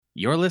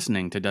You're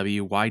listening to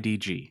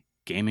WYDG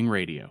Gaming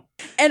Radio.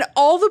 And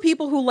all the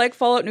people who like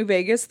Fallout New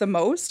Vegas the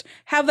most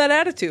have that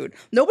attitude.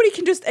 Nobody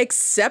can just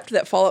accept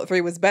that Fallout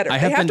 3 was better. They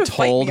have to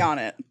fight me on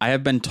it. I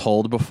have been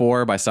told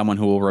before by someone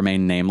who will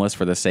remain nameless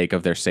for the sake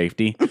of their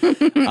safety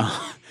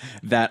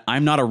that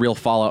I'm not a real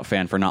Fallout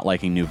fan for not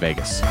liking New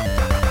Vegas.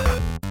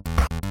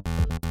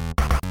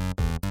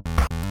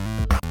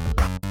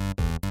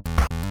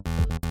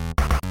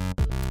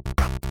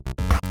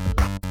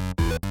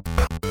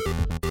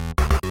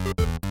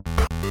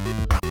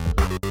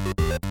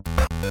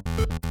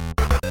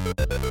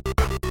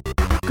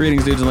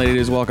 Greetings, dudes and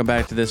ladies. Welcome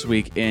back to This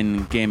Week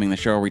in Gaming, the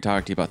show where we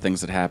talk to you about things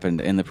that happened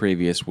in the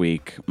previous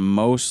week,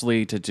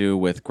 mostly to do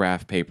with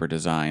graph paper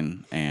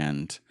design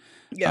and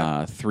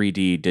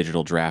 3D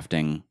digital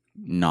drafting,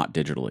 not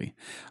digitally.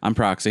 I'm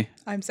Proxy.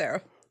 I'm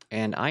Sarah.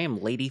 And I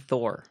am Lady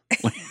Thor.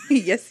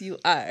 Yes, you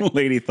are.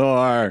 Lady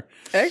Thor.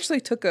 I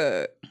actually took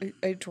a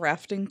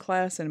drafting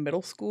class in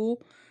middle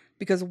school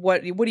because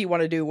what do you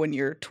want to do when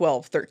you're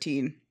 12,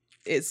 13?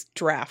 Is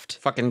draft.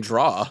 Fucking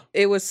draw.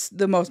 It was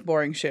the most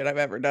boring shit I've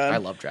ever done. I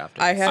love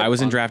drafting. I was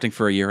in drafting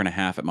for a year and a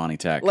half at Monty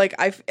Tech. Like,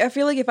 I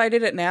feel like if I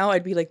did it now,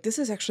 I'd be like, this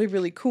is actually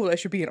really cool. I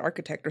should be an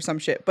architect or some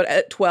shit. But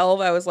at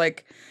 12, I was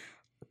like,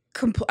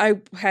 I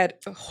had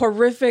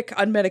horrific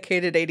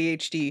unmedicated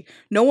ADHD.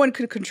 No one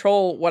could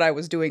control what I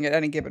was doing at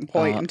any given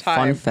point in time.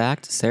 Fun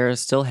fact, Sarah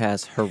still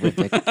has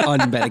horrific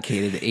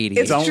unmedicated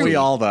ADHD. Don't we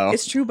all, though?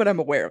 It's true, but I'm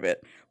aware of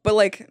it. But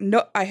like,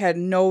 no, I had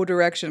no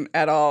direction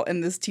at all.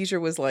 And this teacher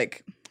was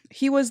like,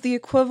 he was the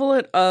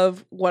equivalent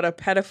of what a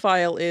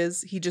pedophile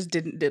is. He just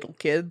didn't diddle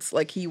kids.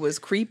 Like, he was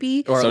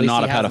creepy. Or at least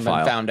not he a hasn't pedophile.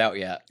 been found out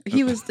yet.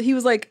 He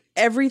was like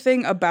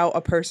everything about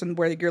a person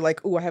where you're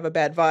like, ooh, I have a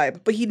bad vibe.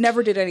 But he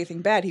never did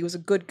anything bad. He was a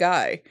good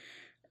guy,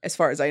 as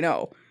far as I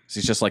know. So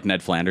he's just like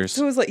Ned Flanders.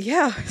 So it was like,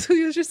 yeah. So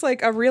he was just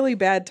like a really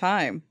bad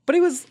time. But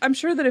I'm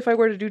sure that if I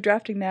were to do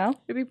drafting now,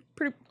 it'd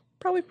be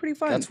probably pretty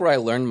fun. That's where I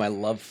learned my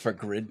love for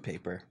grid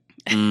paper.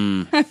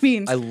 I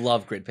mean, I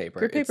love grid paper.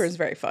 grid paper is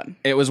very fun.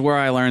 It was where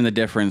I learned the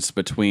difference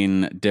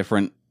between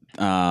different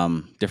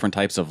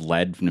types of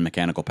lead from the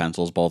mechanical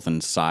pencils, both in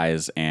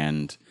size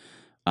and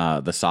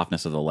the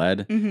softness of the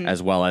lead,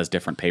 as well as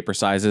different paper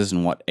sizes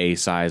and what A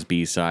size,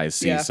 B size,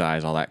 C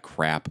size, all that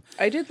crap.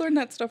 I did learn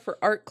that stuff for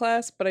art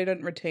class, but I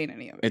didn't retain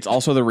any of it. It's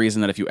also the reason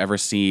that if you ever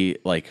see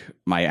like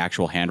my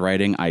actual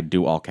handwriting, I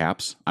do all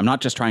caps. I'm not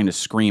just trying to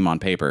scream on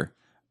paper,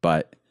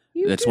 but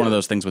it's one of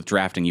those things with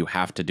drafting. You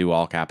have to do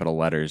all capital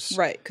letters,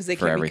 right? Because they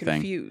can be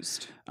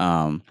confused.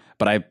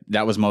 But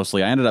that was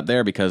mostly I ended up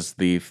there because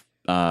the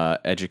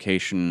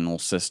educational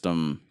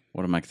system.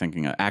 What am I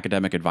thinking?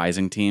 Academic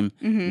advising team,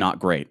 not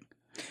great.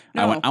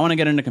 No. I want to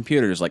get into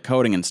computers, like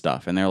coding and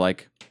stuff, and they're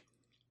like,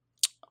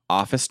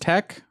 office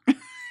tech.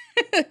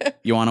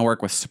 You want to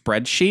work with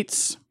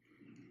spreadsheets?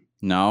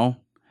 No.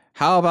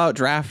 How about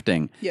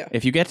drafting? Yeah.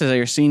 If you get to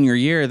your senior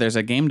year, there's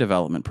a game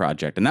development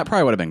project, and that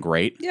probably would have been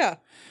great. Yeah.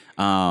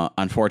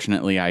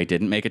 Unfortunately, I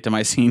didn't make it to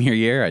my senior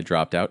year. I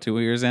dropped out 2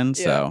 years in,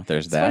 so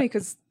there's that. It's funny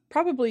because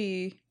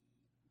probably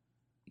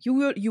you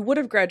would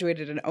have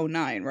graduated in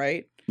 2009,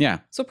 right? Yeah.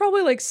 So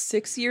probably like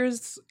 6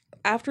 years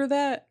after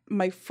that,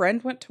 my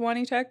friend went to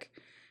Monty Tech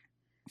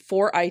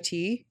for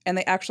IT, and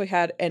they actually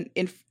had an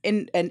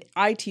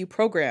IT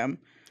program.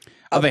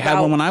 Oh, they had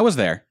one when I was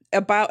there.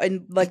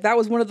 And like that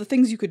was one of the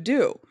things you could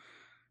do.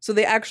 So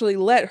they actually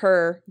let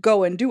her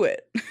go and do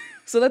it.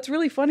 So that's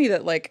really funny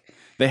that like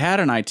they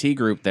had an IT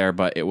group there,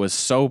 but it was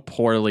so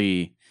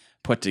poorly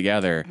put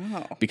together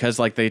because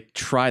like they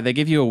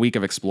give you a week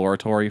of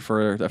exploratory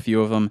for a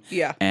few of them.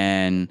 Yeah.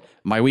 And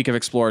my week of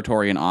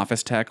exploratory in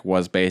office tech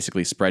was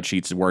basically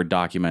spreadsheets, Word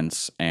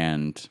documents,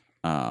 and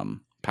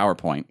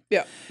PowerPoint.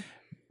 Yeah.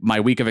 My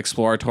week of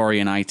exploratory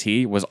in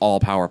IT was all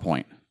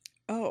PowerPoint.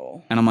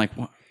 Oh. And I'm like,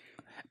 what?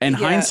 In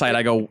hindsight,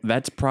 I go,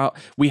 that's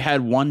we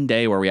had one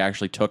day where we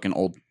actually took an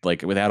old,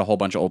 like, we had a whole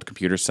bunch of old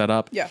computers set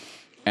up. Yeah.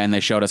 And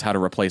they showed us how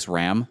to replace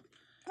RAM.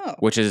 Oh.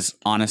 Which is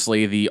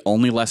honestly the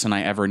only lesson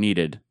I ever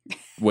needed,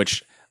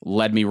 which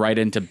led me right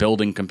into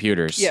building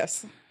computers.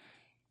 Yes.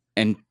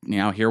 And,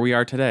 here we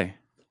are today.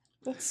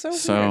 That's so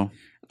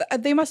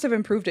weird. They must have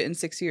improved it in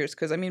 6 years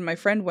because, I mean, my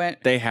friend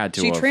went... They had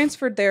to She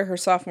transferred there her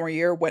sophomore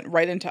year, went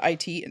right into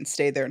IT, and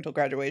stayed there until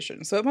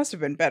graduation. So it must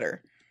have been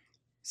better.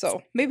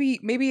 So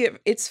maybe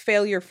its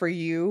failure for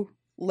you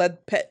led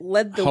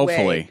the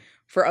way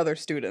for other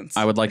students.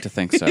 I would like to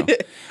think so. I'm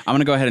going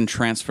to go ahead and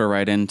transfer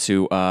right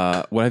into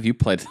what have you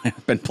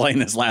been playing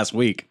this last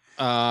week?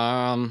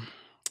 Yeah.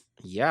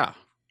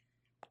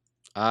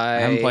 I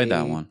haven't played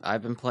that one.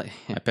 I've been playing.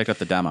 I picked up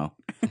the demo.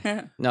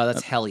 No,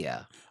 that's Hell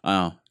Yeah.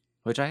 Oh.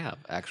 Which I have,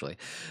 actually.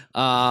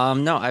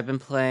 No, I've been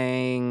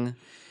playing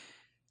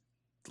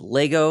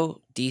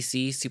Lego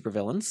DC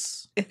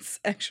Supervillains. It's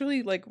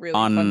actually like really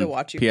fun to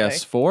watch you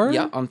PS4? play.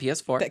 Yeah, on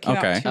PS4. That came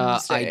out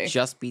Tuesday. I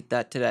just beat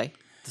that today.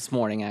 This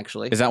morning,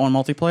 actually. Is that one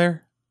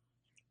multiplayer?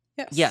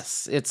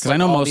 Yes, it's Because I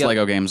know all most the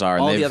Lego games are.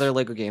 And all the they've- other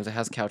Lego games. It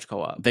has couch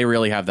co-op. They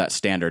really have that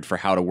standard for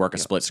how to work a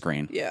split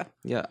screen. Yeah.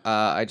 Yeah,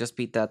 I just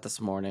beat that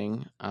this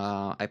morning.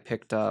 I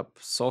picked up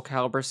Soul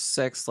Calibur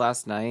 6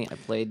 last night. I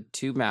played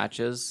 2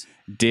 matches.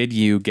 Did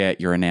you get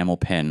your enamel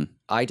pin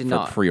I did for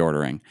not.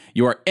 pre-ordering?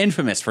 You are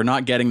infamous for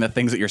not getting the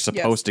things that you're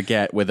supposed to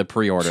get with a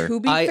pre-order. To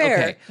be fair,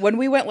 okay. when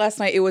we went last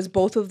night, it was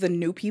both of the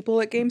new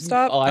people at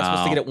GameStop. Oh, I was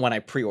supposed to Oh. get it when I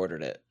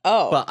pre-ordered it.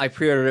 Oh, But I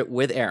pre-ordered it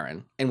with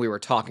Aaron, and we were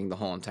talking the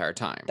whole entire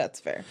time.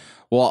 that's fair.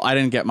 Well, I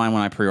didn't get mine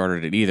when I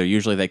pre-ordered it either.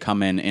 Usually they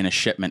come in a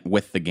shipment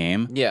with the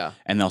game, Yeah.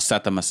 and they'll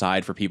set them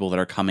aside for people that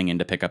are coming in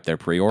to pick up their Oh,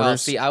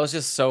 pre-orders. see, I was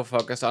just so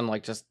focused on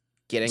like just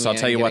getting. So I'll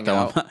in tell you and what, getting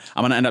though, out.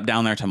 I'm going to end up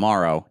down there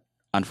tomorrow.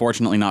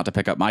 Unfortunately, not to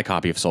pick up my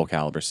copy of Soul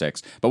Calibur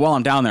 6. But while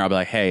I'm down there, I'll be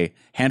like, hey,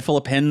 handful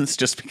of pins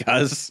just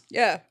because.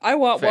 Yeah, I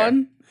want Fair.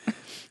 one.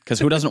 Because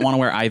who doesn't want to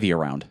wear Ivy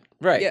around?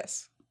 Right.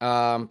 Yes.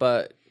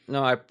 But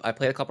no, I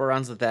played a couple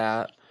rounds of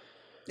that.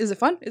 Is it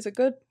fun? Is it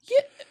good?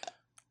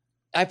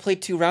 I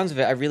played 2 rounds of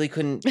it. I really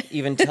couldn't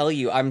even tell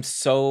you. I'm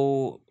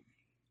so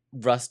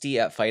rusty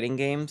at fighting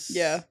games.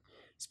 Yeah.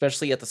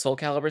 Especially at the Soul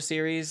Calibur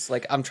series.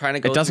 Like I'm trying to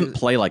go It doesn't through...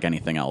 play like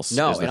anything else.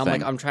 No, is the and I'm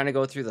thing. like I'm trying to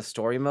go through the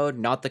story mode,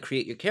 not the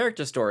create your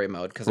character story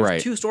mode, because there's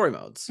Right. 2 story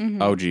modes.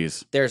 Mhm. Oh,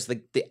 geez. There's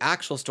the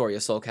actual story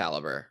of Soul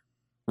Calibur.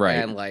 Right.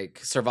 And like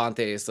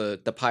Cervantes,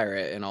 the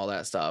pirate, and all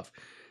that stuff,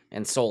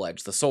 and Soul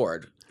Edge, the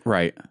sword.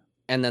 Right.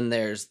 And then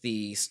there's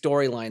the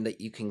storyline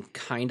that you can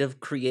kind of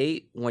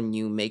create when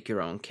you make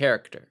your own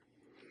character.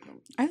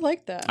 I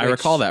like that. I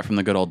recall that from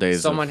the good old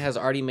days. Someone has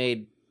already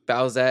made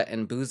Bowsette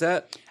and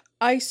Boozette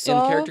I in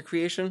saw. character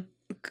creation.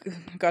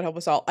 God help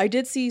us all. I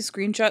did see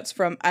screenshots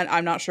from, and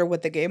I'm not sure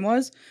what the game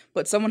was,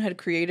 but someone had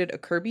created a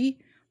Kirby,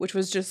 which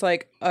was just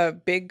like a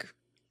big,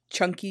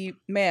 chunky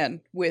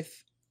man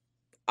with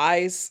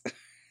eyes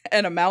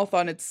and a mouth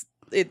on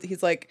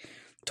he's like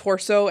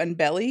torso and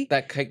belly.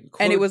 That could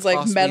And it was, like,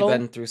 possibly metal.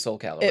 been through Soul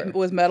Calibur. It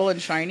was metal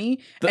and shiny,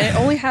 and it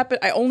only happened.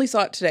 I only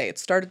saw it today. It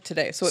started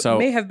today, so it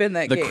may have been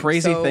that the game.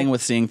 crazy So- thing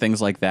with seeing things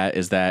like that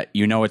is that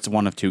you know it's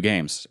one of 2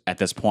 games at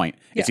this point.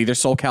 It's Yeah. either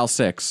Soul Cal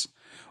 6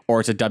 or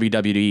it's a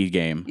WWE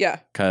game. Yeah,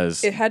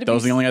 Because It had to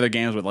those be are the only other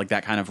games with like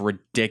that kind of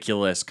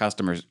ridiculous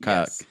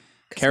yes.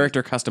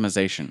 character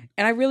customization.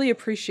 And I really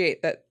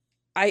appreciate that.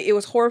 It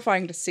was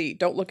horrifying to see.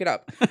 Don't look it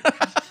up,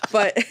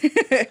 but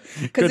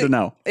Good to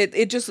know.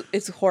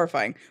 It's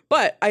horrifying.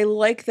 But I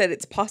like that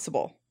it's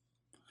possible.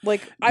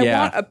 Like I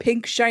Yeah. want a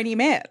pink shiny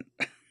man.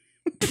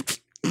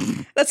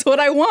 That's what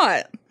I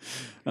want.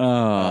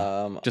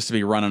 Just to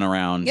be running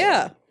around.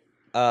 Yeah.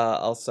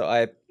 Also,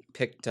 I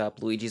picked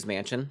up Luigi's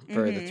Mansion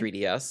for Mhm. the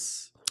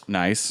 3DS.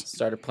 Nice.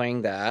 Started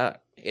playing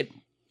that. It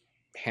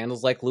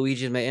handles like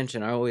Luigi's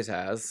Mansion always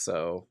has,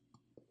 so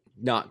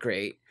not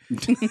great.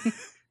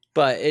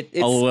 But it's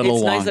little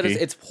it's nice that wonky.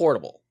 it's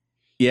portable.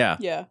 Yeah.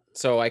 Yeah.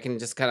 So I can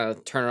just kind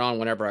of turn it on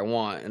whenever I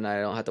want, and I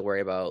don't have to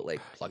worry about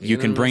like plugging You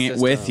it can into bring the it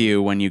with system.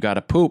 you when you got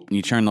to poop and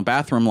you turn the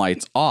bathroom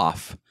lights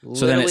off.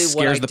 So then it Literally what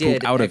scares I the poop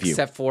did, out of you.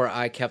 Except for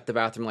I kept the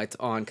bathroom lights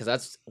on because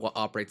that's what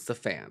operates the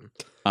fan.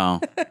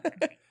 Oh.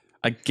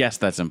 I guess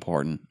that's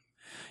important.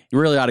 You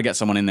really ought to get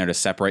someone in there to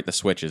separate the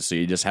switches so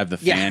you just have the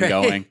Yeah, fan right.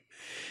 going.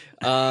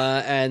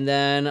 And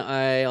then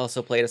I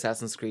also played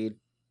Assassin's Creed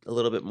a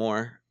little bit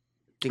more.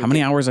 How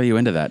many hours are you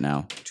into that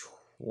now?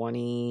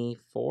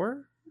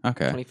 24?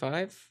 Okay.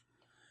 25?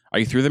 Are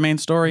you through the main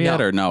story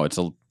yet No. or no? It's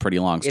a pretty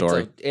long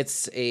story.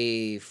 It's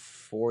a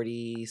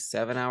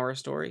 47-hour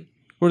story.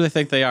 Who do they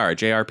think they are? A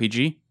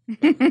JRPG?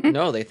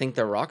 No, they think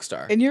they're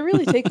Rockstar. And you're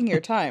really taking your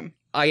time.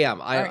 I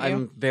am. Aren't you?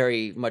 I'm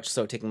very much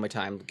so taking my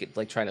time,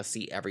 like trying to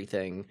see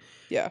everything.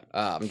 Yeah.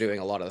 I'm doing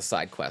a lot of the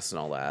side quests and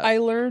all that. I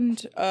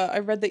learned, I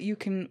read that you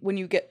can, when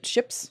you get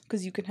ships,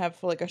 because you can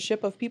have like a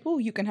ship of people,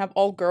 you can have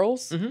all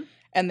girls Mhm.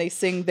 and they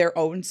sing their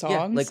own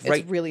songs. like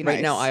It's really nice.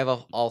 right now I have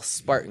a all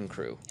Spartan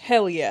crew.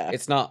 Hell yeah.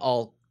 It's not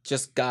all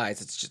just guys.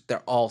 It's just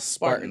they're all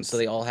Spartans, so Spartans.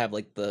 they all have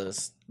like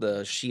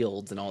the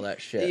shields and all that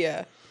shit.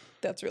 Yeah.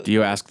 That's really Do you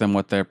cool. ask them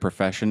what their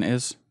profession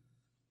is?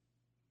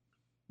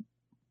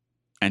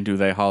 And do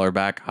they holler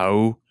back,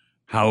 how?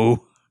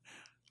 To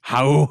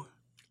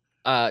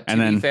And be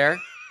then- fair,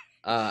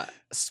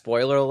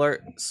 spoiler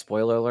alert,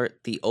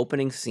 the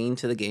opening scene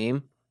to the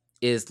game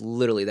is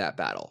literally that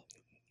battle.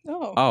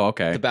 Oh. Oh,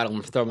 okay. The battle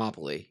in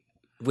Thermopylae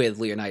with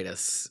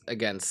Leonidas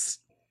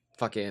against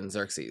fucking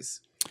Xerxes.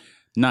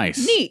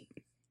 Nice. Neat.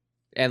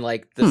 And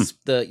like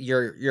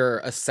your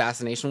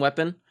assassination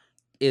weapon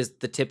is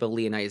the tip of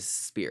Leonidas'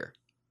 spear.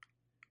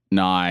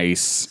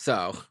 Nice.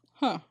 So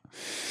Huh.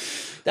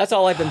 that's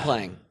all I've been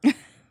playing. Those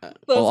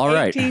Well, all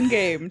right. 18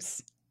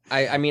 games.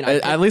 I mean,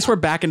 At least we're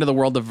back into the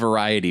world of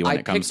variety when I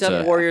it comes picked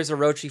up to. Warriors of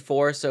Orochi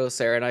 4 so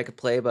Sarah and I could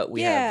play, but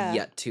we Yeah. have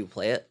yet to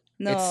play it.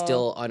 No. It's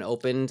still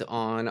unopened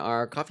on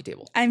our coffee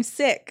table. I'm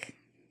sick.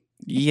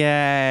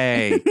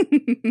 Yay.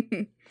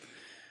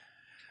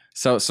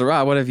 So,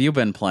 Sarah, what have you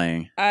been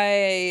playing?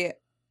 I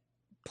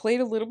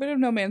played a little bit of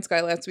No Man's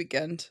Sky last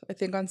weekend, I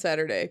think on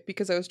Saturday,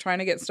 because I was trying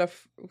to get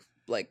stuff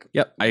like.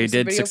 Yep, I use the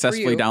did video for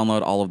successfully you.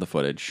 download all of the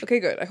footage. Okay,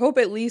 good. I hope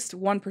at least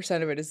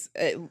 1% of it is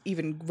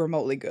even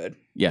remotely good.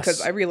 Yes,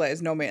 Because I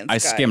realize No Man's Sky. I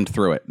skimmed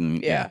through it,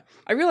 and Yeah.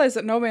 I realize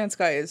that No Man's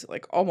Sky is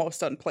like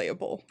almost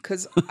unplayable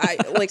because I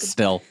like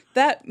still.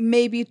 that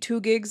maybe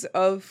 2 gigs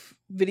of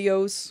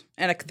videos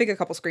and I think a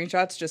couple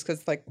screenshots just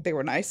because like they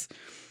were nice.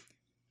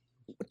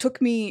 It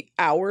took me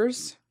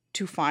hours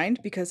to find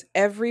because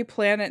every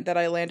planet that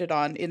I landed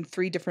on in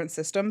 3 different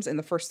systems, in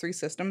the first 3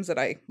 systems that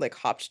I like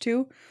hopped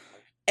to,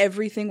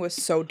 everything was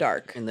so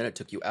dark. And then it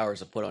took you hours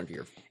to put onto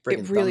your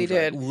freaking really thumb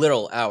drive. did.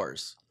 Literal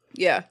hours.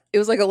 Yeah, it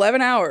was like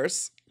 11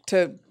 hours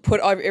to put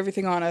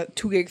everything on a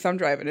 2 gig thumb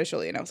drive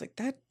initially, and I was like,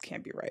 that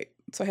can't be right.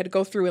 So I had to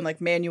go through and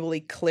like manually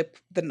clip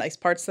the nice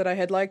parts that I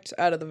had liked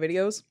out of the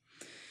videos.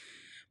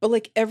 But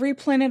like every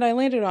planet I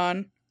landed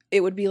on,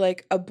 it would be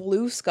like a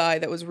blue sky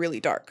that was really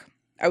dark.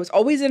 I was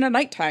always in a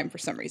nighttime for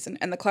some reason,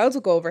 and the clouds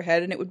would go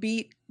overhead, and it would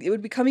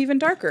become even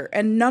darker.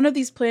 And none of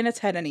these planets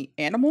had any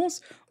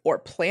animals or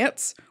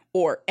plants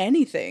or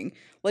anything.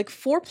 Like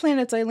 4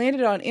 planets I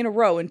landed on in a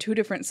row in 2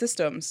 different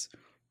systems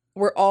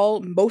were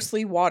all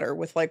mostly water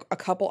with like a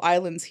couple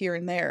islands here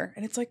and there.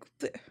 And it's like,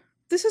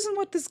 this isn't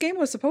what this game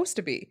was supposed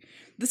to be.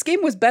 This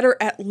game was better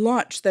at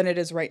launch than it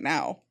is right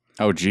now.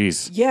 Oh,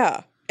 geez.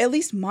 Yeah, at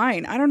least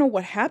mine. I don't know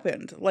what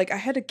happened. Like I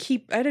had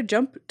to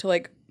jump to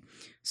like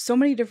so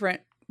many different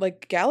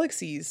like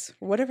galaxies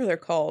or whatever they're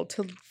called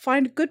to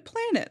find good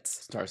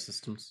planets. Star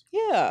systems.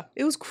 Yeah,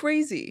 it was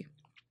crazy.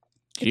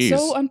 Jeez.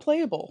 It's so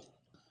unplayable.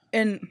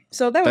 And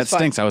so that was That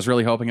stinks. fun. I was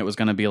really hoping it was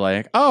going to be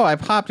like, oh, I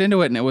popped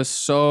into it and it was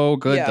so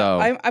good, Yeah, though.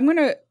 I'm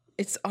gonna.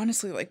 It's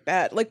honestly like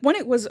bad. Like when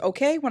it was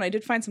okay, when I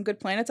did find some good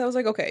planets, I was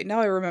like, okay, now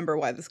I remember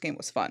why this game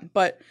was fun.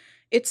 But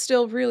it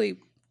still really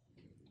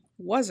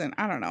wasn't.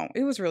 I don't know.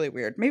 It was really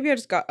weird. Maybe I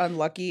just got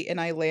unlucky and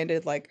I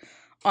landed like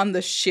on the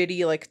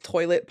shitty like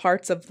toilet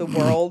parts of the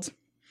world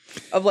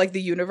of like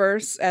the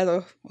universe as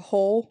a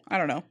whole. I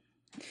don't know.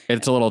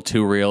 It's a little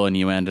too real, and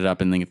you ended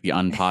up in the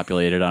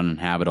unpopulated,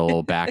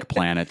 uninhabitable back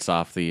planets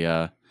off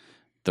the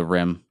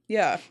rim.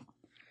 Yeah.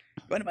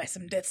 Want to buy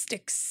some death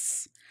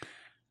sticks?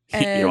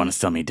 You want to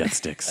sell me death I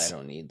sticks?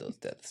 don't need those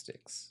death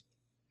sticks.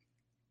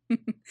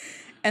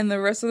 And the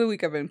rest of the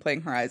week I've been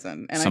playing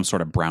Horizon, and Some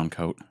sort of brown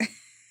coat.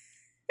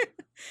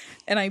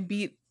 I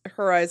beat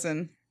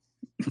Horizon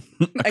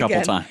A couple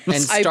again. times. And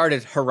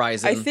started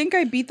Horizon. I think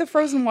I beat the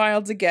Frozen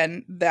Wilds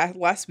again that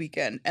last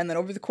weekend, and then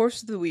over the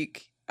course of the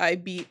week, I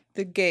beat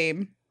the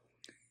game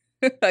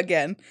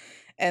again,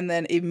 and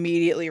then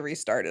immediately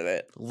restarted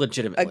it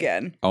legitimately.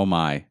 again. Oh,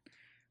 my.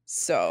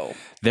 So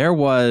There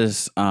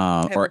was,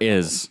 Have or a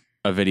is,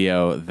 a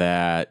video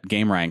that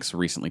GameRanks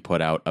recently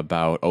put out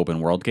about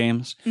open world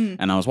games. Mm.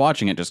 And I was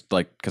watching it just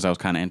like because I was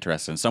kind of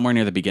interested. And somewhere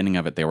near the beginning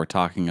of it, they were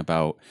talking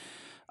about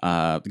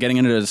getting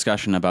into a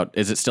discussion about,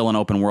 is it still an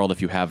open world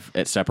if you have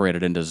it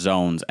separated into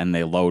zones and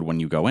they load when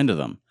you go into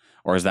them?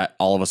 Or is that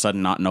all of a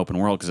sudden not an open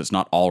world because it's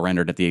not all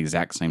rendered at the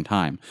exact same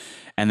time?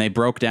 And they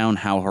broke down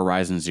how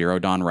Horizon Zero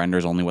Dawn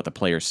renders only what the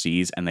player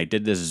sees, and they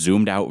did this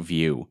zoomed out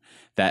view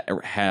that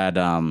had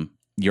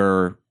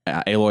your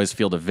Aloy's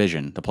field of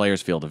vision, the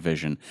player's field of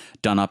vision,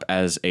 done up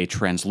as a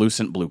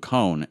translucent blue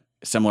cone,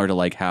 similar to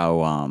like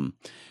how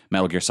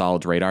Metal Gear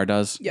Solid's radar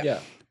does. yeah.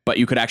 But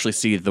you could actually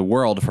see the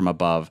world from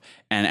above,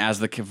 and as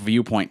the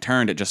viewpoint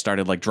turned, it just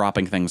started like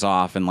dropping things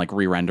off and like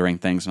re-rendering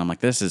things, and I'm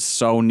like, this is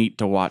so neat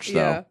to watch,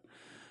 though.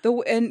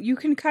 And you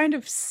can kind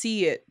of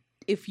see it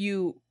if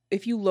you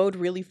load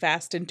really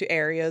fast into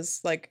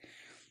areas. Like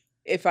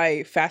if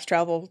I fast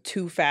travel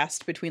too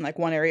fast between like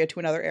one area to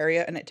another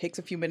area and it takes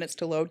a few minutes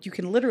to load, you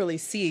can literally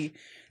see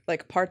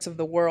like parts of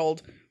the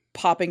world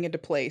popping into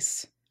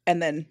place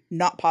and then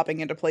not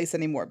popping into place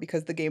anymore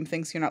because the game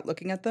thinks you're not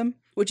looking at them,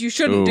 which you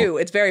shouldn't do.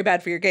 It's very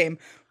bad for your game.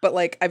 But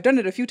like I've done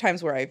it a few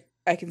times where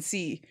I can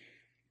see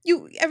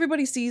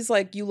everybody sees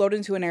like you load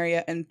into an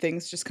area and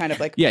things just kind of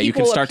like Yeah, you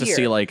can start appear,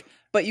 to see like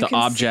but you the can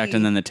object, see,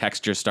 and then the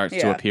texture starts to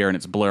Yeah. appear, and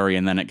it's blurry,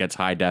 and then it gets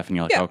high def, and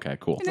you're like, Yeah. okay,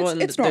 cool.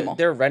 And it's normal.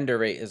 Their render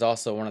rate is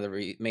also one of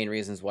the main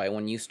reasons why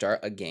when you start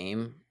a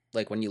game,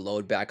 like when you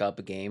load back up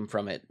a game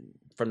from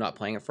not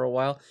playing it for a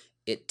while,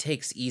 it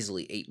takes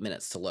easily 8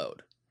 minutes to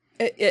load.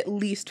 At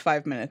least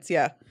 5 minutes,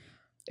 yeah.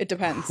 It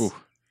depends. Whew.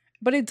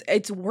 But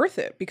it's worth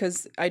it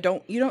because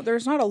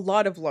there's not a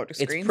lot of loading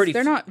It's screens. pretty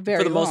They're not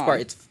very for the most part.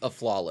 long. It's a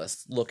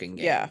flawless looking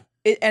game. Yeah.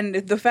 And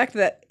the fact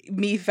that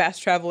me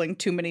fast traveling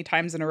too many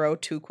times in a row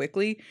too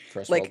quickly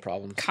First like, world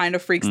problems. kind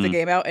of freaks the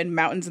game out, and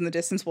mountains in the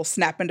distance will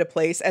snap into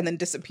place and then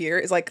disappear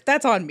is like,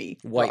 that's on me.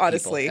 White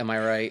honestly. people, am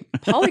I right?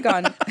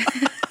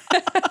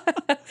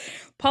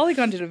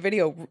 Polygon did a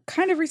video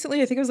kind of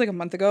recently, I think it was like a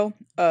month ago,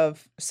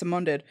 of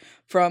Simone did,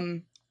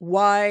 from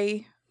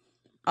why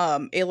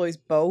Aloy's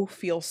bow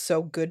feels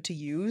so good to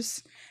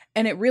use.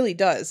 And it really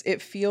does. It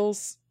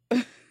feels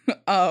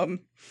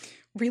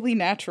really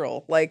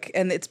natural. Like,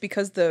 and it's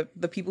because the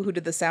people who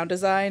did the sound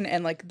design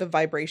and like the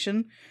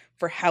vibration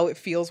for how it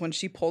feels when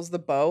she pulls the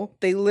bow,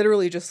 they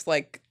literally just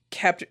like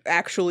kept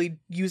actually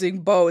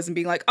using bows and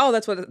being like, oh,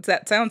 that's what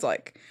that sounds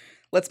like.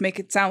 Let's make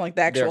it sound like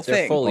the actual Their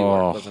thing. Foley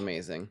Oh. work was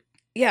amazing.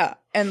 Yeah,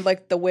 and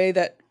like the way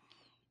that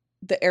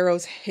the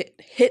arrows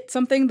hit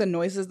something, the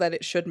noises that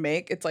it should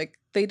make. It's like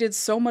they did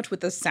so much with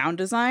the sound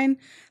design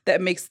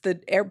that makes the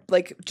air,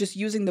 like just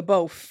using the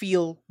bow,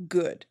 feel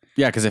good.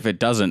 Yeah, because if it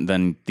doesn't,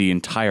 then the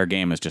entire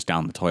game is just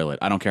down the toilet.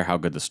 I don't care how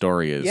good the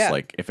story is. Yeah.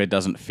 Like, if it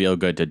doesn't feel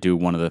good to do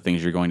one of the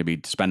things you're going to be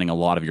spending a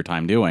lot of your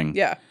time doing,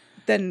 Yeah.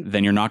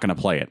 Then you're not going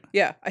to play it.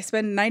 yeah, I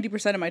spend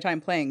 90% of my time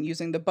playing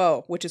using the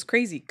bow, which is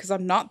crazy because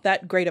I'm not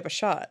that great of a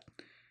shot.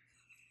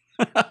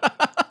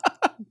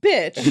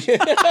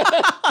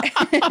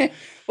 Bitch.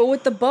 But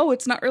with the bow,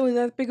 it's not really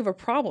that big of a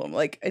problem.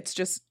 Like, it's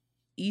just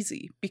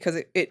easy because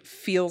it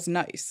feels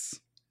nice.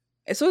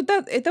 And so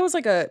that was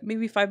like a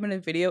maybe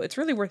 5-minute video. It's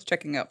really worth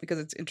checking out because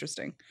it's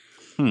interesting.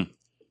 I'm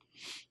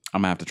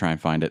going to have to try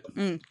and find it.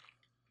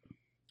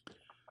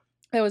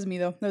 That was me,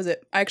 though. That was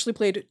it. I actually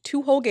played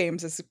 2 whole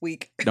games this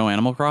week. No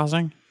Animal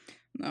Crossing?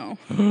 No.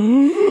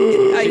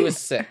 She was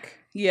sick.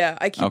 Yeah,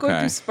 I keep going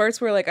through spurts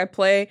where like I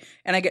play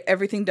and I get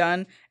everything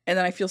done, and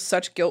then I feel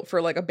such guilt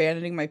for like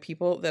abandoning my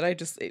people that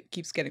it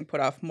keeps getting put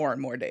off more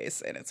and more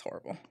days, and it's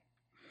horrible.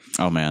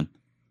 Oh, man.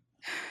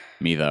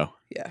 Me, though.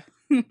 Yeah,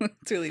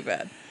 it's really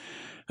bad.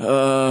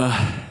 Uh,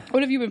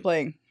 What have you been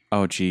playing?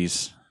 oh,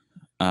 geez.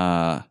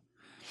 I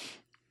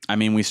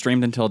mean, we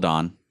streamed until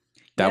dawn.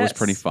 That was Yes.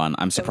 pretty fun.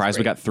 I'm surprised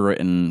we great. got through it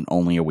in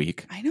only a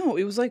week. I know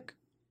it was like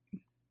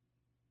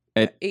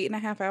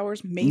 8.5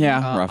 hours, maybe.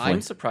 Yeah, roughly.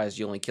 I'm surprised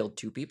you only killed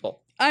 2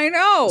 people. I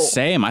know.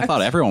 Same. I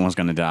thought everyone was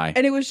going to die.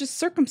 And it was just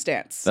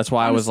circumstance. That's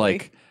why I was honestly.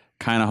 like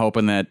kind of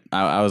hoping that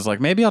I was like,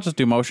 maybe I'll just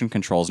do motion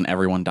controls and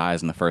everyone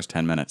dies in the first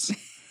 10 minutes.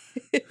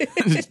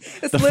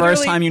 It's The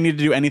first time you need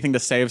to do anything to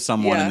save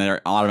someone Yeah. and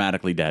they're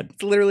automatically dead.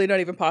 It's literally not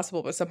even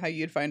possible, but somehow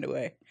you'd find a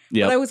way.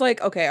 Yep. But I was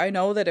like, okay, I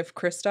know that if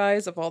Chris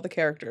dies of all the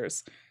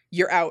characters,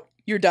 you're out.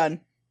 You're done.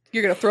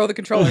 You're gonna throw the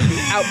controller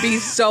and be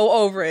so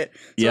over it. So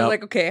I Yep. was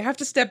like, okay, I have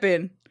to step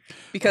in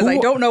because I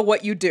don't know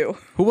what you do.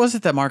 Who was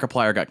it that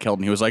Markiplier got killed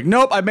and he was like,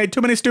 nope, I made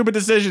too many stupid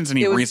decisions and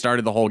he It was-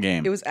 restarted the whole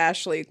game. It was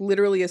Ashley.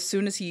 Literally, as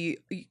soon as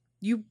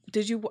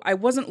I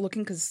wasn't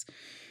looking because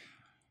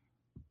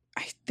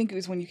I think it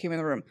was when you came in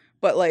the room.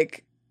 But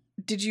like,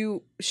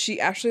 she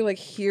actually like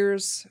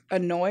hears a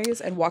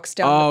noise and walks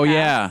down Oh, the path.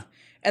 yeah.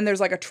 And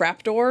there's like a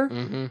trap door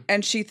Mm-hmm.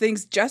 and she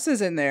thinks Jess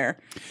is in there.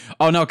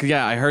 Oh, no, 'cause,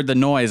 yeah, I heard the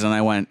noise and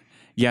I went,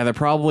 yeah, they're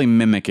probably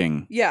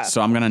mimicking. Yeah.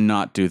 So I'm going to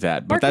not do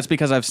that. But that's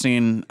because I've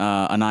seen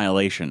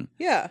Annihilation.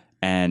 Yeah.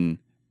 And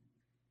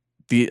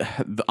the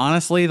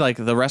honestly, like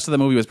the rest of the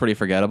movie was pretty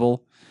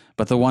forgettable.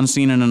 But the one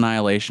scene in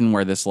Annihilation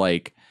where this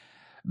like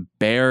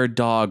bear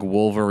dog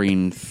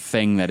Wolverine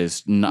thing that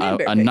is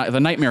the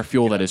nightmare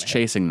fuel that is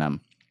chasing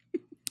them.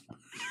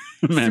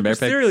 Man, bear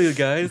pig. Cereal,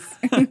 guys.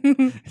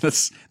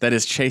 that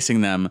is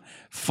chasing them,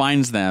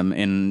 finds them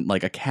in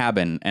like a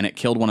cabin, and it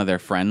killed one of their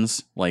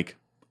friends like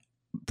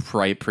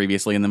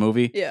previously in the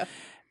movie. Yeah.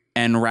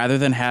 And rather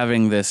than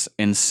having this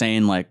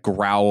insane like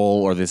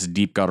growl or this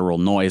deep guttural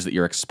noise that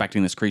you're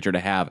expecting this creature to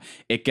have,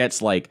 it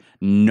gets like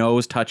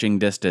nose touching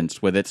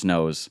distance with its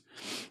nose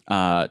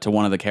to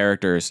one of the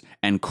characters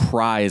and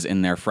cries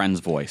in their friend's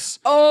voice.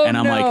 Oh, and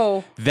I'm no.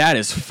 like, that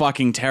is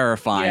fucking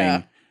terrifying.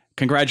 Yeah.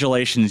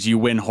 Congratulations, you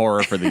win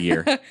horror for the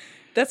year.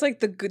 That's like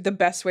the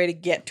best way to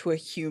get to a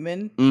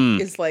human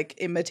is like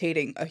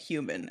imitating a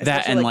human. That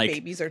Especially and like like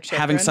babies or children.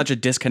 having such a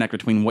disconnect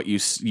between what you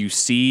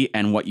see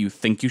and what you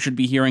think you should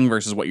be hearing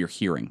versus what you're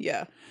hearing.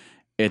 Yeah.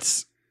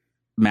 It's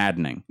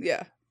maddening.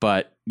 Yeah.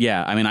 But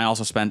yeah, I mean, I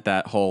also spent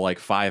that whole like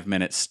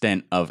 5-minute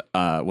stint of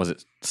was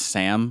it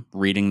Sam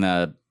reading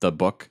the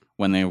book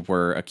when they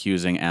were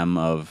accusing M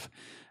of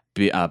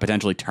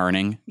potentially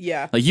turning.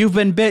 Yeah. Like, you've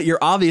been bit. You're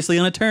obviously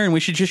going to turn. We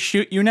should just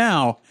shoot you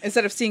now.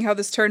 Instead of seeing how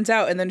this turns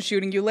out and then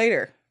shooting you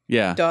later.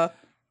 Yeah. Duh.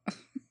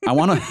 I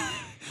want to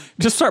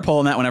just start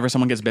pulling that whenever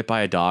someone gets bit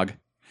by a dog.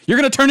 You're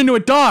going to turn into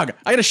a dog.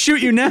 I got to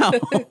shoot you now.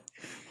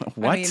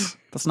 What? mean-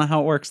 That's not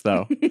how it works,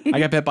 though. I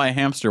got bit by a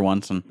hamster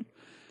once, and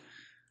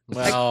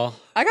Well,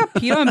 I got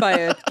peed on by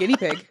a guinea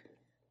pig.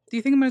 Do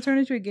you think I'm going to turn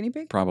into a guinea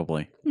pig?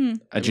 probably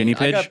a guinea I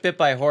pig. got bit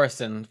by a horse,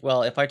 and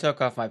well, if I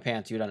took off my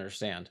pants, you'd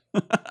understand.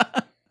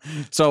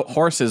 So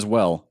horses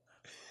will.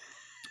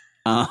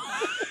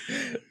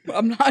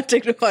 I'm not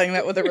dignifying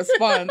that with a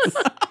response.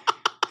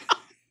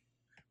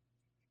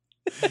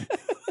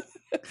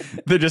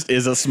 There just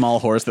is a small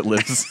horse that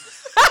lives.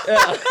 Oh,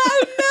 no.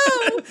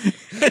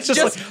 It's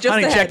just like, Just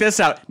honey, the check head. this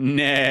out.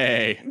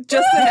 Nay.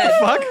 Just the head.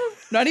 Fuck.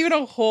 Not even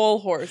a whole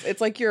horse. It's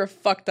like you're a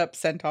fucked up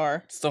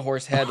centaur. It's the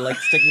horse head like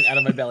sticking out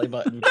of my belly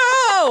button.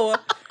 No!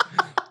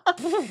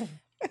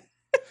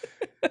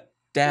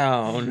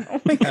 Down.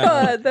 Oh my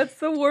god, that's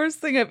the worst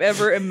thing I've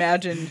ever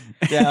imagined.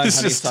 Down,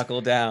 It's just-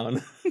 honeysuckle,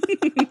 down.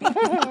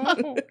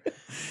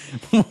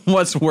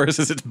 What's worse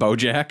is it's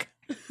BoJack.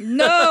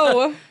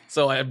 No!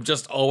 So I'm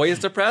just always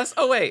depressed?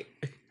 Oh, wait.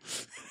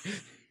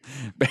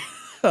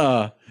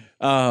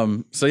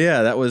 So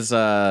yeah, that was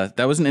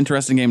an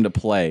interesting game to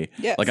play.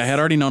 Yes. Like I had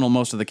already known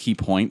most of the key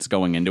points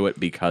going into it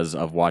because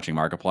of watching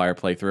Markiplier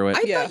play through it.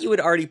 I Yeah. thought you had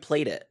already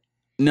played it.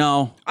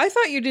 No, I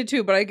thought you did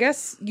too, but I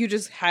guess you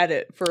just had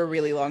it for a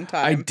really long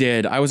time. I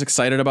did. I was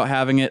excited about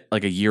having it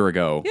like a year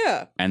ago.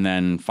 Yeah. And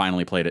then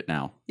finally played it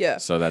now. Yeah.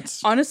 So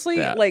that's Honestly,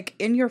 that. like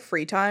in your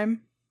free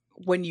time,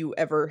 when you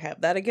ever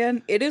have that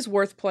again, it is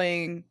worth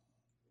playing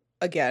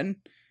again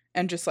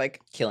and just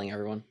like Killing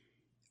everyone.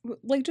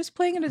 just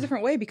playing it a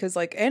different way, because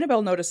like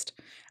Annabelle noticed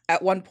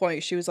at one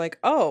point, she was like,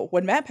 oh,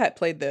 when MatPat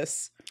played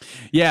this,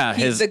 yeah,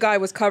 the guy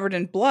was covered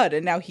in blood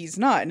and now he's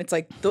not. And it's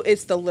like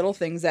it's the little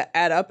things that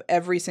add up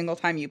every single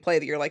time you play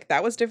that you're like,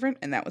 that was different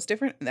and that was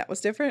different and that was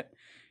different.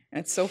 And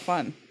it's so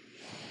fun.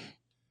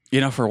 You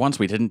know, for once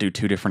we didn't do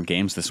 2 different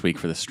games this week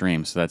for the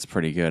stream, so that's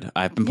pretty good.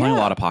 I've been playing a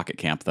Yeah. lot of Pocket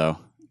Camp though.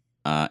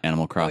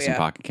 Animal Crossing yeah.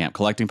 Pocket Camp,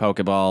 collecting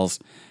Pokeballs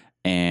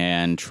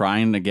and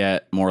trying to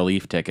get more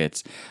Leaf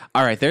tickets.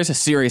 All right, there's a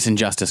serious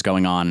injustice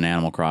going on in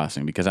Animal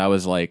Crossing, because I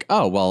was like,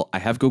 oh, well, I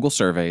have Google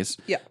surveys.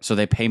 Yeah. So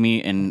they pay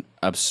me an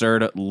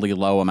absurdly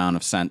low amount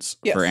of cents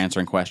Yes. for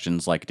answering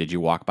questions like, did you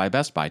walk by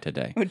Best Buy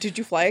today? Did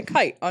you fly a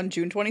kite on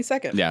June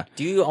 22nd? Yeah.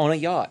 Do you own a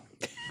yacht?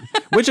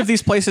 Which of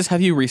these places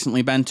have you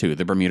recently been to?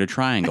 The Bermuda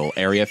Triangle,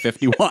 Area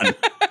 51,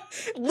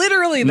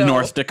 Literally, though.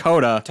 North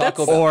Dakota,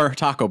 Taco Bell. or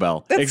Taco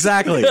Bell.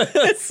 Exactly.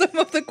 That's some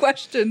of the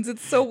questions.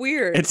 It's so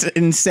weird. It's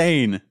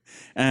insane.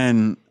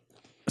 And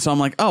so I'm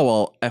like, oh,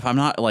 well, if I'm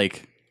not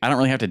like, I don't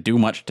really have to do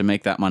much to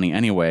make that money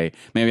anyway.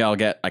 Maybe I'll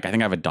get, like, I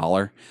think I have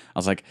 $1. I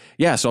was like,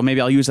 yeah, so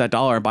maybe I'll use that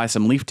 $1 and buy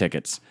some Leaf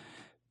tickets.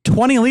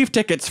 20 Leaf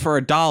tickets for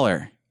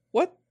 $1.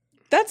 What?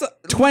 That's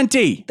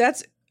 20.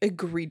 That's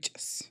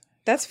egregious.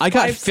 That's I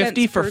got 5 cents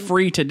 50 for per-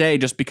 free today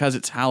just because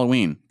it's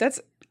Halloween.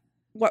 That's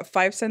what,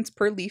 5 cents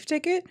per Leaf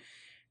ticket?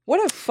 What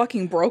a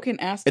fucking broken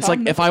ass. It's like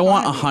if I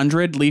want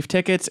 100 Leaf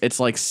tickets, it's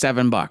like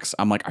 $7.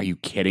 I'm like, are you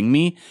kidding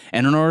me?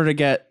 And in order to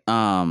get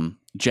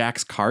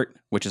Jack's Cart,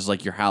 which is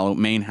like your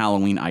main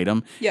Halloween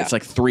item, Yeah. it's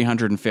like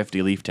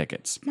 350 Leaf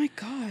tickets. My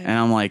God. And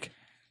I'm like,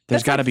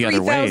 there's got to be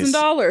other ways.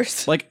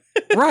 $3,000. Like,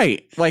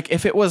 right. Like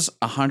if it was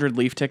 100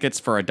 Leaf tickets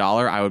for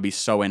 $1, I would be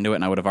so into it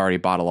and I would have already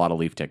bought a lot of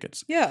Leaf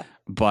tickets. Yeah,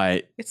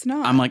 But it's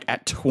not. I'm like,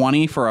 at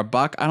 20 for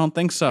 $1, I don't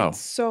think so. It's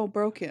so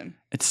broken.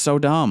 It's so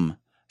dumb.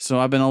 So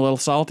I've been a little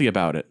salty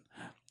about it.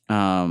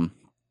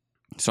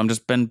 So I'm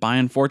just been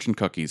buying fortune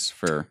cookies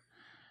for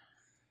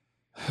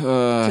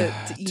To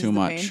ease too the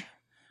much. pain.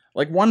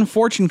 Like one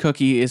fortune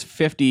cookie is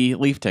 50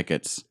 Leaf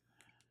tickets.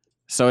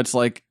 So it's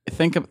like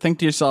think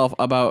to yourself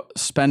about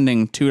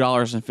spending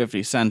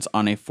 $2.50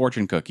 on a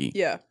fortune cookie.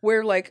 Yeah,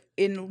 where like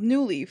in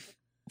New Leaf,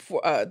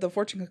 for the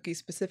fortune cookie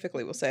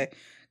specifically will say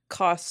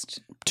cost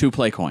 2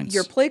 play coins.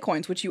 your play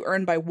coins, which you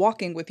earn by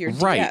walking with your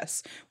Right.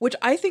 DS, which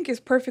I think is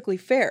perfectly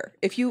fair.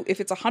 If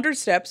it's 100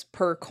 steps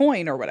per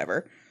coin or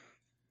whatever,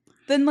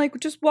 then like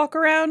just walk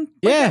around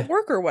like, Yeah. at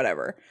work or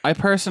whatever. I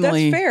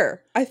personally That's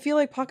fair. I feel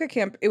like Pocket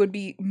Camp, it would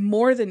be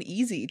more than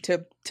easy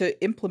to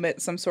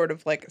implement some sort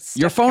of like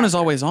your step phone is counter.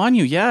 always on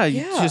you. Yeah,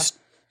 you Yeah. just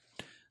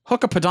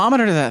hook a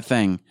pedometer to that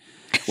thing,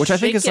 which I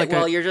think Shake is it like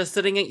while you're just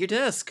sitting at your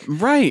desk.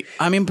 right.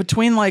 I mean,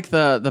 between like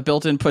the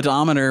built-in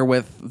pedometer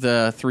with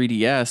the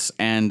 3DS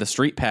and the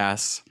Street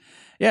Pass,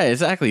 yeah,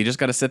 exactly. You just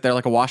got to sit there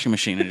like a washing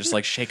machine and just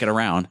like shake it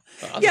around,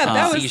 Yeah,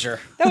 that was seizure.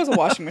 that was a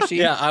washing machine.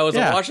 Yeah, I was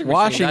Yeah, a washing machine.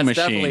 washing That's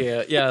machine. definitely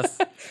it. Yes.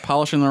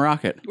 polishing the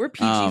rocket. We're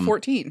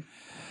PG-14.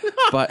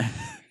 But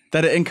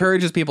that it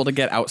encourages people to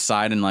get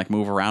outside and like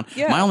move around.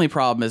 Yeah. My only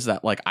problem is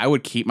that like I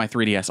would keep my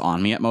 3DS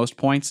on me at most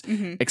points,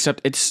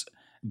 except it's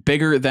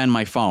bigger than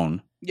my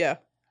phone, Yeah.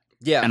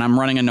 Yeah. and I'm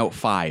running a Note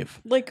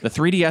 5. Like The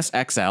 3DS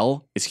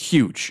XL is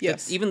huge.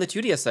 yes. Even the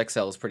 2DS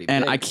XL is pretty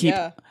And big. I keep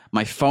Yeah.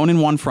 my phone in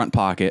one front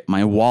pocket,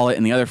 my wallet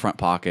in the other front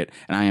pocket,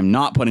 and I am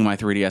not putting my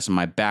 3DS in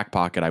my back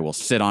pocket. I will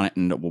sit on it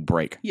and it will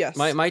break. Yes.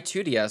 My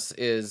 2DS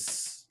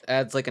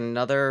adds like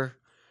another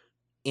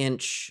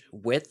inch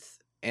width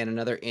and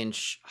another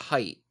inch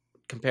height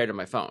compared to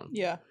my phone.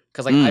 Yeah.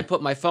 Because like I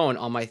put my phone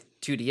on my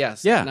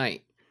 2DS Yeah. at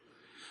night.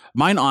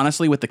 Mine,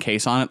 honestly, with the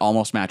case on it,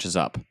 almost matches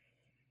up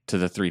to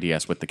the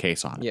 3DS with the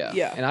case on it. Yeah.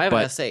 Yeah. And I have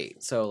But- an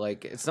S8, so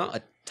like it's not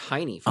a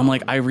tiny phone. I'm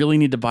like, I really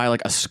need to buy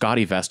like a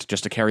Scotty vest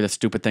just to carry this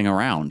stupid thing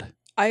around.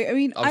 I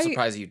mean I'm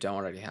surprised you don't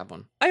already have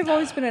one. I've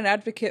always been an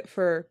advocate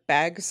for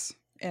bags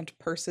and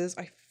purses.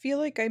 I feel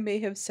like I may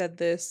have said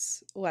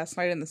this last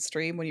night in the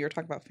stream when you were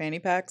talking about fanny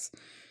packs.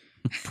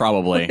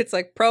 Probably. It's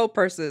like pro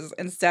purses,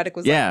 and Static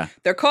was Yeah. like,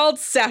 they're called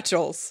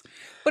satchels.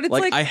 But it's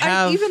Like, like, I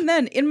have- even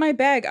then in my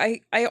bag,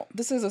 I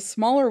this is a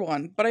smaller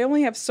one, but I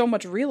only have so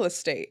much real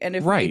estate, and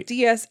if my Right.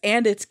 DS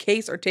and its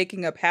case are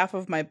taking up half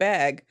of my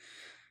bag,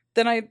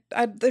 then I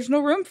there's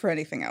no room for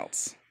anything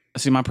else.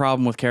 See, my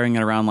problem with carrying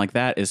it around like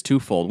that is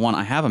twofold. One,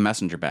 I have a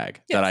messenger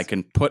bag that I Yes.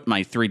 can put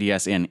my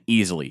 3DS in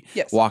easily,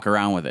 Yes. walk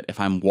around with it. If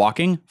I'm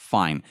walking,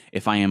 fine.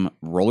 If I am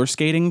roller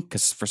skating,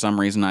 because for some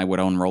reason I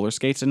would own roller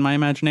skates in my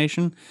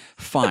imagination,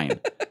 fine.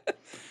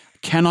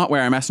 Cannot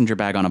wear a messenger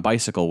bag on a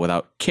bicycle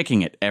without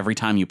kicking it every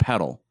time you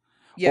pedal.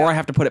 Yeah. Or I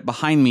have to put it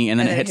behind me and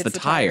then And it hits the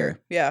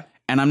tire. Yeah.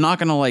 and I'm not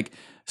going to like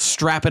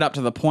strap it up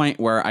to the point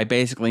where I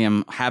basically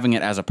am having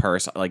it as a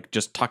purse, like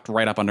just tucked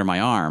right up under my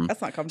arm.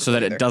 That's not comfortable So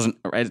that either. it doesn't,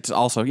 it's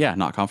also,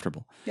 not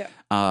comfortable.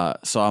 Yeah.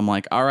 So I'm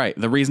like, all right,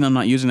 the reason I'm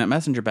not using that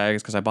messenger bag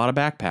is because I bought a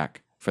backpack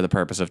for the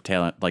purpose of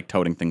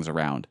toting things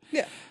around.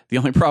 Yeah. The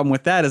only problem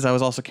with that is I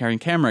was also carrying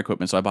camera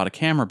equipment, so I bought a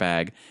camera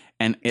bag,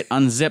 and it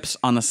unzips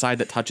on the side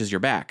that touches your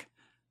back.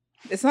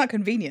 It's not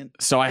convenient.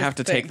 So I That's have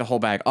to the take thing. the whole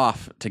bag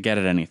off to get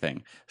at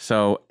anything.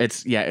 So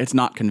it's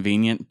not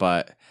convenient,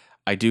 but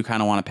I do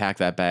kind of want to pack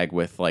that bag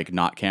with like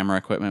not camera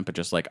equipment, but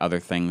just like other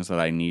things that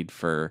I need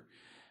for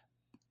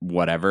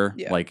whatever,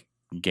 Yeah. like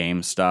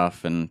game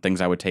stuff and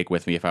things I would take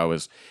with me if I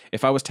was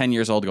 10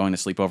 years old going to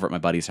sleep over at my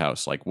buddy's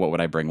house. Like, what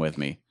would I bring with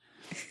me?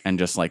 And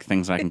just like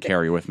things I can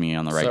carry with me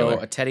on the regular. So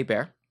a teddy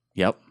bear,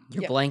 Yep.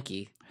 your Yep.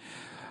 blankie.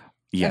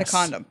 Yes. And a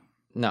condom.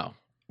 No,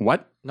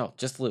 What? no,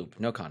 just lube,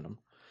 no condom.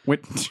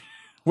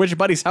 Which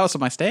buddy's house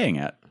am I staying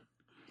at?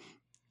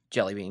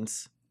 Jelly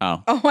beans.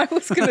 Oh. Oh, I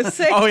was going to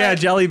say. Oh yeah, that.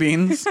 jelly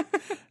beans.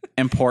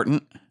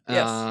 Important.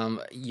 Yes.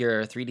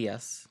 Your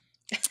 3DS.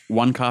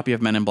 One copy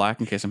of Men in Black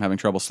in case I'm having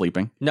trouble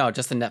sleeping. No,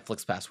 just the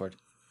Netflix password.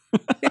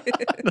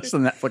 That's the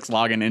Netflix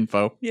login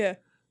info. Yeah.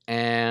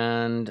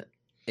 And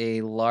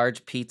a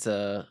large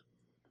pizza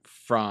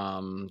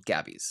from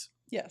Gabby's.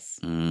 Yes.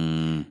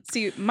 Mm.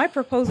 See, my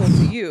proposal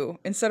to you,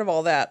 instead of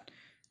all that,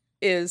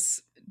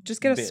 is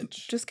just get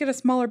Bitch. just get a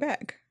smaller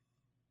bag.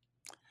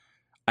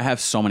 I have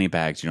so many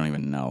bags you don't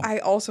even know.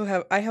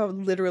 I have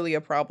literally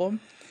a problem.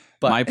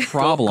 But My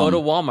problem. Go to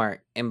Walmart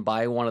and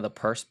buy one of the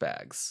purse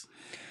bags.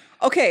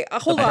 Okay,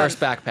 hold the on. purse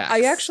backpacks.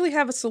 I actually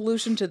have a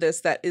solution to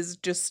this that is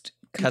just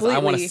Because completely. I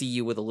want to see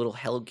you with a little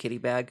Hello Kitty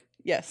bag.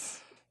 Yes,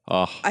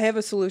 Oh, I have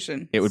a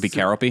solution. it would be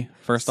Carope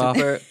first off.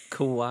 Super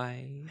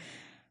kawaii.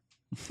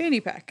 Fanny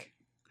pack.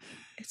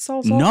 It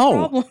solves all No.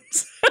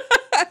 problems.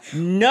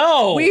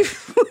 No.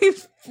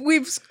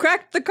 We've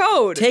cracked the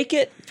code. Take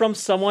it from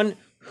someone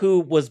who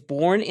was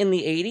born in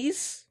the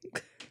 80s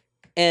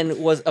and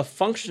was a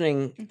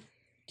functioning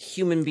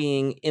human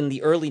being in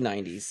the early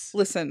 90s.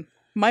 Listen,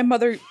 my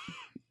mother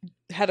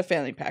had a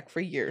fanny pack for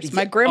years.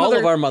 My All grandmother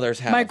of our mothers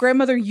have. My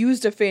grandmother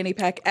used a fanny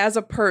pack as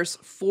a purse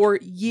for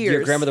years.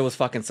 Your grandmother was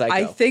fucking psycho.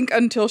 I think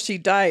until she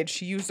died,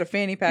 she used a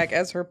fanny pack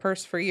as her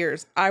purse for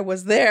years. I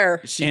was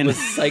there. she And- was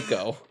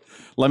psycho.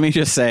 Let me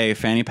just say,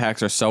 fanny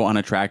packs are so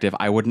unattractive.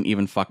 I wouldn't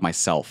even fuck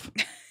myself.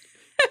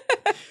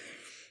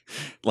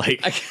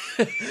 Like,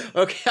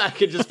 Okay, I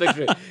could just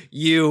picture it.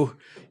 You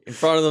in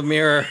front of the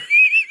mirror,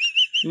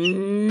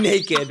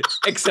 naked,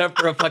 except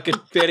for a fucking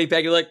fanny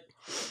pack. You're like,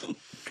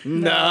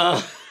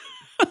 nah.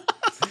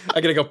 I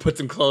gotta go put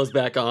some clothes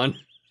back on.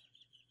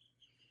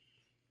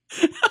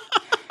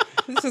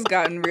 This has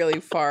gotten really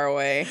far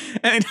away.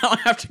 anytime I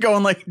have to go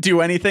and like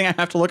do anything, I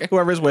have to look at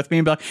whoever's with me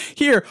and be like,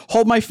 "Here,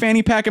 hold my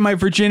fanny pack and my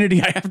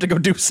virginity. I have to go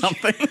do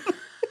something."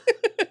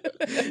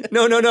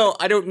 No.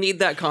 I don't need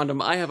that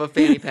condom. I have a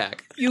fanny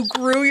pack. You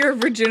grew your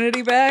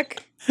virginity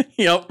back?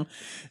 Yep.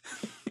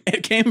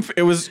 It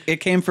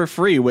came for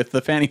free with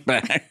the fanny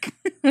pack.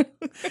 A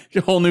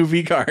whole new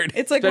V card.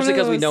 It's like Especially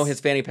because because we know his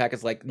fanny pack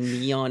is like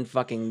neon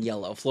fucking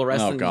yellow,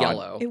 fluorescent God.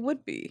 yellow. It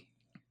would be.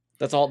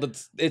 That's all.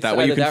 It's That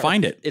way you either can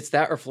find it. It's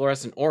that or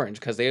fluorescent orange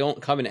because they don't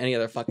come in any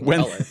other fucking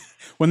color.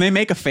 When they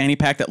make a fanny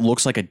pack that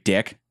looks like a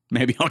dick,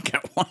 maybe I'll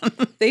get one.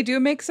 They do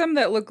make some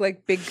that look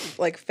like big,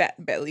 like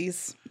fat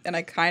bellies, and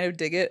I kind of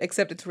dig it.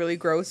 Except it's really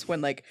gross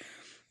when like,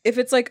 if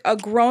it's like a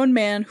grown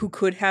man who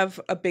could have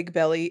a big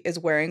belly is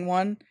wearing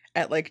one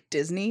at like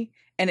Disney,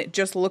 and it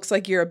just looks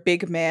like you're a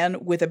big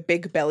man with a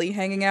big belly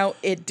hanging out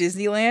at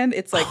Disneyland.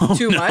 It's like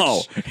too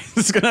much.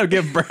 It's gonna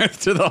give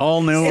birth to the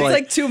whole new It's like,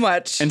 like too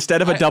much.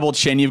 instead of a double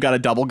chin, you've got a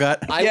double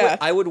gut. Yeah.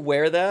 I would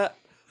wear that,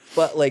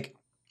 but like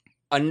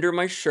under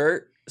my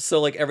shirt. So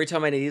like every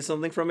time I needed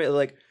something from it,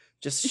 like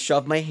just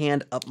shove my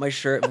hand up my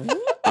shirt.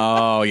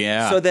 Oh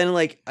yeah. So then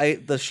like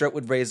the shirt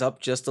would raise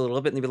up just a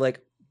little bit, and they'd be like,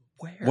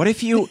 "Where? What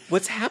if you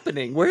What's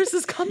happening? Where is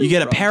this coming?" you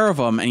get a from? pair of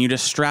them and you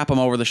just strap them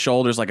over the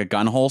shoulders like a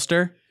gun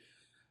holster,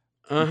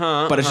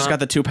 but it's just got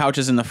the two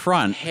pouches in the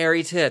front?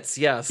 hairy tits.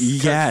 Yes.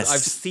 'Cause Yes.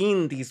 I've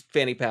seen these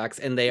fanny packs,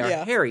 and they are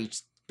Yeah. hairy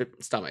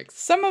stomachs.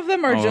 Some of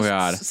them are Oh, just.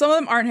 God. Some of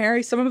them aren't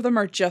hairy. Some of them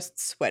are just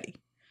sweaty.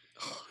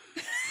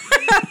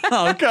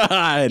 Oh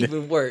god.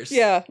 Even worse.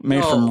 Yeah.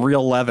 Made from No.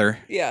 real leather.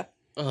 Yeah.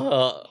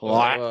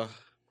 What?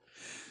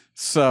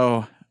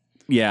 So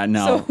yeah,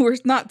 no. So we're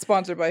not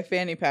sponsored by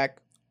Fanny Pack.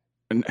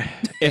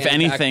 If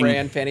anything,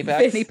 brand fanny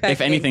packs. Fanny Pack.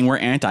 if anything, we're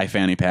anti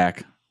fanny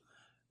pack.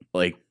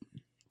 Like,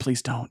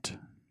 please don't.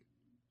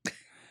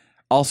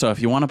 Also,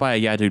 if you want to buy a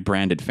Yeah Dude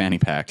branded fanny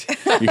pack,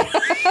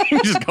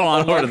 you just go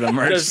on over to the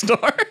merch Does-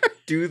 store.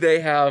 Do they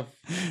have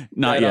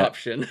Not that yet.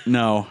 option?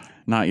 No,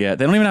 not yet.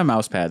 They don't even have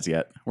mouse pads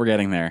yet. We're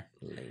getting there.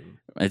 Lame.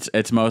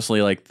 It's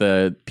mostly like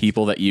the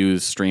people that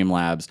use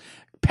Streamlabs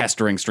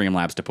pestering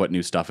Streamlabs to put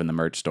new stuff in the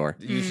merch store.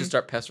 You should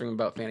start pestering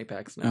about fanny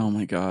packs now. Oh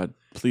my god,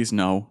 please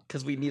no.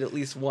 Because we need at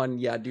least one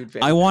Yeah Dude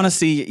fanny I want to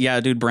see Yeah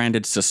Dude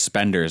branded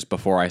suspenders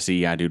before I see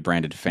Yeah Dude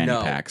branded fanny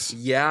packs.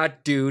 Yeah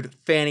Dude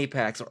fanny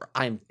packs, or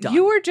I'm done.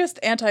 You were just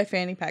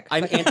anti-fanny pack.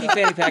 I'm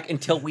anti-fanny pack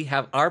until we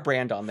have our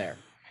brand on there.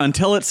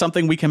 Until it's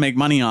something we can make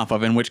money off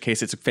of, in which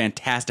case it's a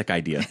fantastic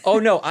idea. Oh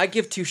no, I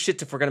give two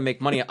shits if we're gonna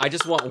make money. I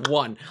just want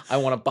one. I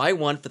want to buy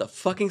one for the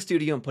fucking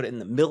studio and put it in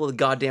the middle of the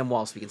goddamn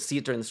wall so we can see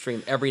it during the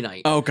stream every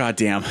night. Oh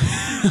goddamn!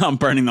 I'm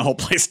burning the whole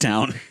place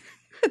down.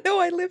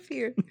 No, I live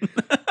here.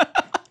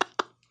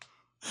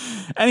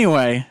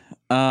 Anyway,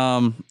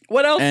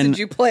 What else and did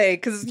you play?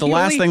 Because the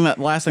last thing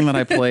that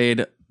I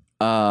played,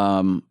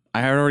 I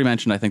had already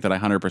mentioned. I think that I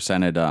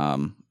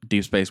 100%ed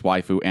Deep Space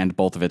Waifu and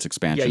both of its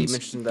expansions. Yeah, you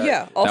mentioned that.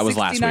 Yeah, all That was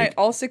last 69, week.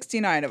 all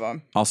 69 of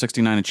them. All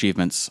 69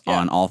 achievements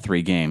on all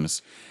 3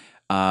 games.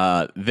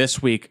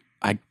 This week,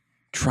 I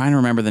trying to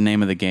remember the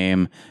name of the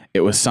game.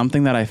 It was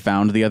something that I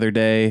found the other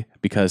day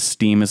because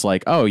Steam is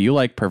like, oh, you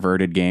like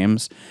perverted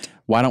games?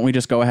 Why don't we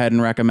just go ahead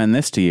and recommend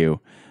this to you?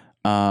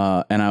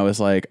 And I was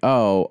like,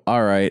 oh,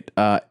 all right.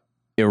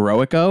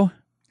 Eroico?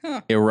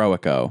 Huh.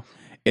 Eroico.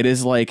 It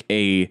is like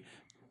a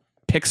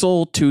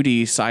pixel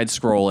 2D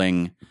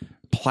side-scrolling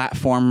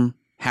platform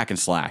hack and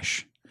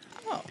slash.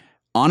 Oh.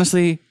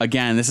 Honestly,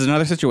 again, this is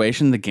another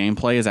situation. The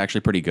gameplay is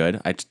actually pretty good.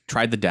 I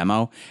tried the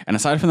demo, and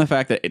aside from the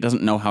fact that it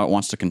doesn't know how it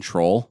wants to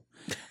control,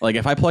 like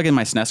if I plug in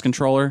my SNES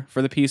controller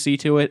for the PC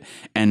to it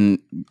and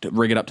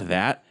rig it up to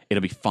that,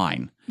 it'll be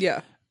fine.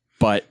 Yeah.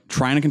 But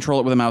trying to control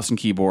it with a mouse and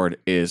keyboard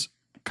is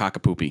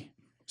cockapoopy.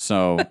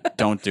 So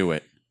don't do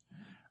it.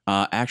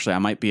 Actually, I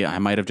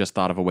might have just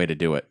thought of a way to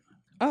do it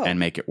and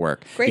make it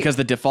work. Great. Because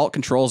the default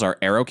controls are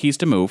arrow keys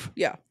to move.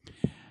 Yeah.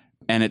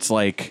 And it's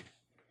like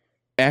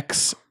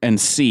X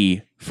and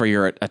C for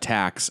your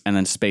attacks and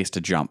then space to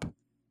jump.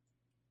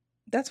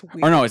 That's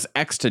weird. Or no, it's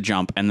X to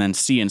jump and then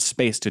C and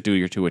space to do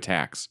your 2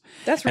 attacks.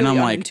 That's and really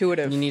I'm like,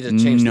 unintuitive. You need to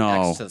change No.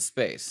 the X to the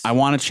space. I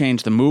want to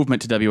change the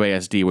movement to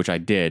WASD, which I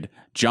did,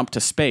 jump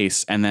to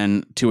space, and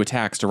then 2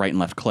 attacks to right and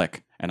left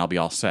click, and I'll be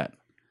all set.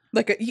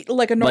 like a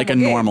normal Like a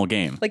game. normal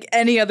game. Like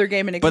any other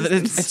game in But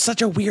existence. it's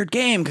such a weird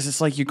game because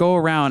it's like you go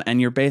around and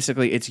you're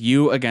basically, it's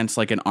you against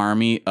like an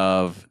army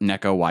of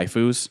Neko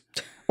waifus.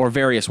 Or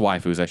various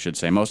waifus, I should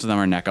say. Most of them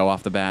are Neko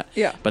off the bat.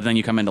 Yeah. But then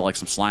you come into like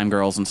some slime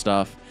girls and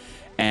stuff.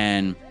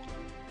 And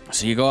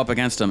so you go up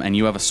against them and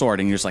you have a sword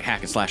and you're just like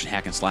hack and slash and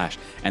hack and slash.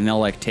 And they'll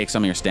like take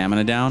some of your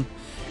stamina down.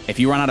 If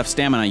you run out of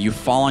stamina, you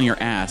fall on your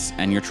ass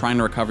and you're trying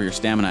to recover your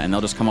stamina and they'll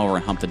just come over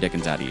and hump the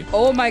dickens out of you.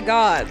 Oh my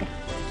god.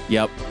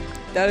 Yep.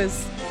 That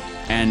is...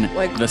 And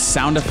Like- the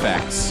sound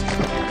effects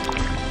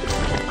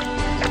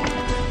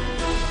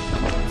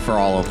for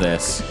all of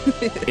this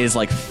is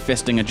like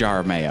fisting a jar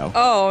of mayo.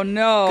 Oh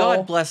no.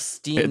 God bless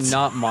Steam It's-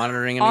 not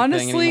monitoring anything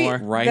Honestly, anymore.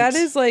 Right? that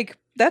is like...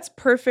 That's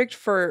perfect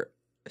for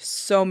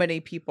so many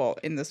people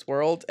in this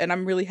world, and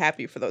I'm really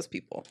happy for those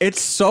people. It's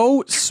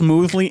so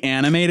smoothly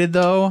animated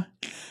though,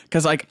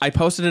 because like I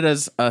posted it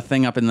as a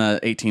thing up in the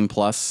 18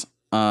 plus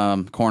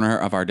corner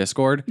of our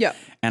Discord. Yeah.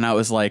 And I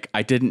was like,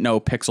 I didn't know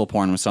pixel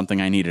porn was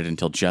something I needed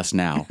until just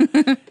now.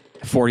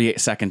 48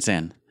 seconds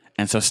in.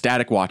 And so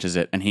Static watches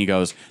it and he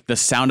goes, the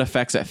sound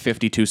effects at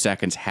 52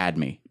 seconds had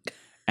me.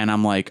 And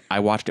I'm like, I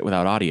watched it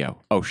without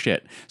audio. Oh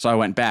shit. So I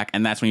went back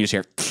and that's when you just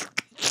hear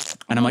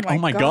and I'm like, my oh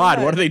my God,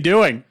 what God. are they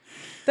doing?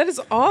 That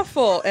is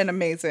awful and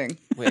amazing.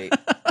 Wait,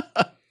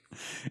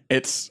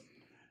 It's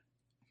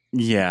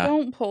yeah.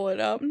 Don't pull it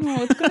up.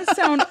 No, it's going to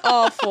sound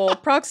awful.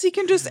 Proxy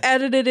can just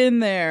edit it in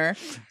there.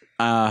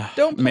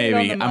 Don't play it on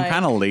Maybe. the I'm mic.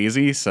 kind of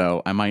lazy,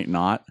 so I might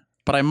not.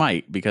 But I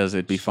might because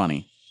it'd be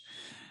funny.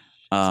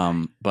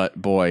 But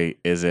boy,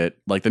 is it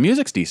like the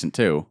music's decent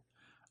too.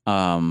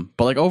 But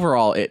like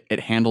overall it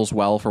handles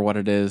well for what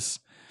it is.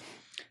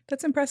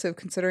 That's impressive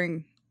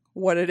considering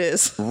what it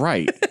is.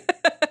 Right.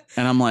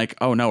 And I'm like,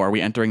 oh no, are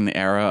we entering the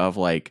era of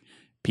like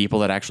people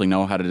that actually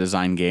know how to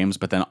design games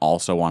but then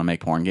also want to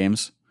make porn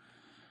games?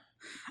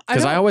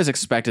 Because I don't- always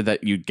expected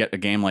that you'd get a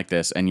game like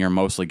this and you're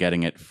mostly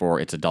getting it for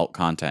its adult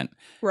content.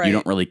 Right. You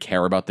don't really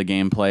care about the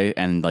gameplay,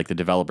 and like the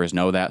developers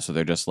know that, so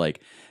they're just like,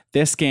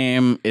 this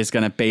game is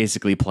gonna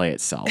basically play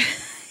itself.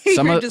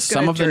 some You're of just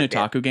some gonna of the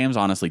jerk it. Nutaku games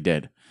honestly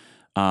did.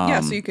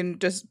 Yeah, so you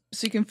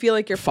can feel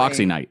like you're Foxy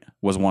playing. Night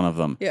was one of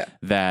them. Yeah.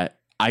 That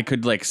I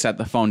could like set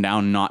the phone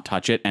down, not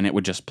touch it, and it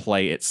would just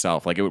play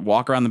itself. Like it would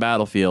walk around the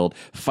battlefield,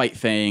 fight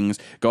things,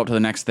 go up to the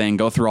next thing,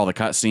 go through all the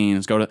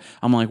cutscenes,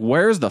 I'm like,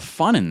 where's the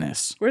fun in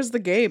this? Where's the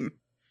game?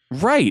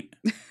 Right.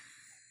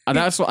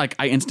 That's what, like,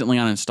 I instantly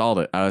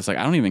uninstalled it. I was like,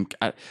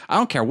 I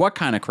don't care what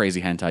kind of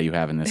crazy hentai you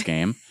have in this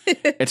game.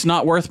 It's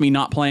not worth me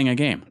not playing a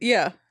game.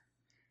 Yeah.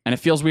 And it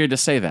feels weird to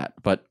say that,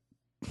 but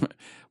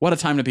what a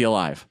time to be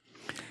alive.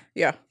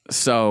 Yeah.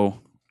 So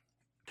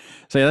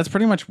yeah, that's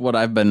pretty much what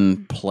I've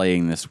been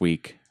playing this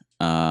week.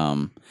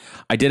 I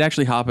did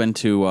actually hop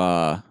into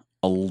a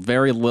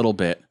very little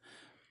bit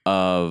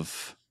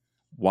of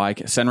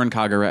Senran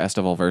Kagura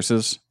Estival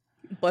Versus,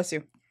 Bless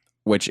you.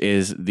 which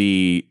is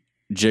the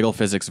Jiggle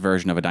Physics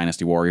version of a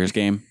Dynasty Warriors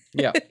game.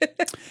 Yeah.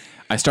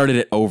 I started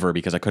it over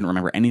because I couldn't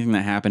remember anything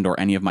that happened or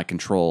any of my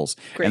controls.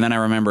 Great. And then I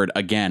remembered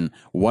again,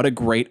 what a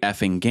great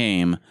effing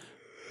game.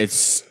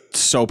 It's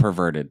so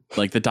perverted.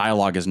 Like, the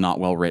dialogue is not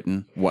well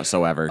written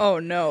whatsoever. Oh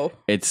no.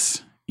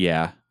 It's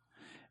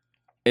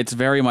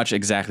very much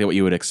exactly what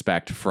you would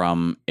expect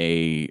from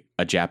a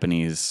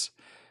Japanese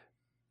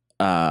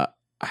I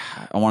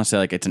want to say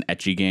like it's an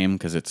ecchi game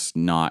because it's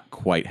not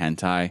quite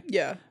hentai,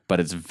 Yeah.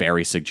 but it's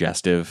very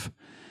suggestive,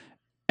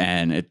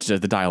 and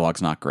the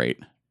dialogue's not great.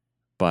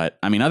 But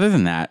I mean, other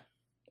than that,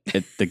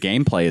 the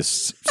gameplay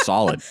is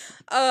solid.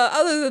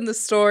 Other than the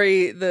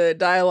story, the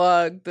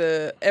dialogue,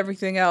 the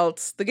everything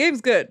else, the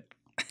game's good.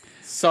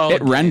 So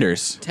It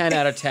renders. 10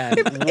 out of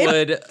 10.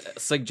 Would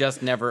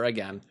suggest never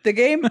again. The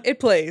game it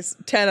plays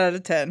 10 out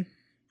of 10.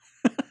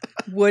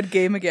 Would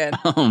game again.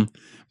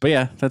 But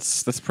yeah,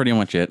 that's pretty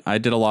much it. I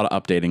did a lot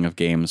of updating of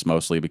games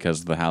mostly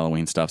because the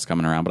Halloween stuff's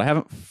coming around, but I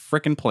haven't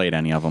frickin' played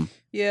any of them.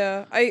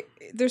 Yeah,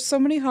 there's so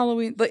many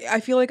Halloween. Like, I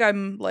feel like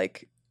I'm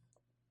like,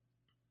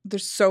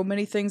 there's so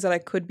many things that I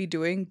could be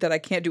doing that I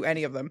can't do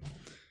any of them.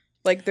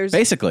 Like, there's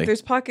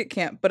Pocket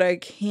Camp, but I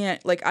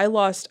can't. Like, I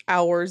lost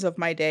hours of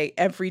my day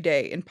every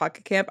day in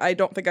Pocket Camp. I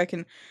don't think I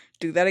can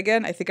do that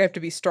again. I think I have to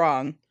be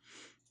strong.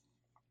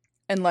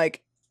 And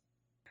like,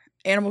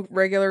 Animal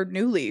regular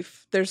New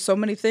Leaf. There's so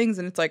many things,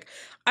 and it's like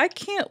I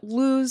can't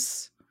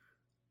lose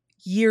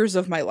years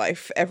of my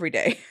life every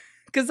day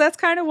because that's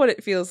kind of what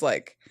it feels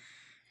like.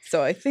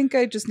 So I think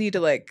I just need to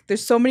like.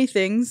 There's so many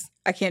things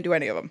I can't do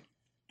any of them.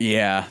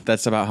 Yeah,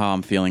 that's about how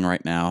I'm feeling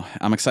right now.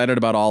 I'm excited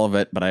about all of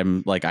it, but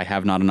I'm like I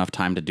have not enough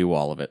time to do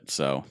all of it.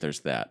 So there's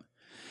that.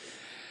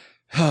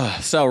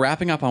 So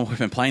wrapping up on what we've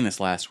been playing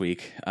this last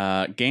week,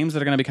 games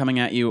that are going to be coming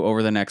at you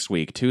over the next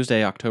week.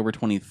 Tuesday, October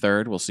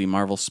 23rd, we'll see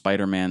Marvel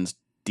Spider-Man's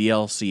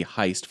DLC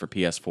Heist for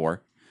PS4.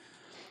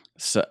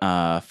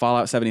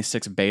 Fallout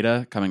 76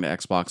 beta coming to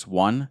Xbox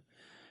One.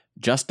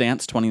 Just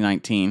Dance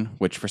 2019,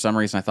 which for some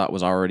reason I thought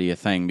was already a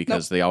thing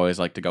because they always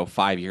like to go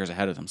 5 years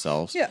ahead of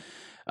themselves. Yeah.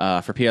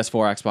 For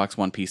PS4, Xbox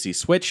One, PC,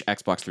 Switch,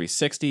 Xbox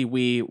 360,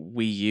 Wii,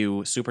 Wii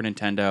U, Super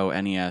Nintendo,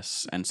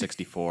 NES,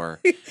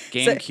 N64,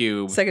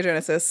 GameCube, Sega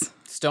Genesis.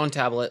 Stone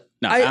Tablet.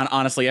 No,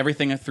 honestly,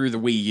 everything through the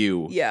Wii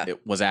U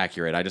it was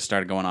accurate. I just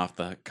started going off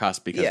the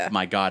cusp because,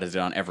 my God, is it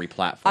on every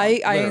platform?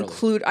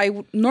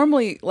 I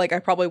normally, like, I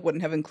probably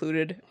wouldn't have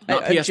included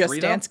a Just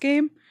Dance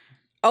game.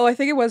 Oh, I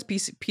think it was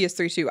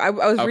PS3 too. I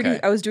was reading.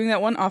 I was doing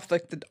that one off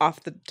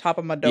the top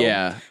of my dome.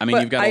 Yeah, I mean,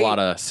 you've got a lot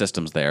of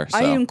systems there. So.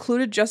 I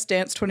included Just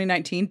Dance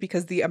 2019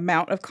 because the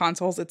amount of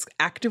consoles it's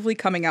actively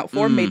coming out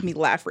for made me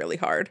laugh really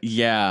hard.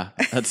 Yeah,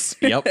 that's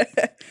yep.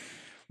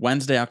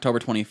 Wednesday, October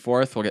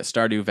 24th, we'll get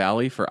Stardew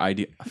Valley for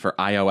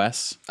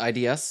iOS.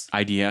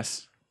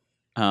 IDS.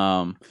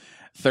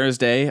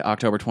 Thursday,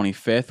 October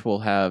 25th, we'll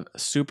have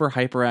Super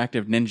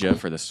Hyperactive Ninja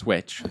for the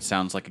Switch. It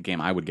sounds like a game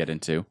I would get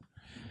into.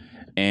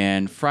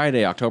 And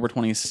Friday, October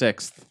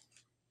 26th.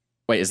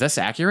 Wait, is this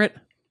accurate?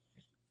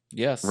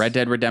 Yes. Red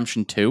Dead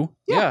Redemption 2?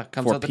 Yeah,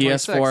 comes for out the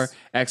PS4, 26th.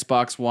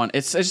 Xbox One.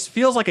 It just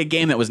feels like a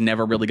game that was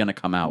never really going to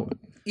come out.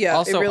 Yeah,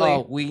 also, it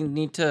really... we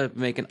need to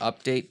make an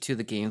update to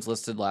the games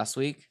listed last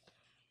week.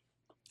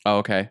 Oh,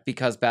 okay.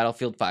 Because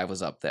Battlefield 5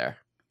 was up there.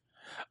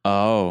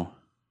 Oh.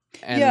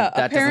 And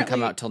that doesn't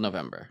come out till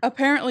November.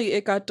 Apparently,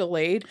 it got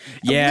delayed.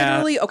 Yeah.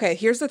 Literally, okay,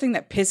 here's the thing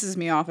that pisses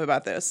me off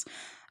about this.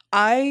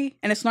 And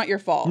it's not your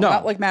fault. No. I'm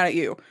not like mad at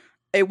you.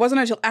 It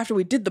wasn't until after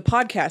we did the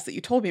podcast that you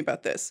told me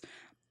about this.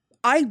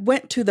 I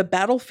went to the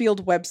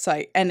Battlefield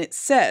website and it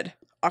said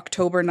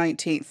October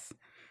 19th.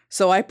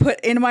 So I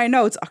put in my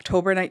notes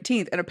October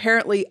 19th, and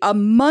apparently a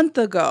month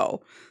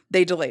ago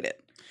they delayed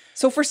it.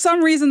 So for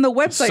some reason the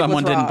website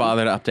Someone was wrong. didn't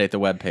bother to update the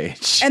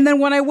webpage. And then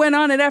when I went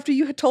on it after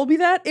you had told me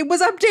that, it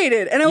was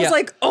updated. And I was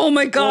like, oh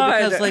my God.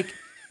 Well, because, like,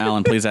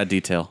 Alan, please add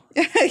detail.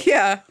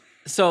 yeah.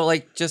 So,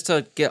 like, just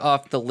to get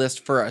off the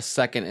list for a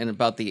second and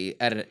about the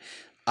edit,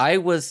 I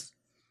was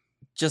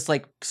just,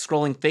 like,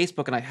 scrolling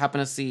Facebook and I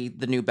happened to see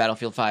the new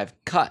Battlefield 5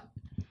 cut.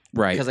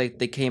 Right. Because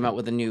they came out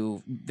with a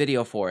new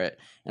video for it.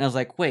 And I was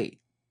like,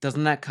 wait,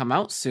 doesn't that come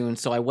out soon?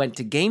 So I went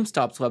to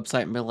GameStop's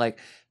website and be like,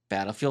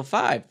 Battlefield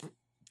 5.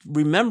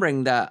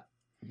 Remembering that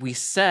we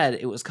said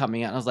it was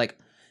coming out. And I was like,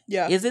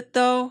 is it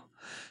though?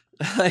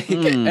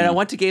 And I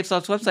went to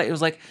GameStop's website. It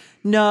was like,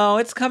 no,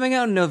 it's coming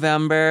out in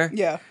November.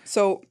 Yeah.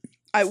 So...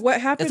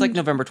 what happened? It's like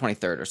November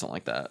 23rd or something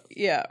like that.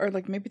 Yeah, or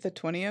like maybe the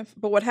 20th.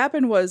 But what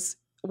happened was,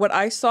 what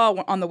I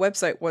saw on the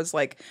website was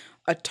like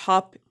a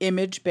top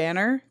image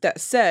banner that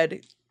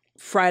said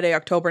Friday,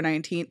 October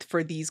 19th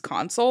for these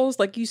consoles,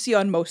 like you see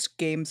on most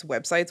games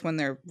websites when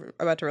they're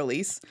about to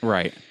release.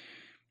 Right.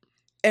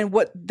 And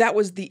what that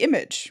was, the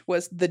image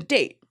was the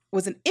date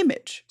was an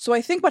image. So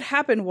I think what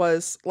happened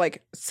was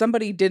like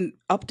somebody didn't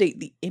update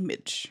the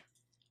image.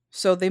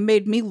 So they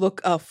made me look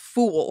a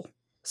fool.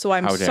 So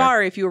I'm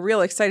sorry if you were real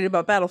excited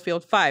about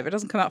Battlefield 5. It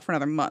doesn't come out for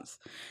another month.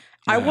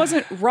 I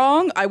wasn't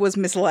wrong. I was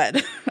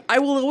misled. I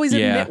will always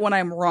admit when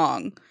I'm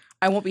wrong.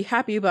 I won't be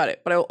happy about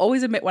it, but I will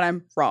always admit when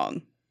I'm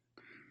wrong.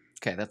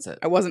 Okay, that's it.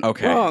 I wasn't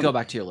wrong. Go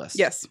back to your list.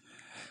 Yes.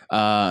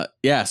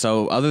 Yeah,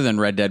 so other than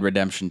Red Dead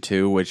Redemption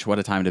 2, which what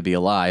a time to be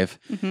alive,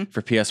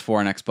 for PS4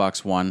 and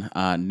Xbox One,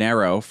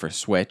 Narrow for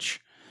Switch,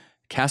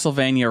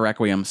 Castlevania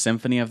Requiem,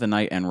 Symphony of the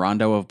Night, and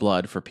Rondo of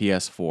Blood for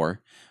PS4,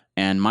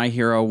 and My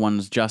Hero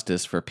One's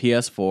Justice for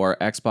PS4,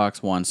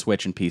 Xbox One,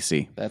 Switch, and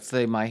PC. That's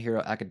the My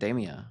Hero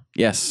Academia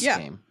Yes. Yeah.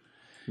 game.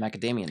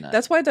 Macadamia nut.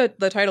 That's why the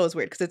title is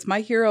weird, because it's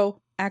My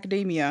Hero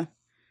Academia's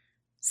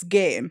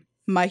game.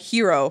 My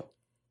Hero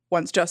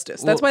Wants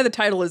Justice. That's why the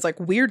title is like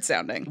weird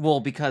sounding. well,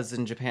 because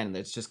in Japan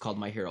it's just called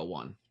My Hero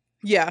 1.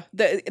 Yeah,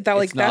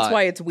 that's not-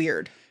 why it's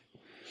weird.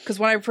 Because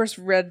when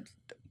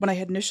I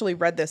had initially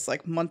read this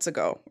like months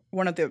ago,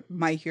 one of the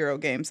My Hero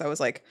games, I was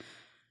like,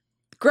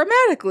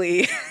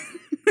 grammatically,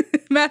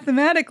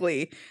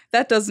 mathematically,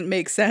 that doesn't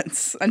make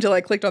sense until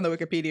I clicked on the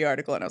Wikipedia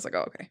article and I was like,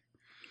 oh, okay.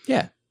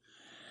 Yeah.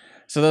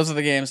 So those are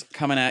the games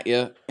coming at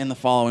you in the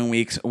following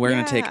weeks. We're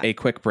going to take Yeah. a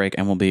quick break,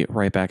 and we'll be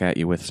right back at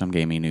you with some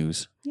gaming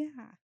news. Yeah.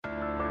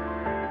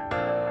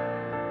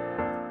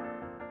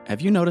 Have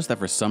you noticed that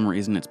for some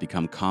reason it's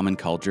become common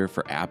culture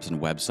for apps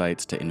and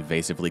websites to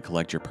invasively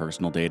collect your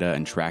personal data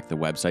and track the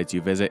websites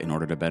you visit in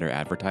order to better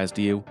advertise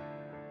to you?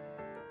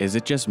 Is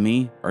it just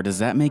me, or does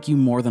that make you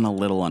more than a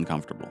little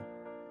uncomfortable?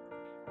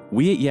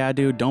 We at Yeah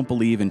Dude don't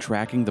believe in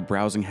tracking the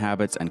browsing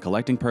habits and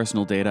collecting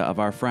personal data of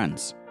our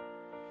friends.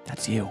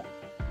 That's you.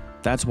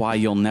 That's why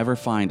you'll never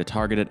find a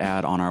targeted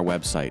ad on our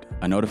website,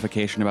 a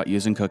notification about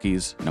using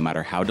cookies, no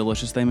matter how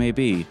delicious they may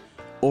be,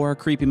 or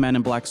creepy men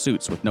in black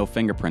suits with no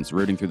fingerprints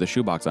rooting through the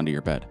shoebox under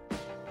your bed.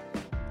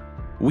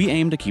 We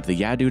aim to keep the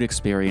Yeah Dude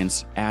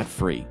experience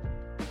ad-free.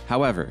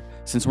 However,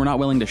 since we're not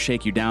willing to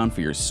shake you down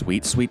for your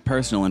sweet, sweet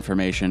personal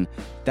information,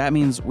 that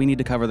means we need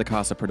to cover the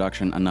cost of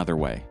production another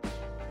way.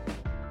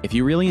 If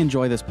you really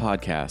enjoy this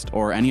podcast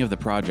or any of the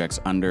projects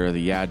under the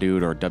Yeah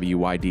Dude or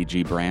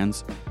WYDG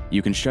brands,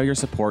 you can show your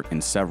support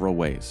in several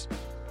ways.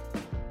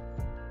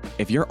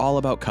 If you're all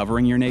about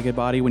covering your naked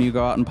body when you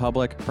go out in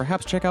public,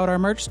 perhaps check out our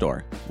merch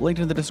store, linked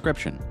in the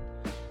description.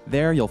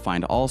 There you'll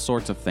find all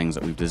sorts of things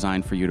that we've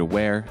designed for you to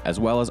wear, as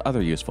well as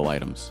other useful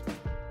items.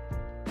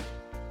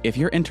 If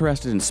you're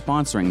interested in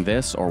sponsoring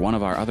this or one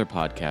of our other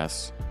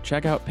podcasts,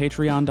 check out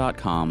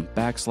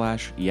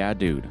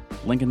patreon.com/yeahdude,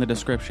 link in the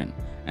description,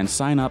 and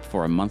sign up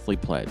for a monthly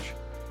pledge.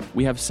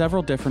 We have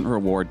several different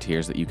reward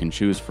tiers that you can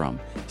choose from,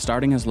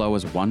 starting as low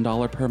as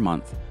 $1 per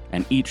month,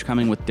 and each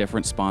coming with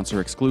different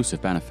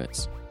sponsor-exclusive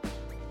benefits.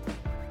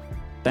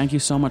 Thank you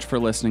so much for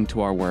listening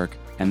to our work,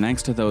 and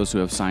thanks to those who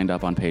have signed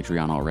up on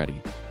Patreon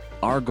already.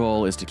 Our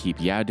goal is to keep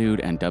Yeah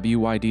Dude and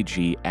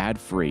WYDG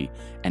ad-free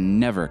and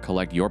never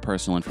collect your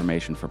personal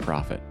information for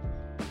profit.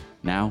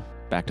 Now,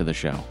 back to the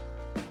show.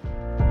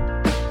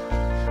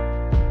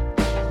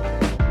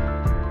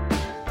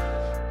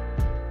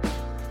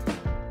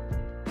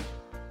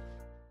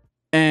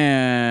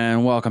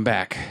 And welcome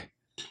back.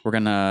 We're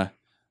gonna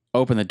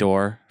open the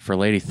door for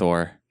Lady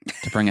Thor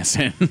to bring us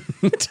in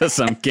to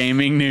some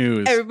gaming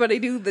news. Everybody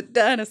do the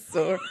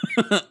dinosaur.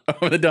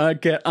 Over the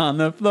dog, get on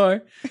the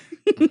floor.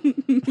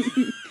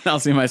 I'll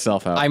see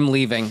myself out. I'm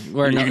leaving.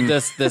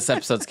 This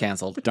episode's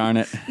canceled. Darn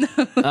it.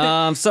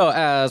 So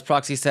as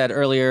Proxy said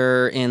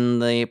earlier in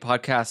the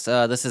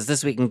podcast, this is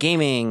This Week in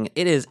Gaming.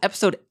 It is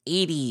episode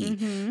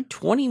 80.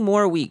 20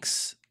 more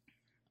weeks.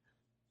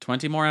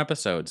 20 more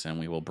episodes and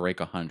we will break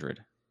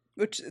 100.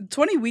 Which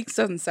 20 weeks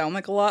doesn't sound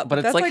like a lot, But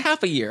it's that's like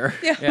half a year.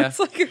 Yeah, Yeah. it's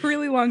like a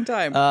really long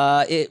time.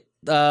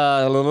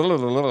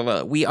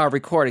 We are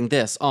recording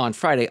this on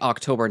Friday,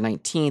 October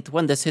 19th.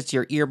 When this hits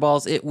your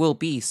earballs, it will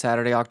be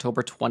Saturday,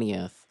 October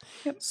 20th.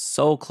 Yep.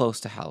 So close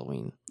to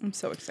Halloween. I'm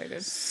so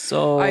excited.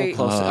 So I-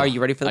 close. Are you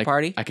ready for the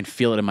party? I can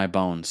feel it in my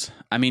bones.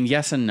 I mean,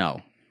 yes and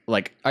no.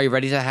 Like, Are you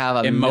ready to have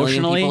a million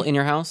Emotionally- people in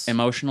your house?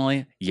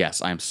 emotionally,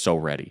 yes, I'm so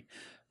ready.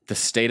 The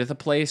state of the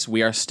place,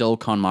 we are still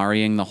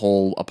KonMariing the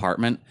whole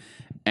apartment.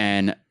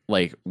 And,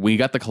 like, we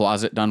got the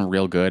closet done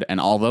real good.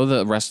 And although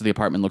the rest of the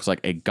apartment looks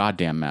like a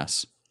goddamn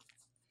mess,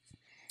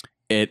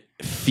 it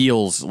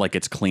feels like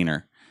it's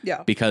cleaner.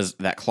 Yeah. Because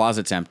that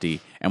closet's empty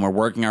and we're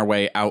working our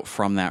way out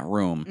from that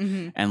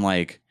room. And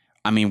like,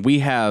 I mean, we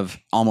have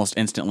almost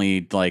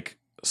instantly like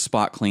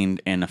spot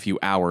cleaned in a few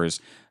hours.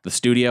 The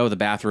studio, the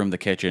bathroom, the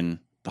kitchen,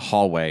 the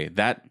hallway,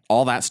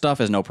 all that stuff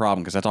is no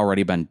problem because that's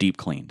already been deep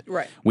cleaned.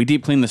 Right. We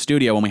deep cleaned the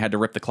studio when we had to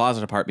rip the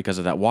closet apart because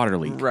of that water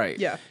leak. Right.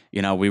 Yeah.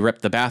 You know, we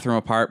ripped the bathroom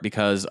apart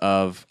because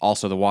of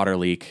also the water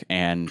leak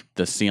and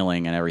the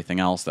ceiling and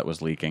everything else that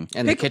was leaking.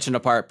 And the kitchen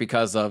apart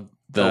because of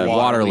The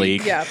water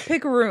leak. Yeah.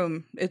 Pick a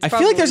room. It's I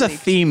feel like there's a probably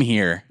leaked. theme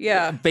here.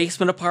 Yeah.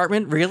 Basement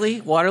apartment?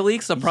 Really? Water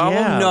leaks a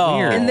problem? Yeah, No.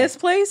 weird. In this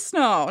place?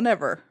 No,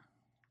 never.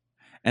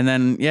 And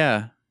then,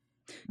 yeah,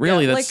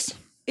 really, Yeah, that's... like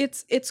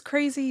it's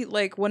crazy.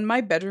 Like when my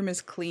bedroom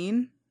is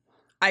clean,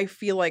 I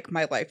feel like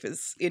my life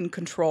is in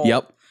control.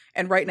 Yep.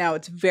 And right now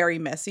it's very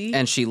messy.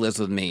 And she lives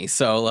with me,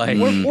 so like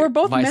we're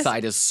both my messy.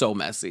 side is so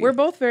messy. We're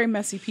both very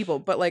messy people,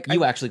 but like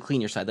you actually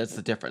clean your side. That's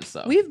the difference,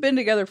 though. we've been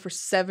together for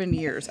 7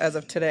 years as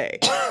of today.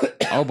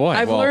 Oh boy.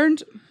 I've well,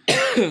 learned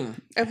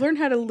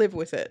how to live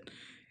with it.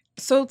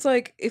 So it's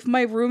like if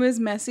my room is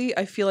messy,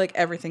 I feel like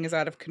everything is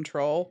out of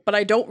control, but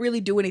I don't really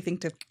do anything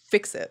to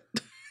fix it.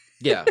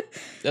 Yeah,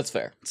 that's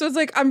fair. So it's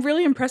like, I'm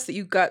really impressed that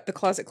you got the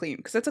closet clean,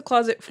 because that's a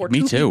closet for Me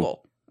two too.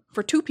 people.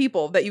 For two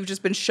people that you've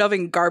just been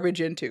shoving garbage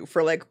into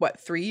for like, what,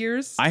 3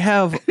 years? I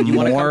have You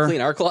want to come more.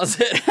 clean our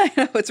closet? I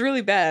know, it's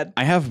really bad.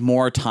 I have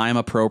more time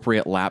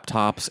appropriate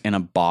laptops in a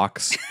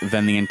box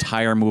than the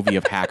entire movie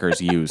of Hackers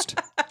used.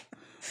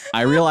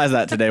 I realized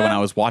that today when I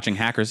was watching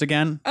Hackers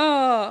again.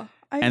 Oh,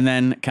 And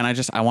then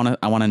I want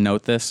to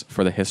note this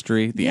for the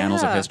history, the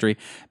annals of Yeah. history.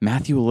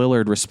 Matthew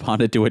Lillard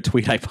responded to a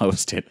tweet I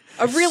posted.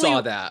 a really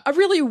saw that. a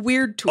really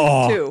weird tweet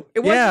Oh, too.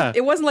 yeah.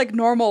 It wasn't like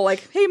normal,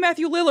 like, hey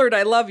Matthew Lillard,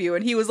 I love you.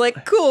 And he was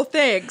like, cool,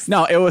 thanks.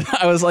 No, it was.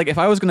 I was like, if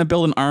I was going to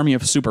build an army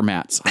of super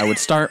Matts, I would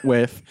start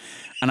with,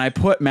 and I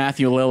put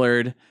Matthew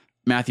Lillard,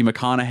 Matthew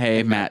McConaughey,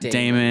 And Matt Matt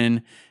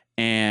Damon,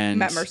 and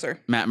Matt Mercer.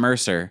 Matt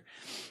Mercer.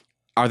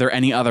 Are there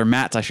any other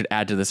Matts I should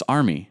add to this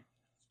army?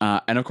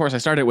 And of course, I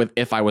started with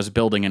if I was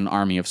building an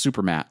army of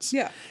super Matts.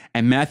 Yeah.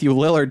 And Matthew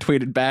Lillard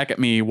tweeted back at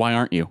me, "Why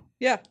aren't you?"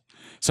 Yeah.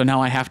 So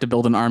now I have to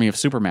build an army of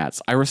super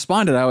Matts. I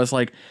responded, I was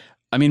like,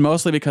 I mean,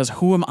 mostly because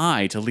who am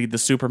I to lead the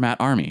super Matt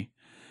army?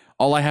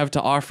 All I have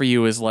to offer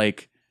you is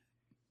like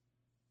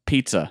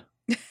pizza,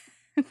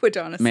 Which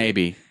honestly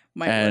maybe.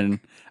 might And work.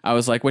 I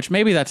was like, which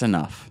maybe that's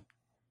enough.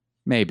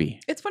 Maybe.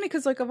 It's funny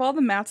because like of all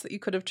the mats that you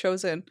could have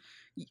chosen,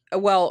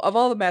 well, of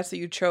all the mats that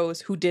you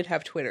chose who did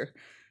have Twitter,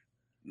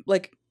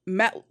 like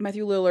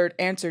Matthew Lillard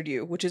answered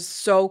you, which is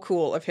so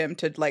cool of him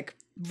to like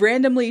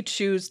randomly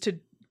choose to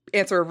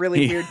answer a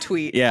really weird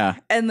tweet. Yeah.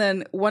 And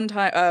then one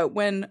time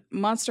when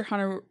Monster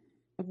Hunter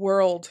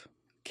World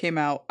came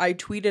out, I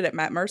tweeted at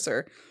Matt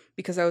Mercer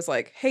because I was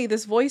like, hey,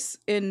 this voice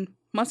in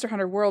Monster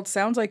Hunter World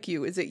sounds like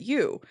you. Is it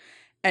you?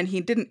 And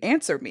he didn't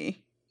answer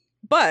me.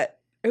 But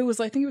it was,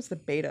 I think it was the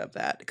beta of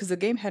that because the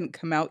game hadn't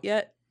come out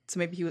yet. So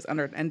maybe he was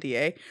under an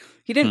NDA.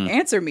 He didn't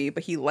answer me,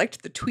 but he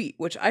liked the tweet,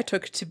 which I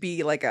took to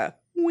be like a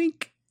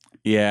wink.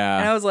 And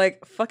Yeah. I was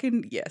like,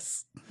 fucking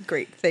yes.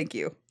 Great. Thank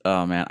you.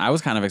 Oh, man. I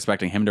was kind of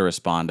expecting him to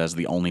respond as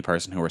the only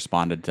person who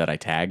responded that I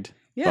tagged.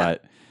 Yeah.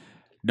 But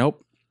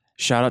nope.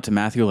 Shout out to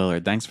Matthew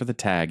Lillard. Thanks for the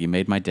tag. You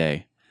made my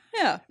day.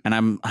 Yeah. And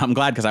I'm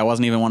glad because I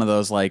wasn't even one of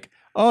those like,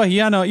 oh,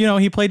 yeah, no,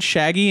 he played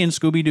Shaggy in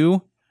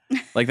Scooby-Doo.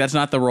 Like, that's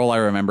not the role I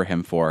remember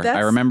him for. I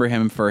That's- remember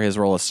him for his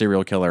role as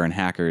serial killer in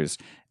Hackers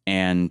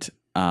and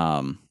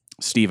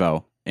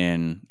Steve-O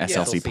in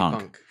SLC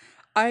Punk.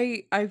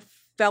 I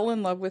fell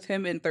in love with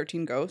him in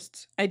 13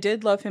 Ghosts. I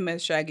did love him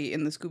as Shaggy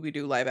in the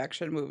Scooby-Doo live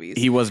action movies.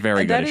 He was very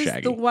and good that as is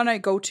Shaggy. the one I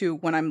go to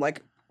when I'm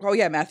like, oh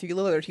yeah, Matthew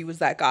Lillard, he was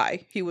that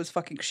guy. He was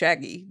fucking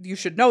Shaggy. You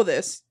should know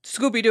this.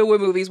 Scooby-Doo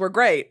movies were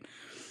great.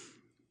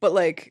 But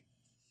like,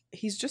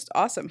 he's just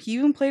awesome. He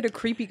even played a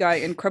creepy guy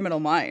in Criminal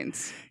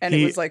Minds. And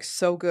it was like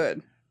so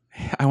good.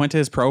 I went to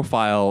his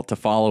profile to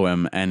follow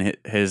him, and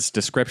his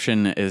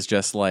description is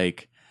just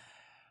like,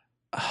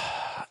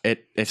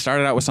 it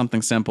started out with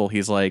something simple.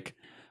 He's like,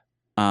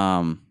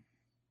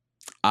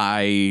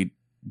 I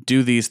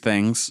do these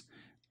things,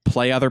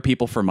 play other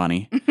people for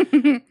money,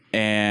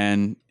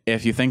 and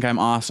if you think I'm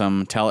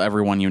awesome, tell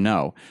everyone you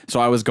know. So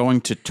I was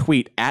going to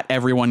tweet at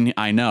everyone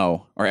I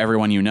know, or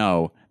everyone you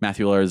know,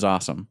 Matthew Lillard is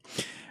awesome.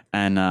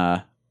 And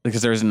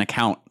because there's an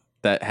account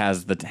that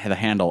has the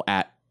handle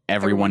at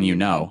everyone you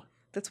know.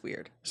 That's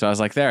weird. So I was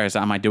like,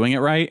 am I doing it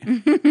right?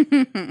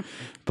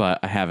 But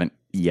I haven't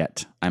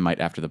yet. I might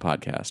after the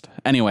podcast.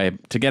 Anyway,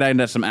 to get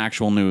into some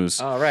actual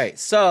news. All right.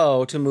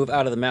 So to move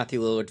out of the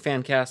Matthew Lillard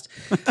fan cast,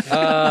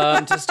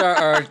 to start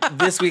our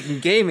This Week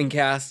in Gaming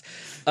cast,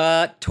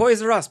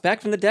 Toys R Us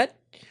back from the dead?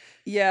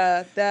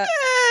 Yeah, that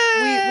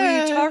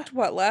we talked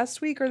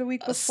last week or the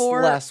week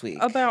before? Last week.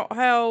 About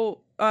how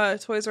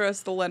Toys R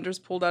Us, the lenders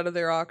pulled out of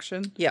their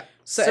auction. Yeah.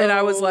 So and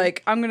I was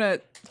like, I'm gonna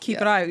keep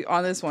an eye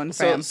on this one,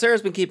 So fam.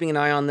 Sarah's been keeping an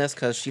eye on this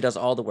because she does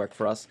all the work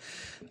for us.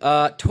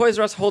 Toys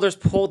R Us holders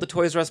pulled the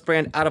Toys R Us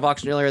brand out of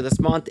auction earlier this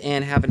month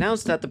and have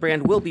announced that the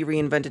brand will be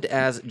reinvented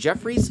as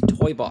Jeffrey's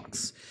Toy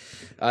Box.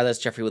 That's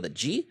Jeffrey with a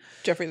G.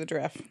 Jeffrey the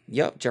Giraffe.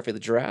 Yep, Jeffrey the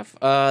Giraffe.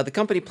 The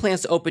company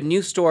plans to open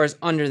new stores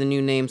under the new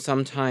name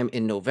sometime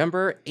in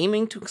November,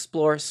 aiming to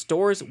explore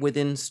stores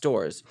within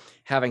stores,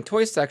 having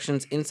toy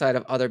sections inside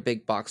of other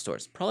big box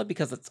stores. Probably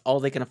because that's all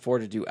they can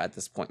afford to do at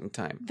this point in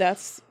time.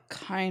 That's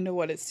kind of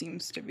what it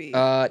seems to be.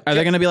 Are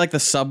they going to be like the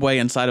Subway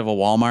inside of a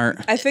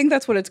Walmart? I think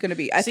that's what it's gonna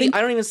be. I See, think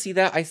I don't even see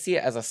that. I see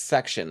it as a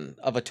section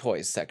of a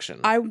toys section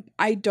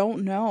I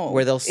don't know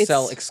where they'll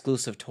sell It's-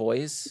 exclusive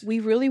toys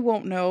we really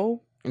won't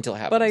know, until it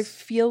happens. but I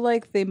feel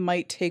like they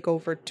might take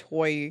over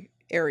toy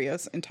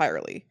areas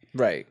entirely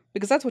right.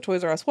 because that's what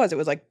Toys R Us was. It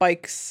was like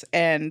bikes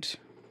and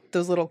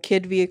those little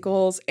kid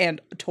vehicles and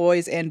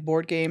toys and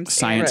board games,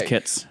 Science Right.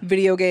 kits.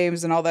 video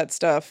games and all that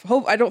stuff.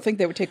 I don't think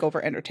they would take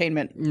over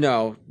entertainment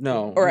No,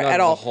 or not at as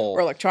a all whole. or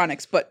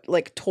electronics, but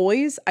like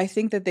toys, I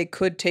think that they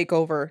could take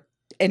over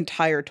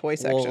entire toy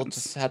sections. We'll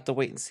just have to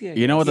wait and see. I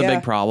You know what the Yeah.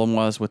 big problem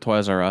was with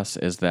Toys R Us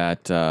is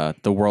that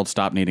the world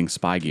stopped needing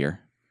spy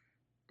gear.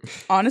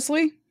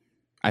 Honestly,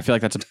 I feel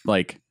like that's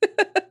like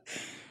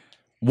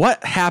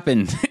what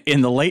happened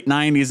in the late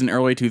 90s and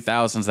early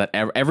 2000s that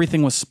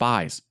everything was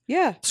spies.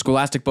 yeah.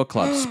 Scholastic Book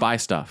Club, spy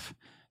stuff.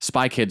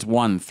 Spy Kids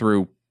 1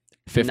 through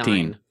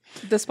 15. 9.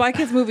 The Spy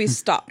Kids movies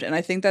stopped, and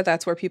I think that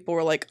that's where people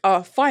were like,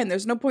 "Oh, fine.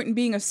 There's no point in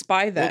being a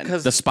spy then."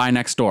 Because The Spy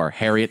Next Door,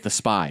 Harriet the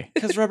Spy,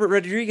 Robert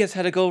Rodriguez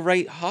had to go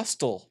write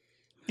Hostel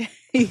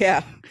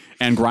yeah,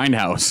 and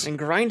Grindhouse. and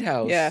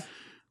Grindhouse. yeah.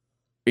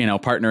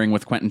 Partnering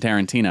with Quentin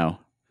Tarantino,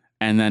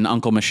 and then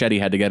Uncle Machete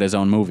had to get his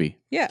own movie.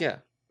 Yeah.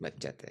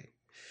 Machete.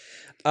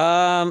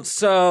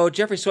 So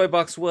Jeffrey's Toy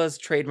Box was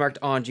trademarked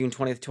on June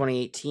 20th,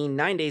 2018,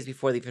 9 days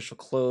before the official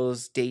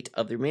close date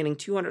of the remaining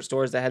 200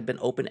 stores that had been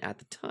open at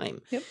the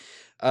time. Yep.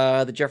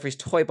 The Jeffrey's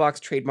Toy Box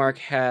trademark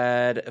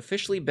had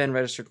officially been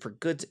registered for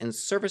goods and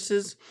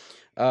services.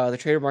 The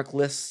trademark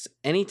lists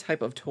any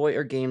type of toy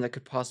or game that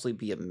could possibly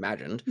be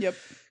imagined. Yep.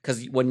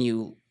 Because when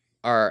you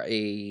are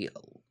a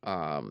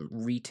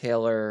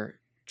retailer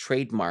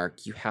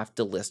trademark, you have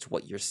to list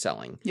what you're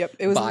selling. Yep.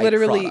 It was by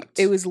literally. product.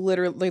 It was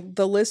literally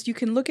the list. You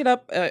can look it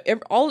up.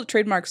 All the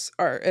trademarks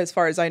are, as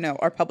far as I know,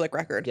 are public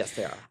record. Yes,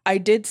 they are. I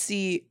did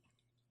see.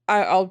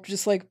 I'll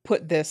just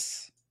put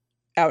this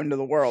out into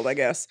the world. I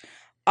guess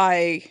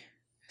I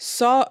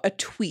saw a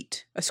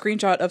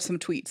screenshot of some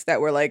tweets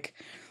that were like,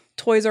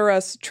 Toys R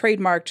Us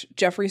trademarked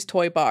Jeffrey's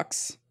Toy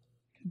Box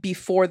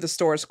before the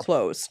stores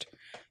closed.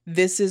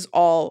 This is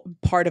all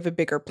part of a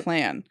bigger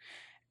plan.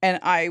 And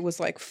I was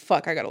like,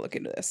 fuck, I got to look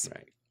into this.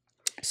 Right.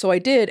 So I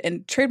did.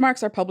 And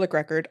trademarks are public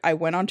record. I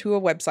went onto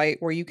a website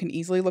where you can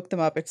easily look them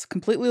up. It's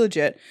completely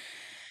legit.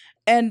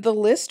 And the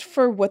list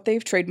for what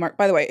they've trademarked,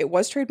 by the way, it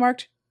was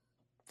trademarked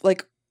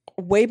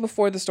way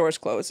before the stores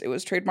closed. It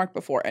was trademarked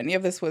before any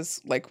of this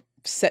was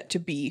set to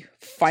be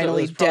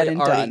finally so it was dead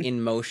and already done.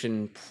 in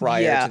motion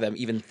prior Yeah. to them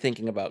even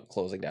thinking about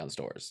closing down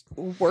stores.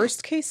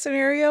 Worst case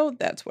scenario,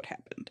 that's what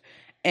happened.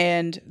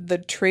 And the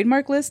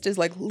trademark list is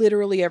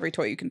literally every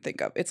toy you can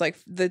think of. It's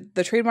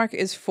the trademark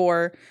is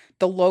for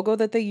the logo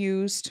that they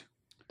used,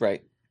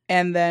 Right.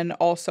 and then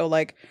also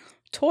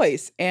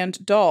toys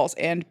and dolls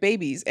and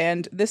babies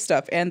and this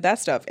stuff and that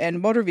stuff and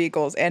motor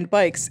vehicles and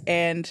bikes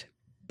and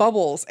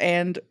bubbles,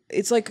 and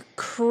it's a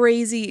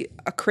crazy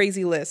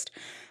list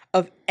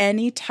of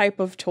any type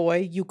of toy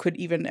you could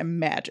even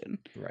imagine.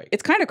 Right.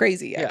 It's kind of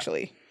crazy,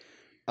 actually.